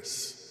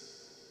progress.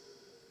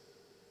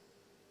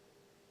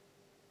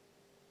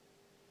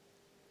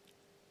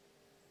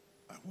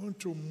 I want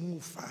to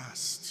move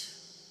fast.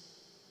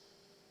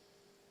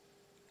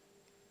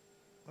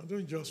 I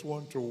don't just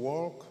want to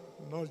walk,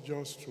 not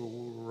just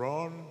to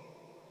run,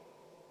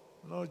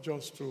 not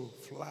just to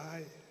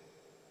fly.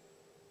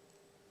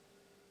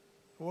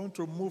 I want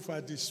to move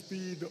at the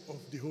speed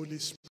of the Holy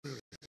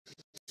Spirit.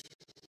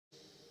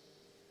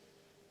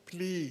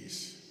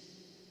 Please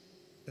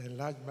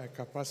enlarge my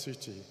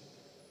capacity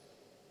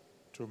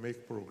to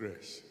make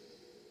progress.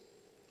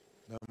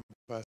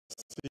 Number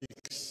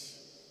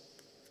 6,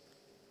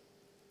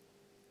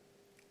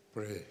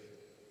 pray.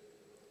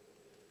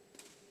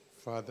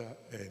 Father,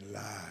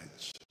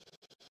 enlarge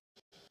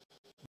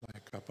my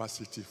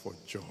capacity for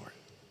joy.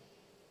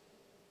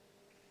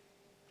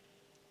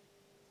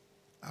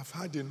 I've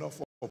had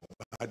enough of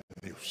bad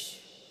news.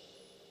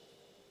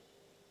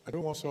 I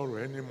don't want sorrow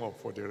anymore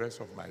for the rest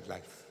of my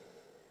life.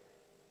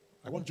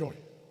 I want joy.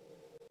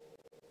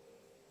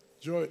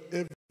 Joy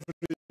every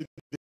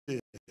day.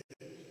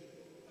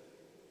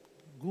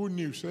 Good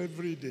news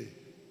every day.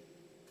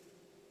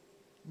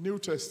 New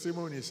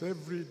testimonies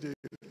every day.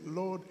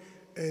 Lord,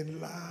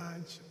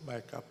 enlarge my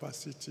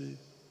capacity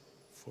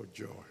for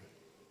joy.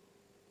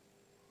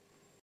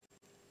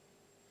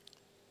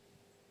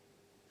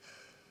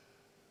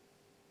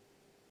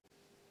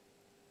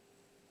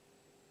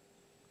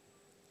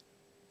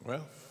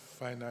 Well,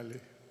 finally,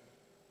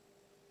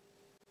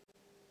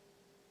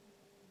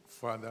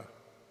 Father,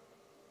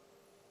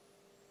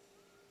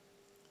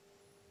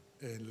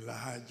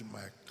 enlarge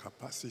my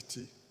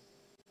capacity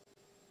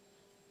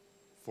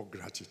for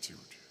gratitude.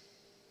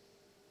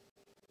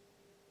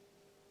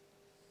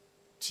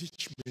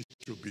 Teach me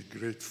to be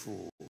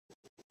grateful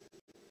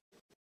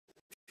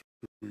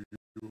to you,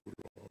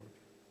 Lord.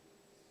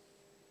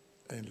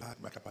 Enlarge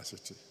my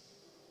capacity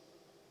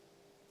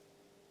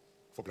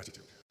for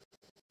gratitude.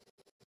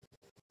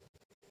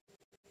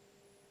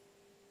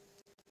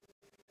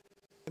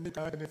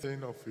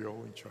 Anything of your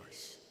own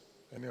choice,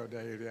 any other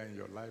area in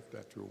your life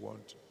that you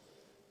want,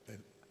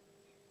 then,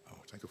 oh,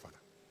 thank you, Father.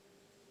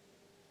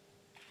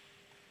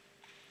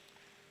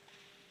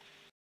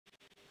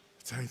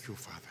 Thank you,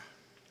 Father.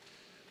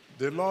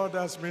 The Lord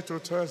asked me to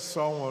tell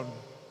someone,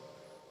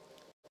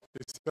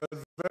 he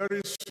said,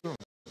 very soon,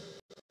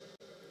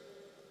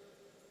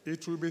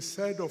 it will be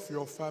said of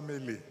your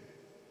family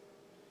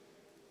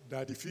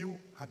that if you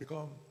have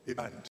become a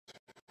band,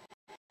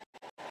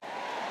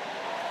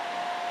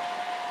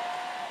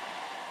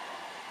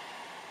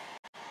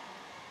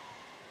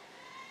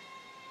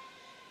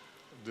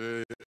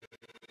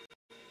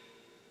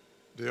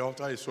 the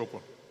altar is open.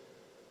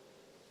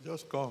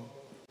 Just come.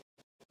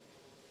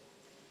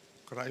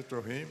 Cry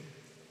to him.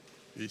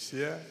 He's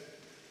here.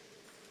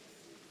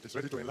 He's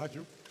ready to enlarge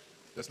you.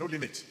 There's no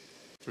limit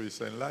to his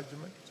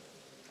enlargement.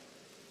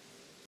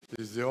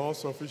 He's the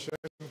all-sufficient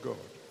God.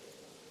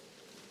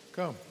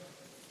 Come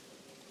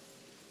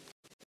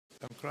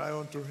and cry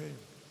unto him.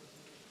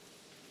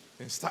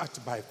 And start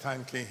by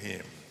thanking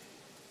him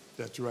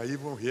that you are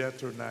even here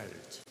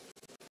tonight.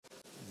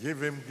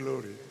 Give him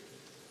glory.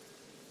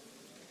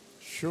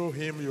 Show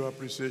him your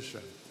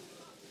appreciation.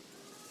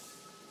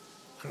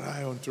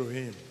 Cry unto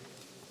him.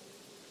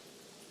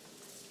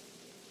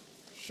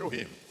 Show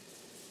him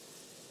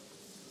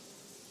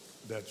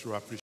that you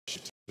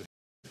appreciate him.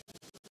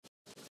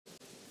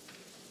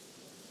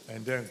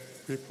 And then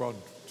keep on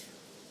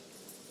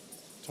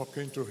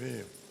talking to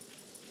him.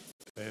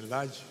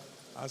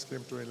 Ask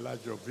him to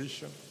enlarge your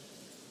vision,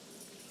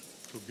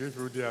 to give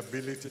you the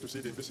ability to see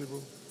the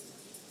invisible,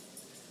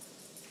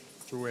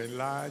 to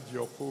enlarge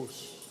your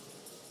course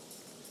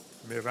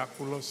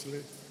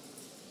miraculously,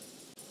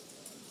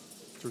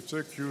 to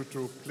take you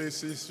to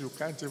places you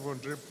can't even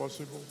dream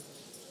possible.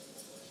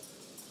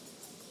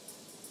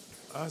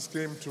 Ask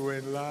him to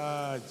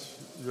enlarge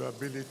your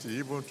ability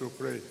even to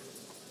pray.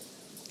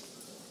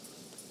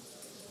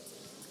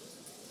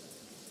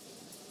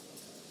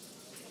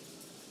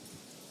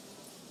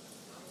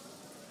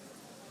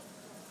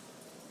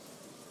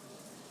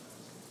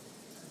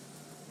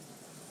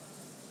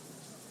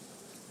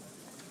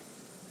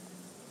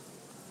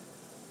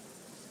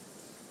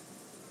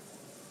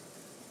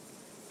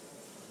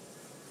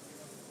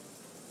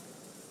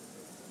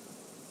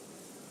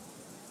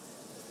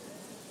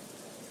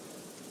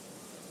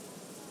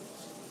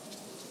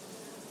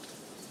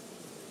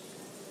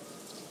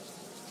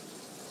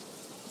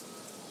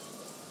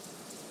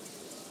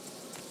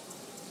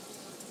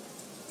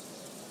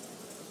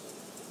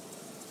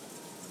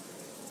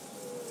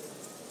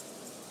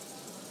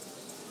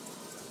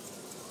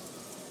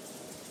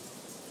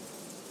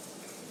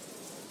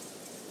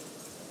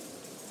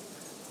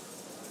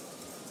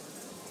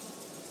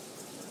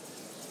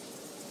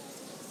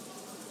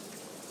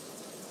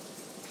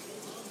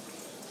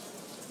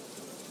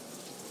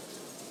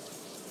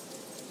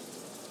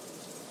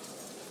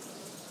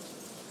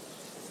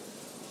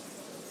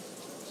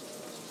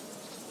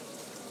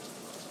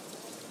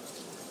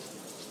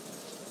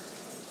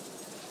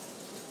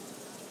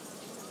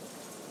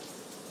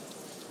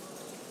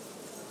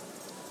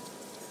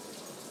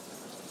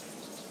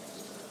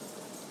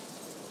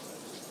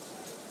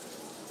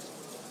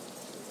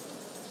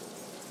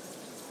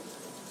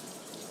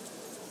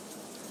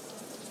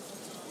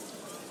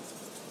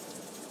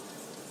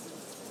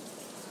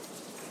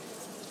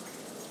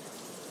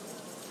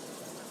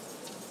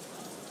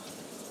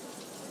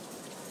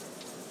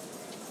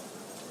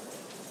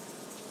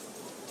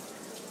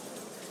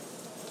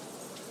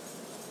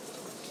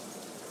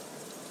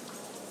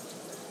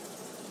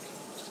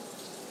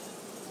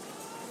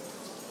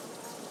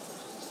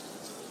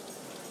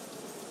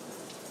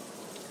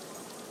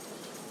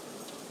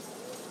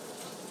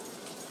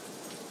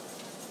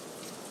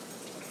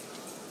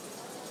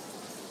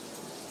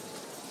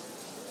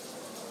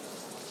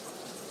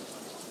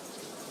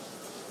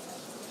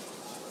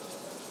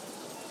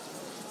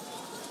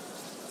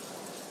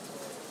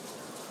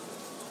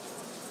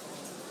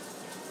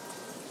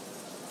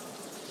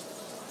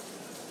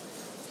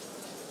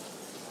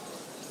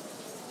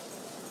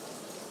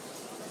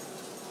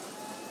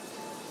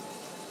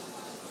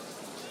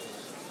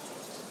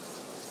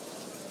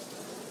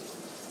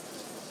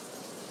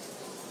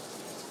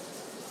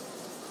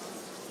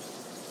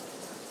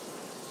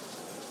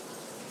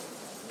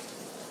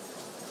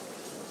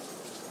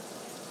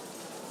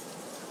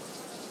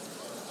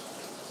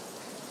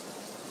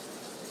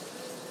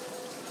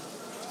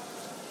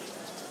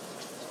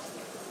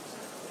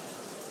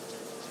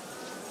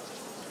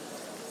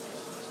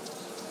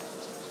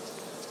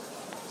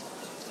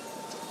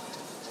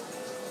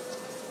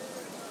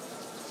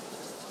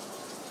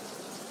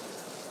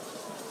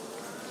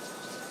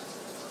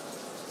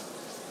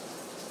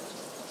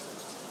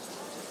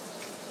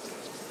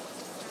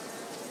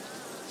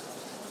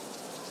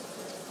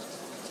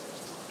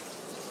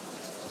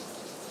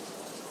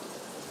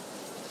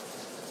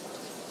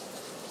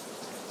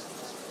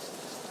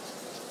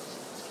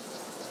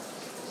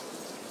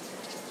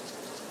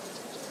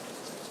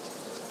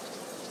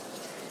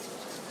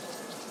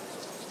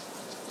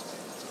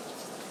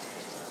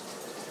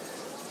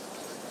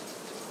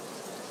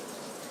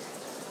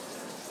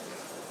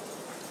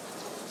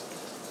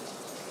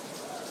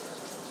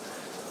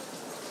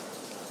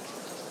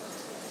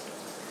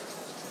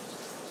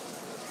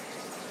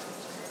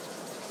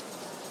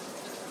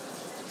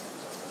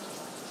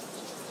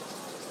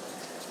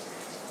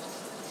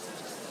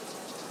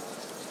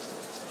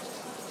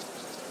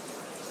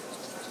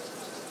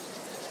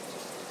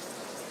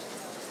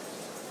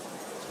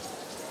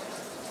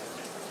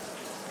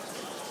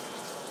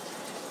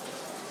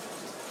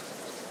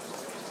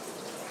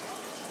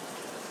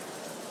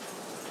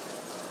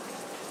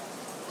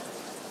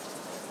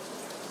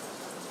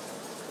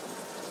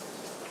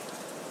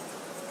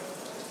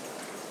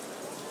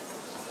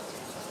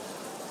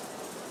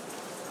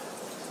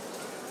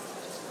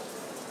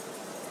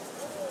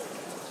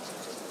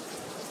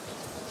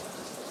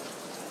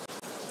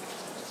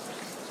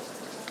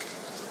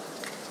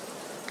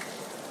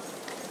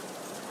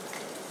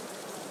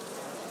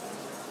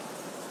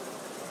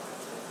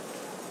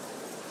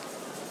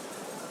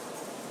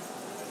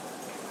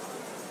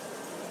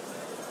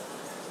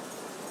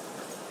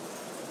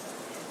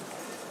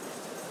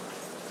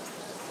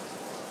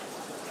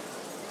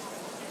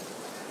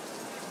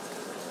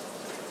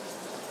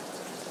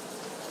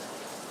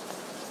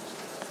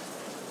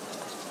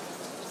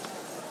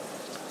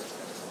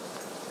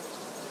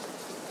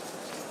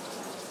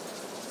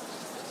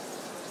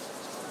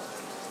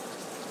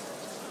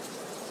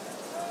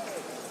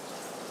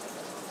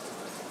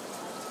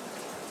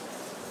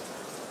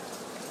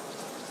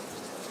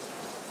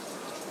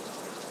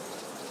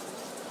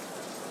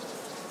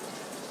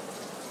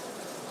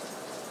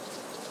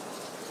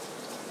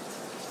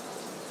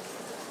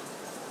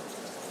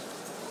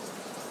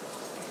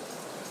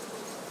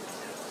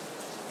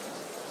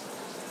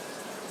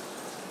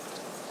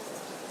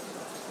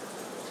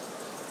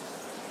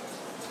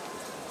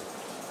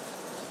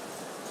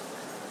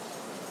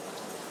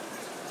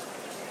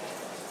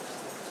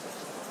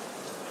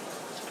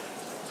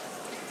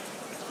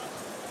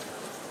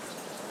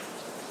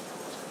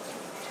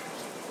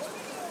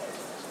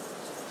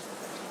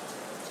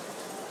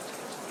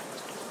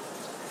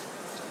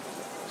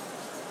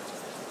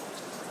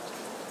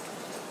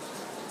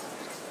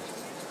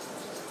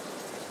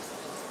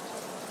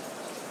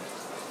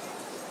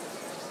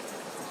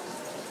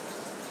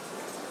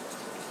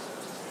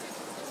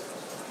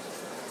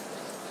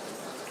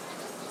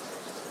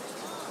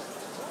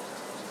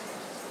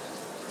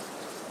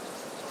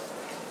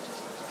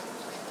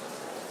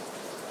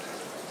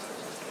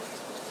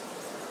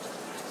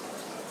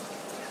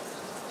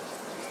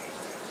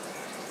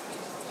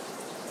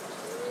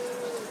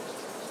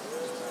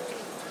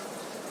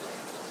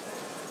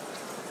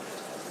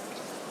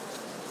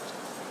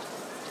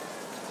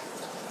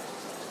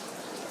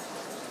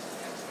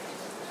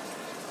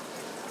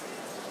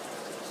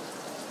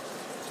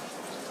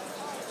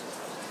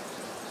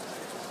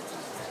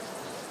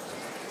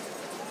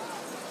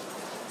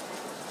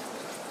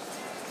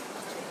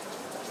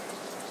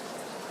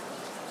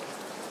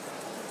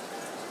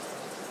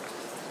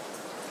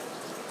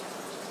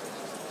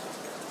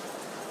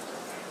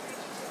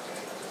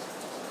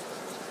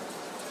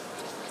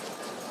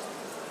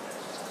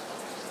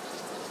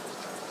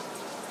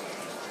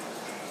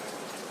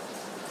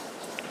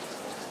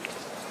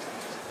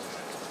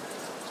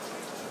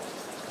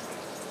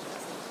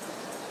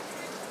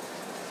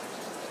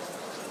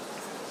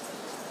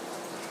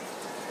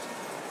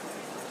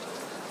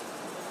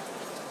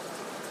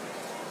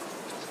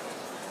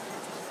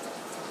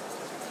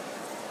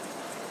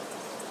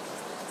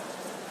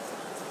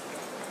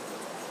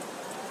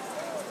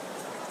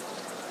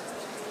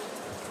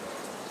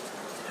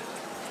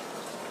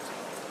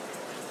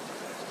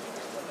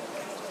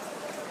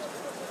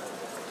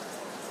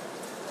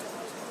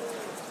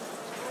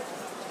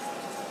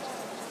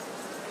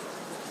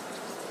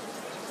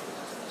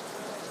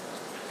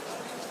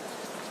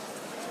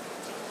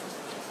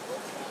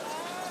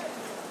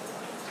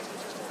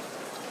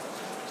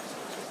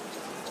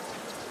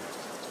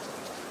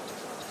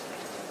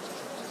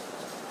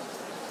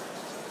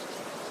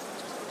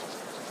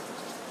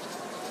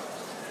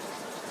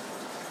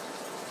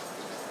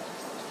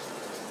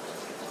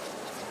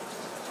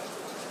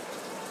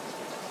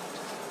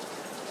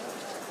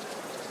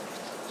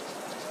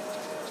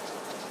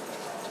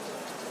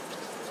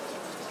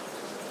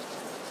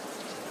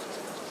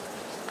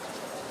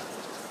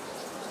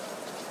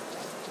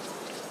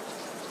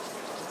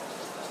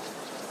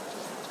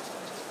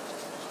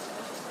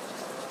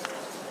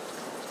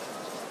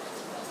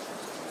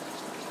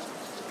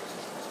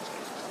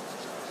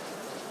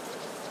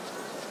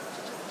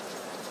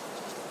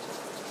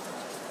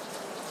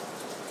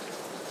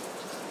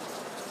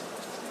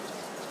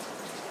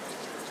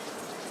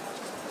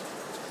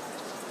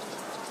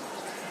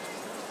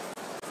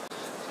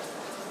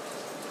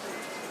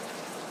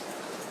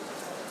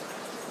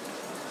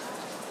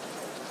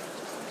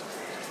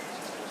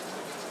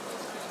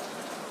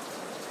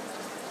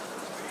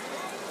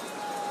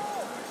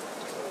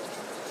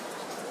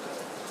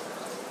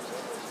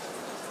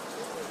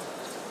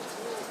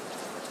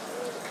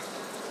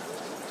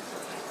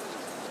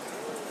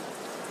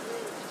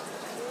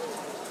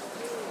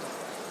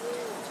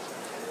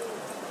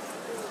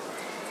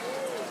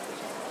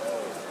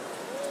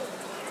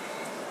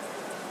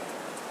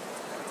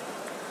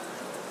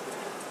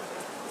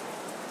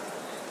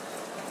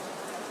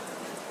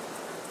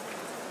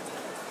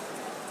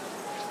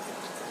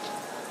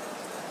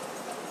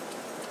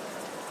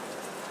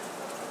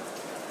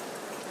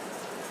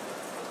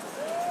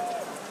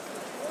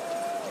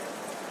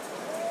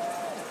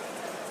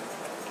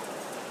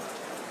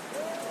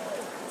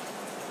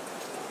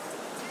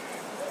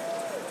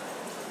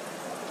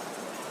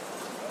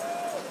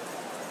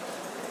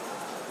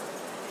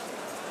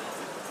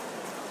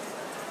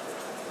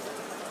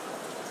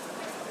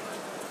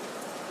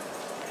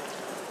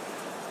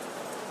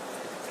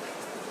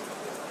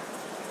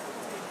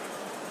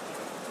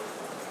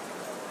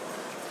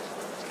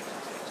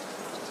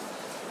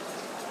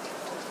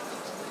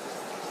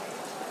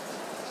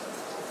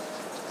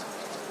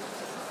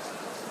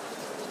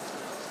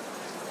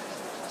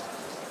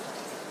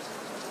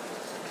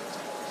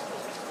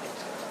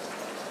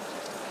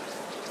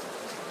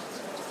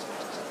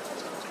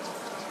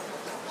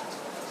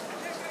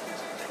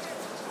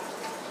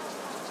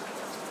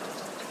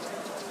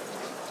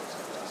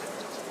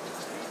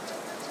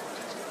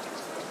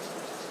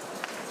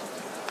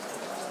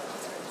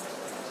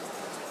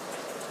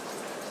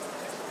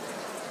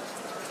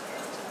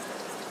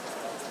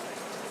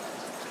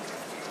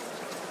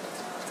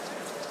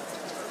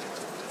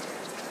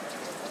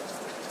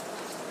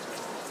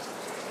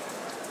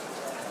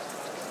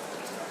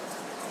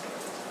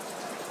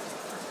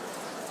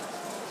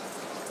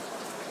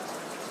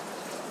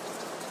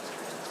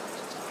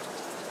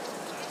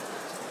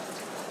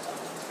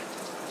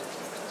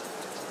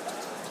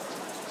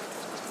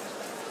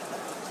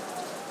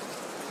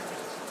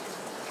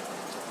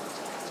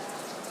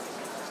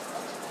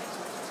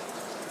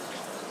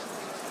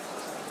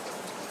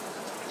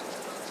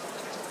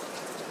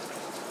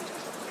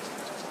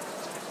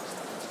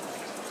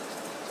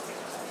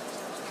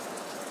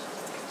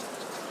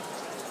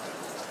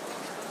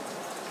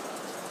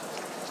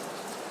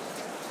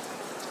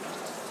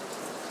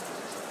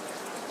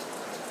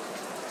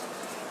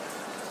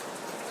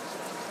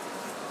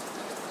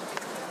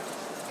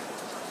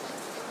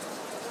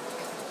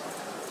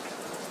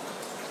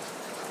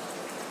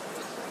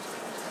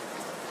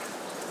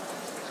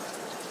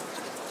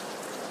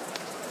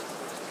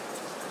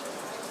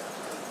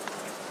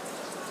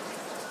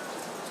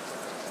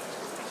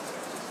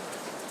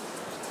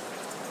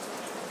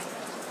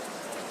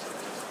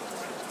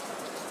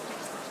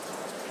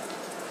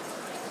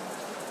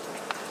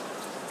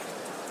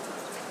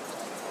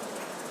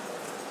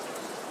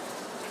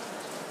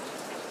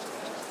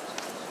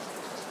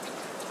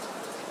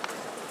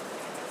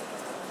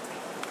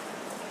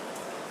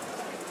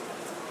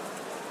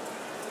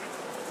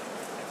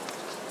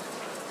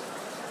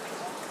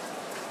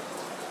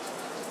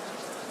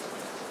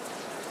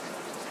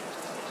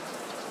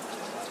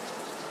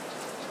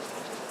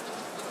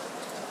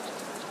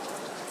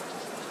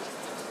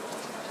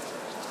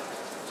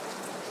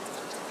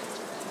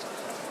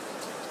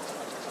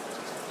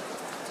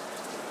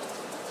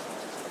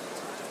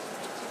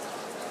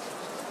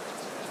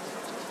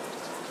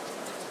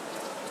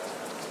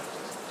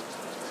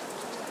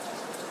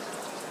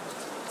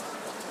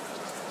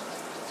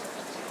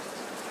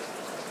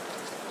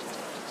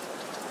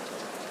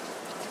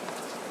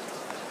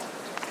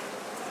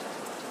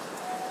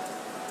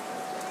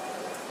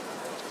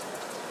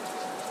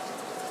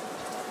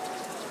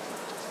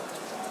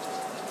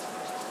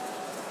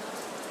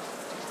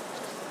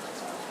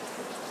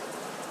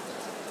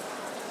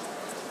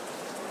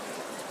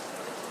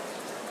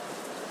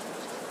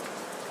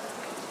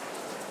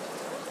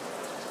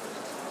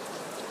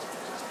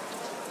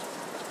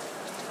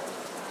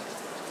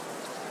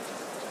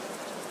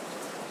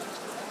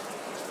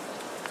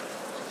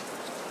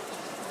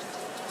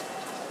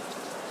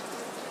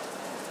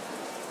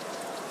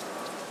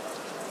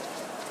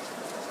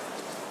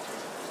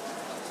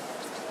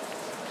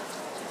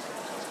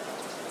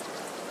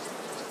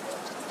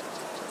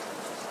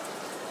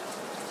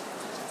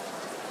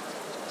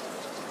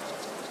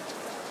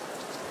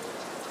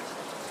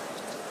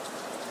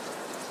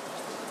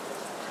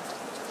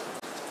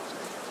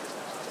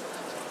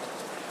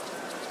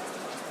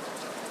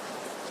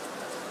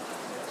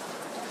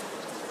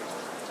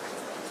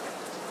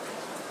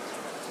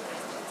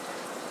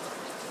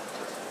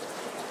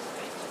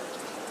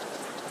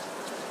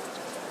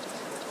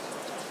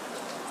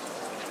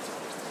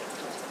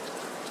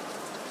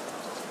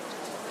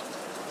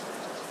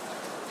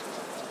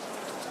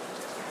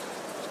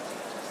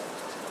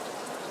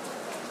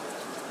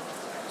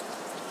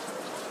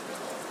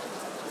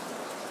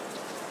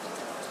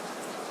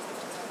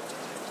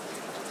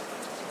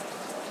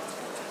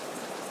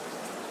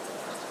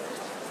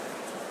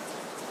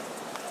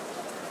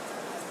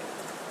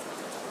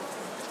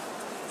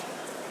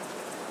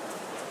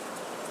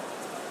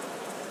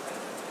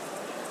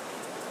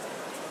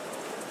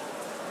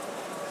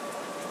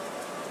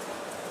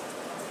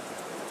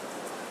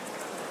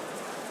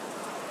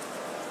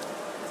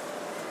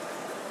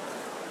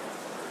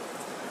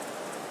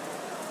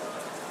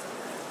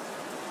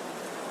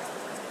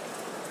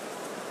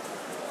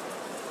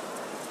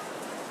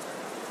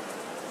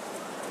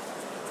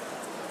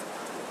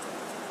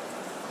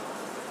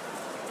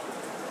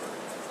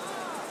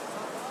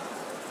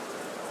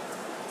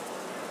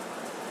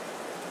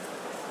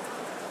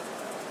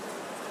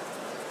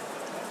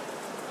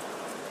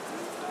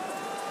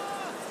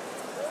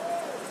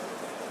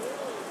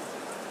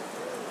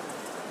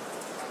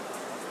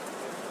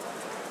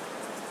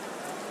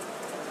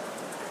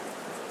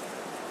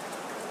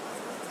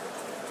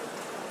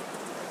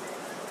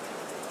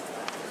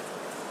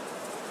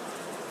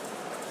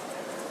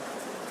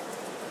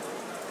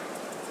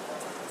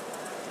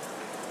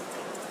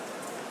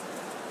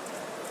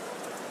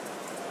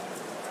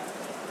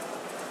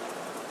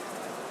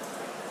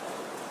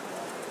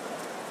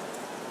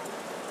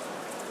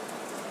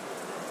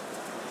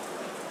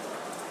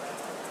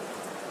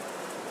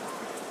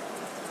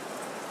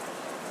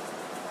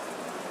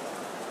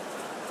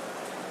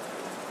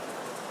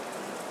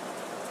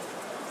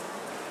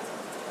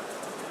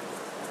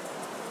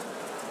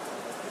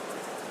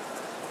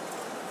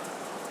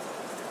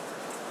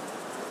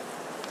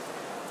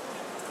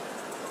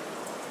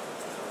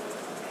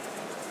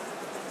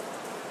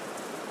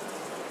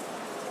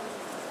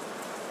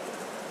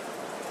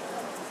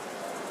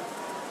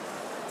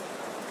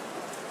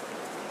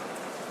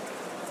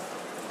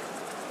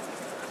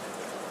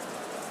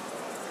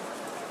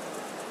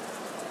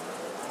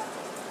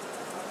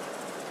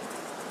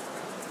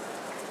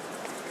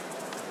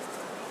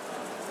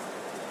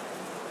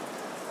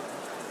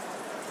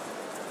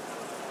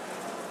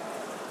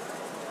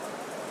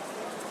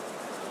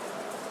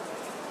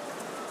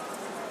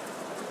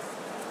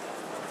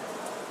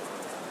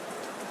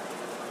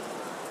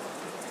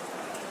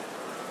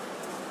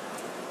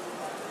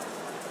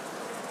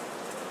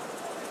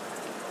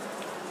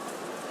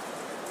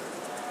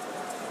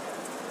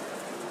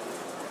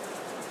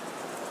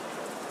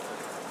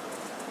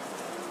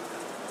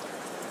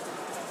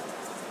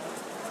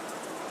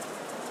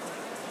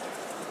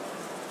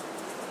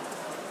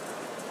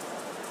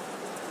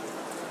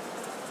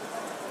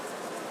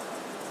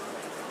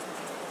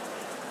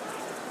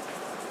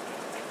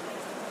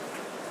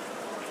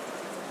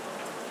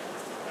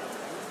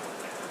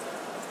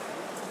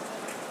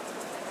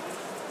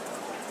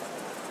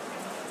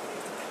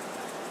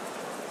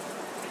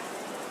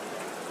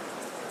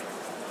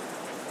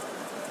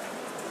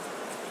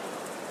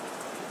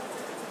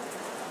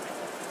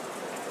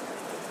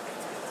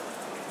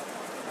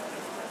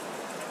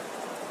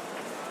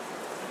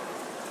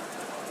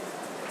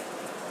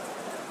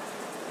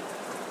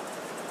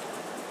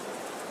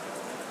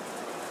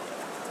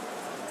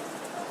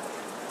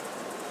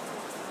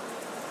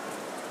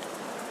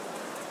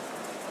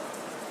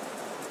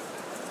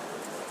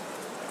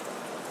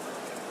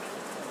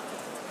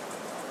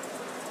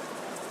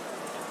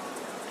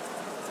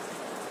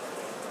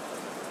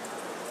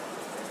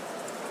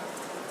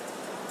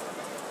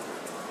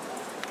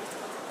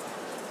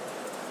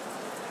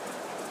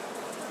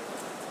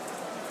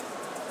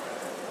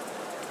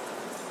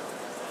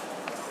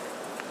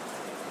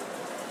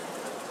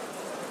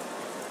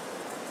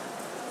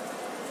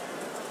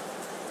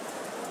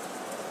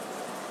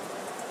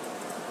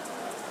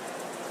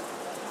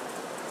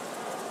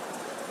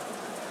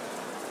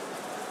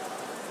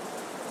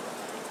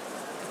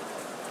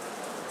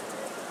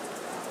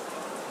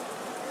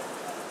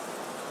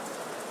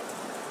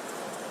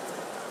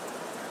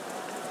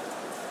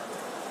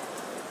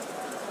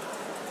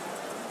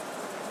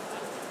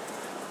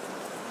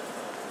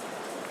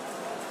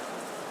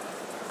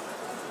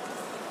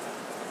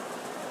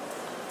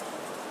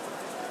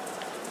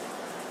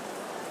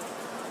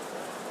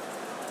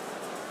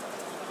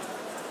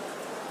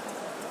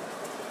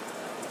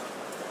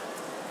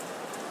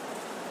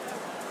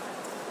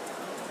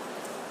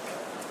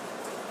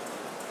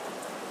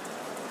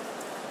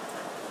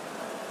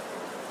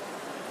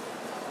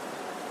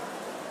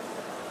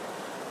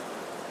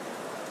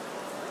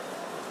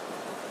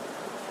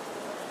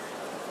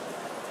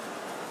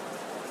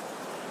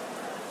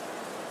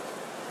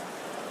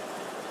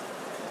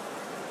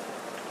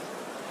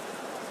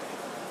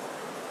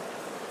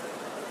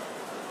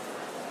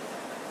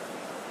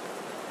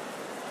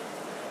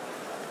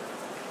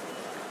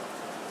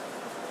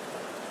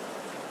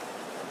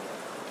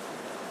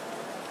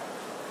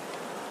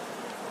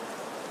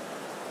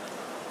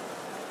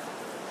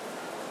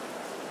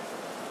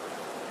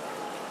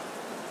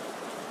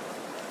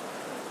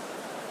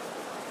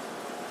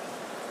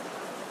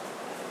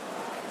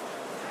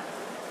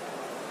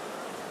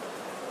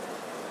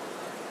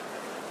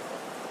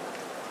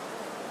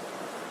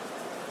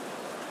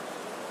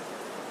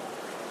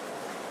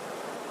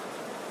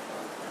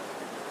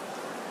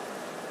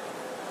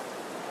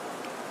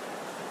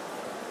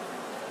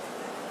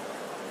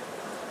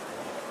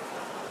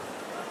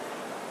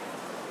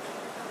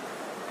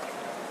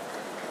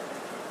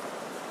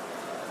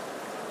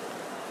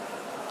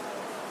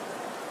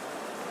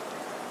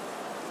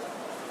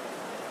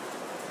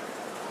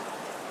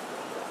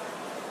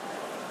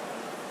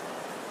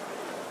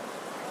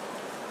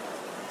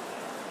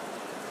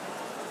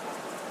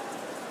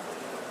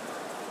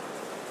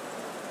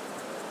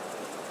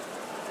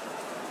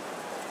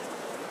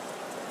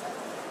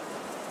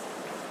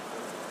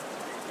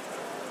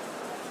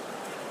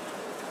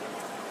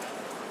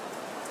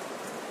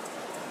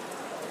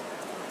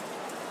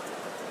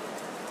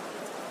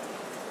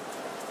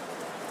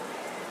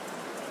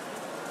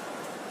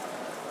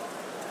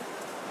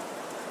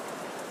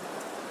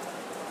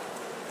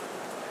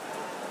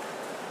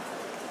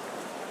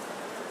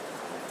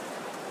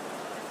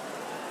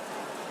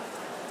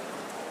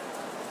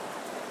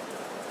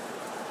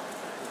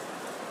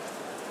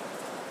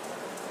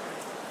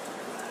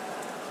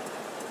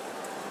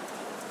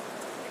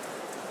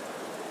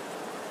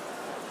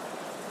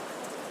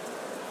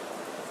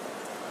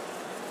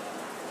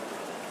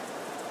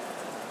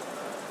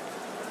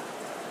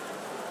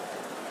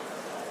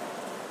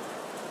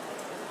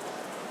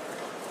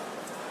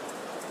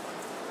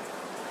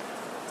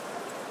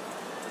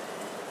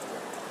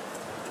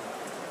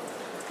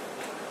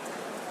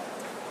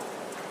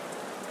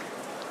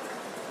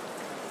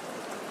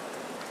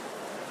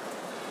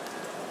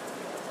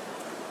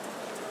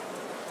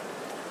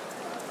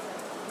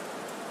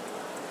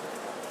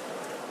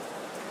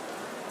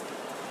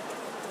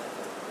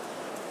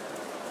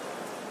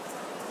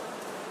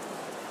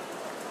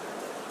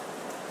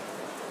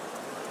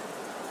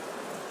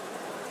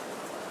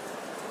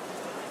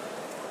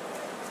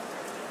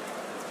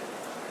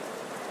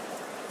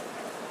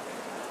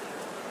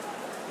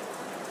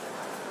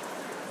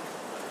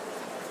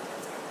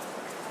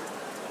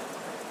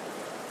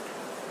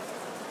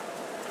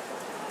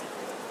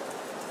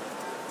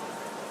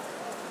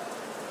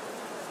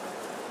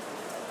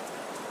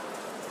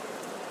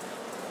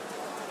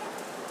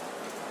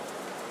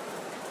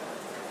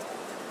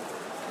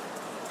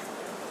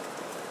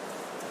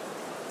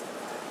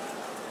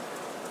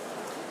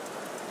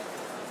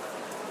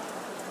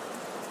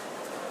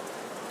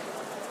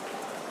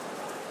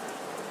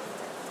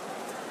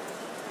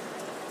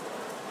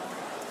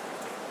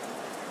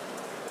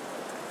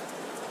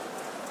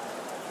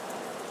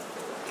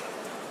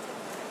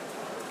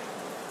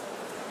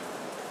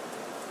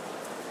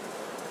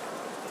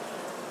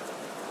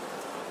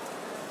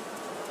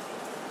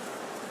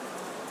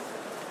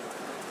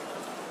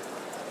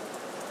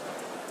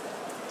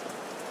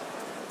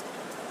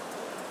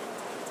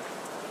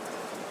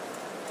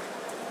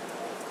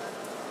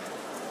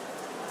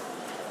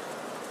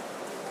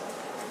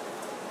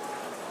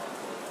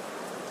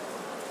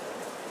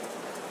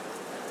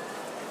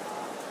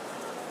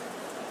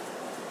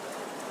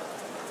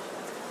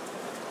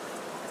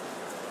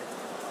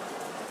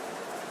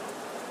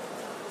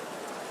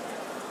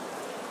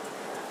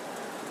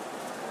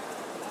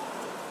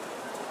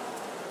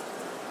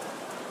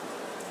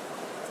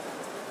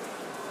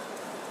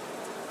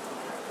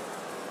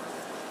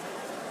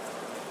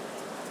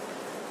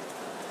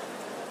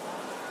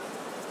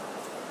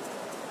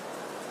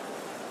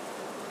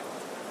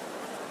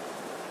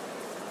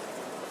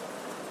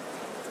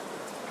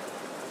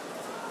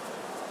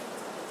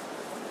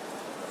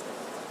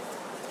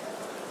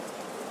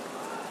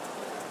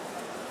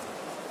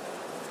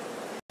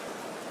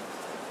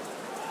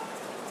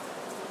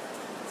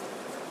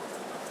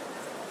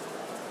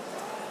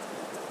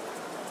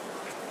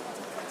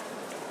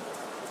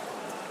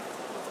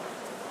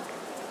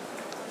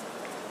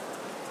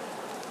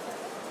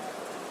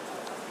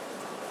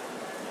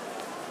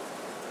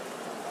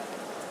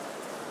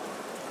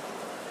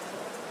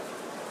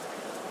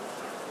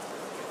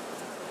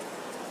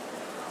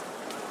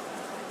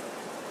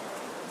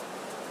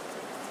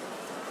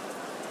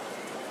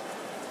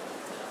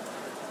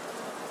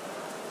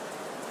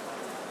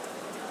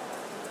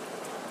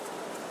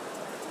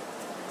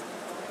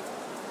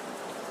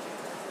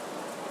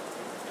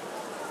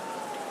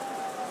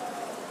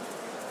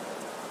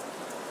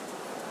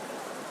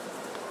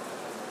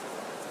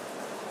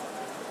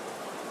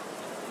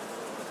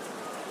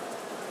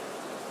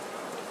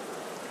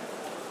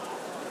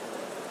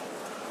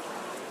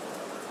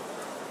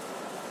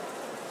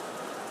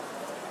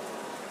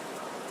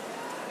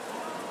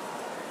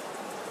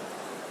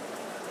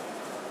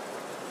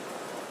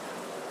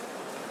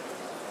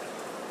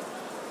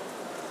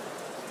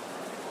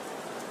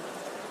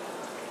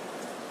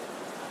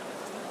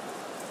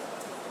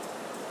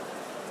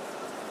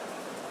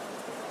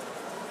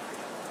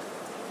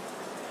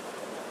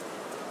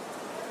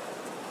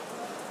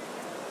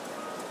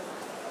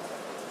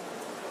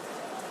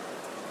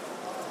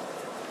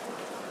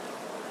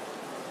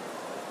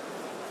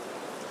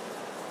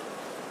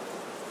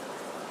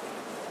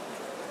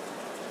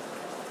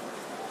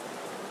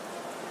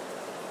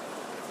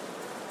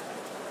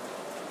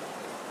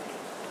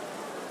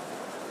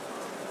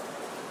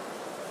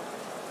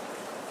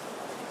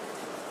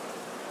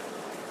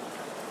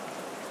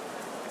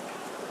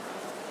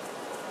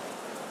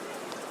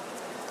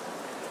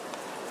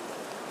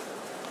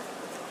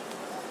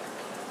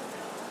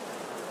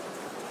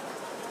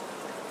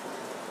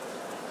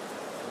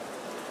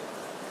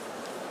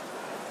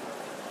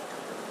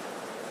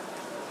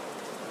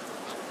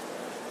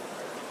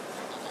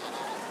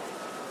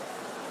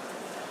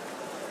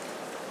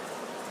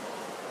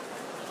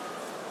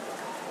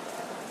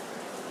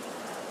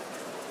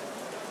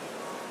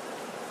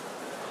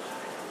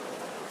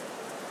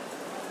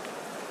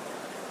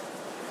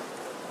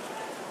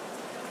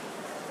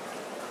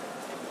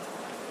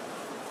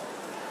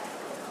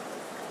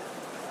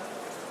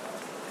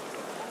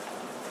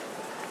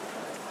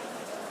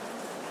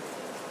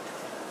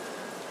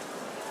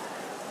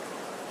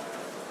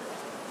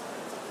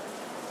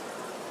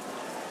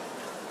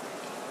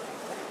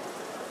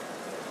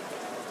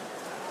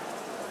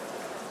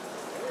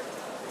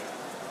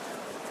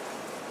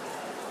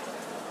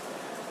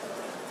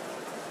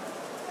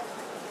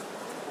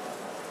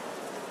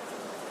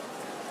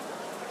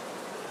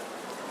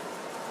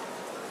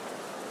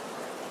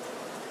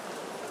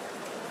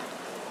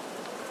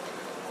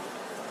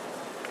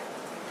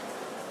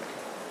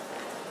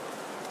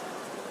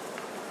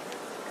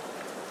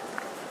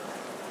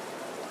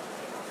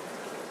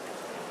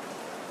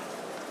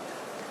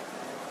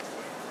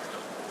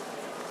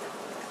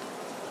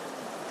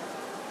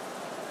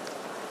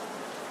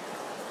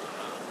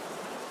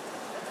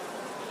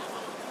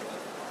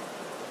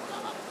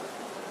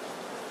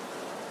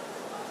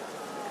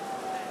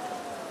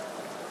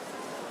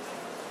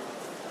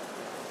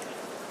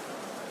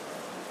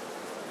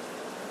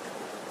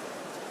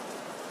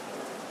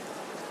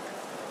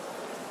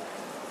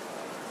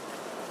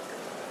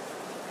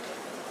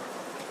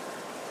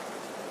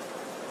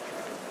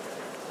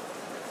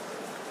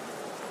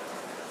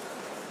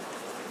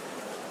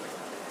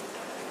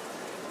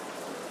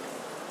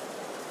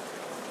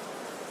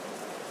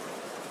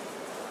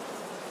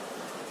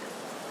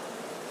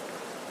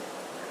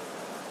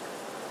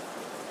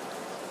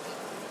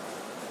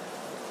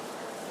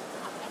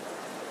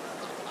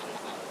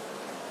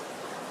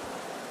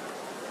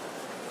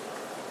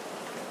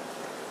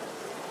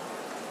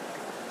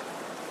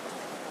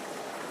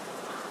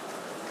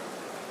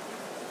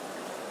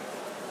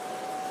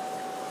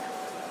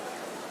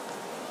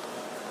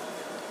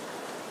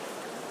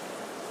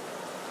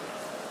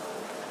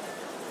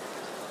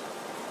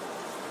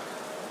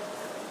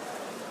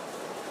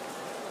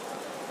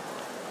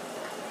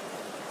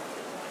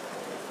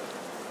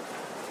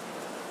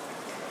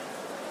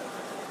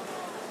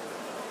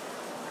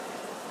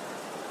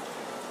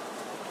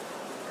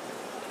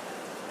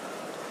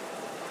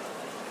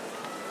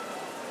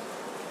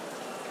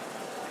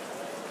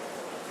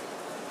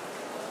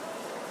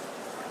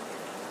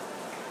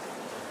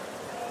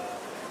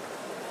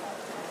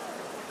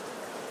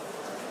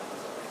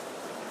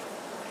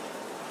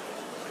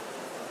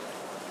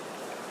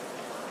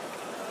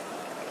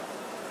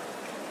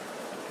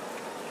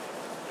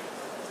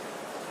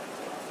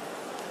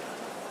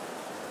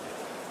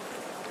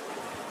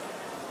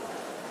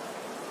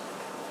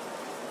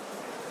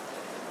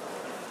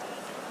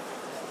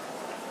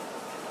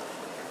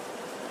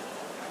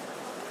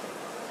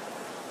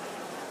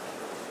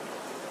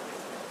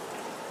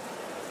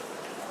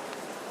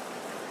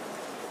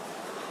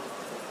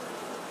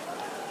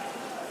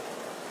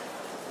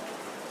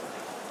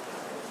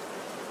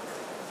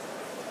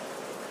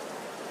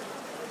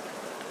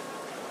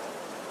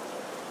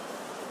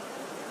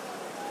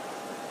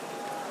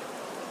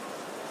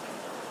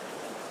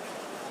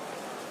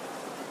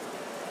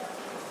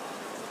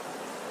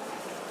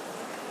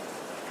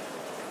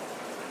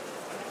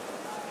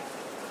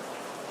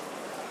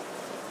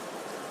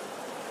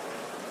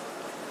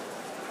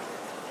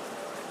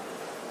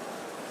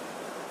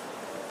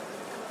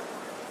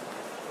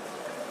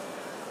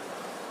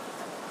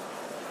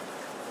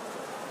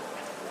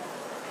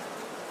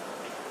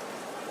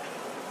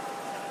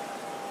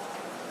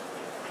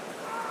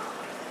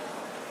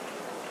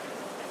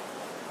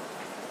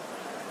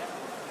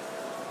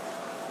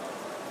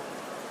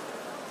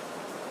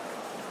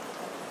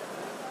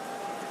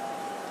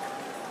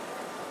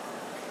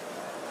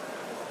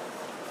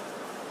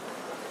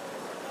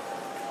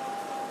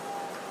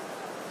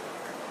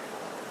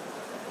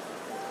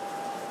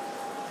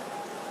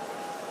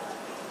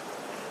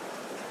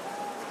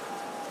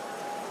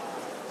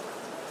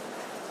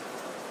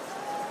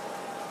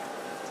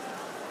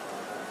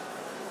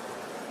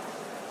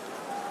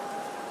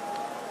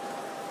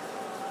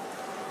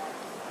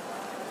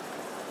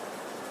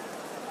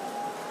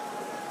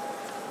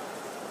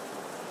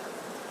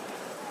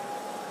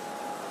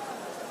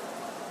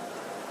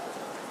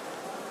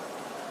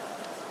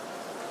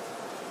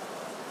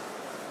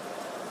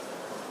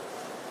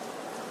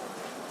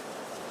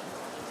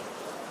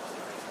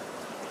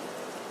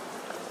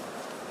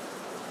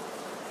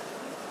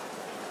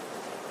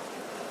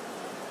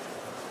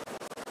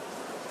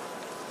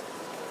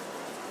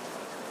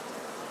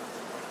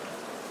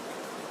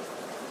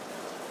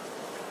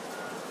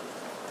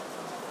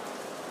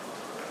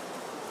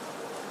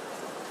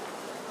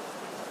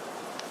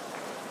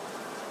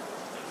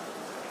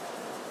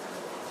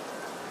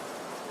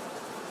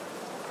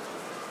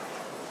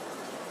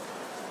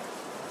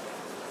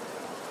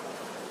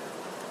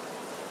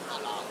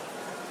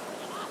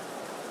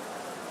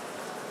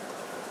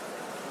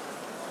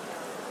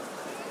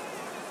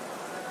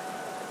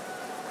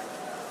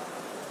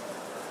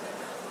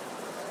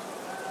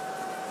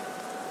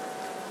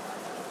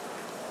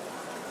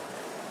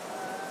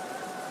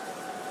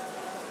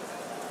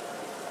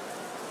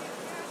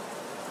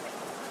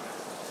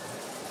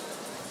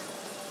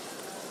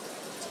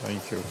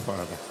 Thank you,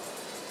 Father.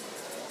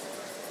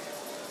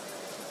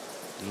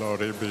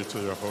 Glory be to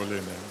your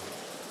holy name.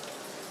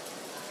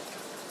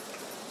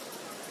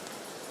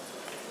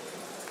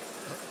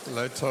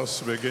 Let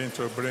us begin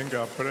to bring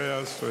our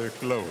prayers to a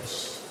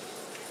close.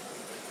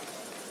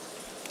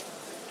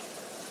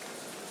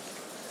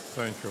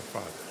 Thank you,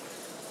 Father.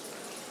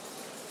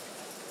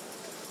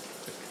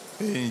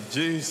 In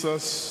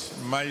Jesus'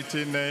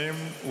 mighty name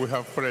we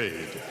have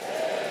prayed.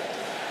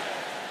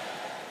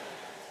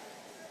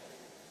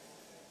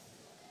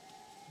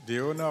 The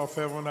owner of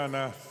heaven and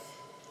earth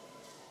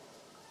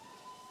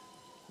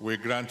will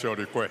grant your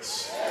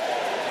request.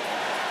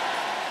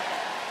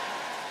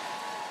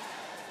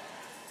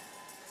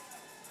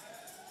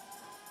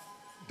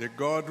 The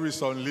God who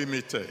is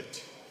unlimited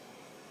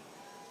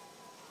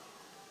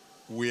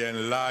will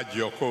enlarge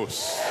your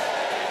course.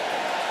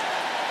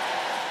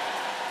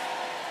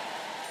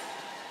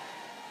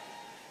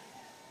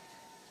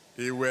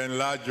 He will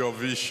enlarge your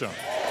vision.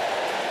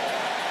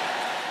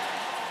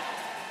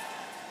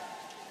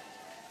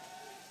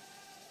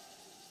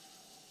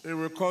 It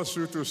will cause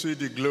you to see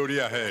the glory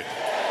ahead.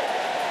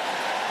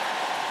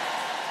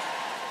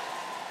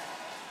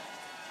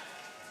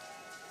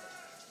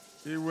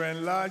 It will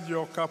enlarge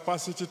your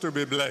capacity to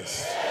be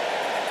blessed.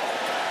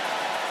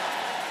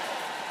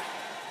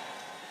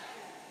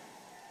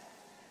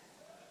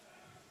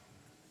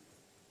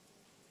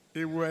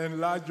 It will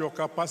enlarge your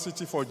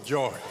capacity for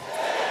joy.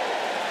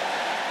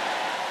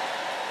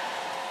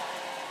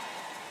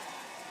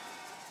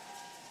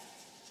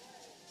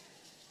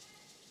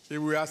 It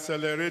will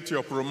accelerate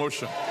your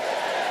promotion.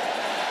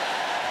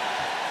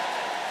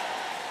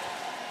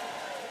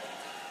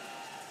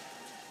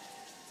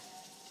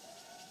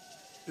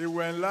 It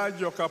will enlarge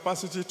your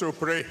capacity to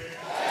pray.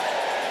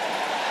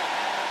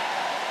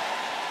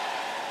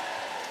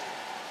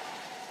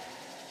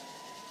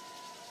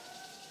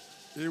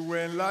 It will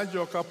enlarge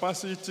your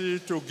capacity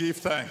to give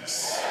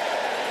thanks.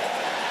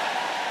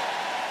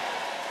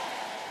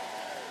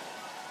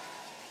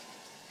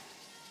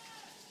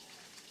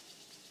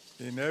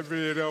 In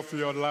every area of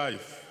your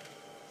life,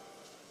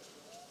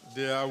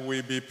 there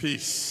will be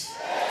peace.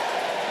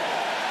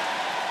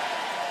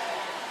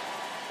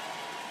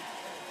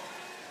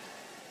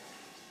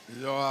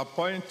 Your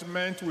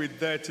appointment with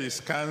death is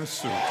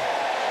cancelled.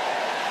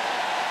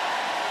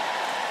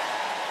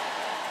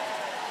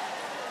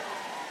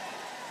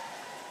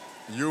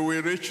 You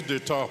will reach the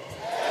top.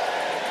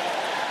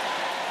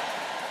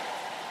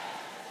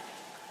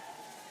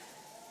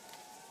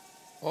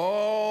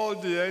 All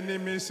the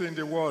enemies in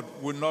the world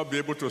will not be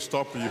able to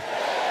stop you.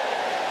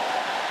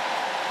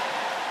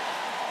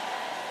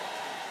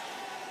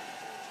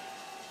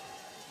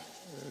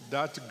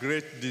 That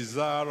great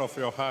desire of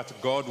your heart,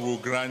 God will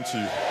grant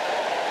you.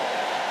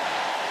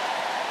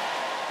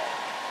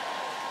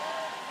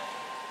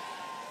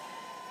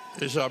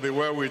 It shall be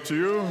well with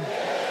you.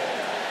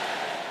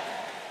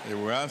 He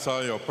will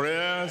answer your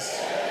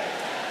prayers.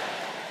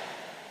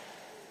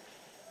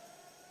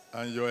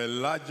 And your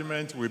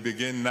enlargement will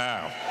begin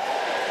now.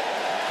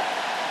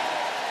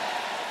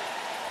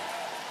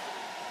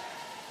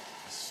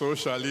 So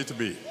shall it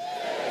be.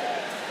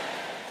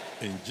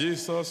 In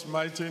Jesus'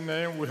 mighty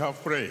name we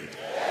have prayed.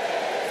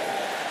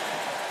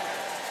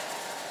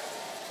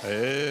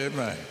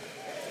 Amen.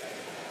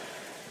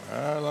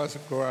 Well, let's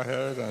go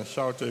ahead and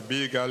shout a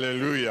big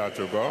hallelujah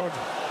to God.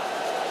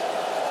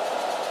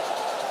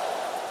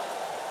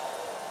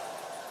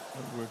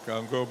 We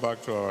can go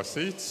back to our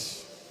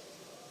seats.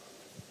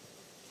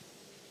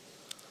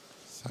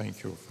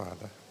 Thank you,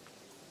 Father.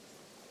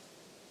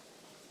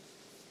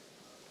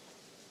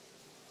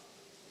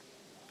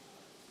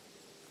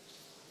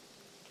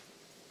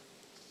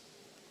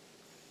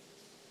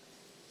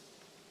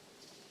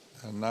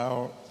 And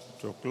now,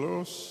 to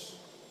close,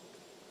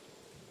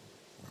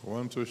 I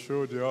want to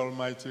show the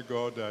Almighty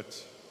God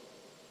that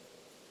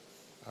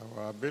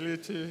our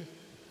ability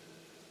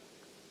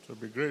to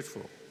be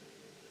grateful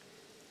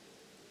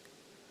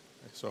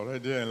is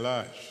already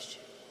enlarged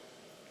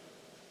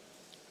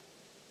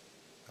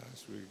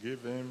as we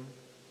give him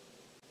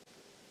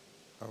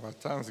our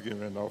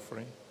thanksgiving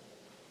offering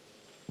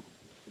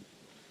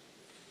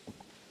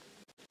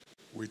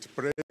with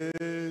praise.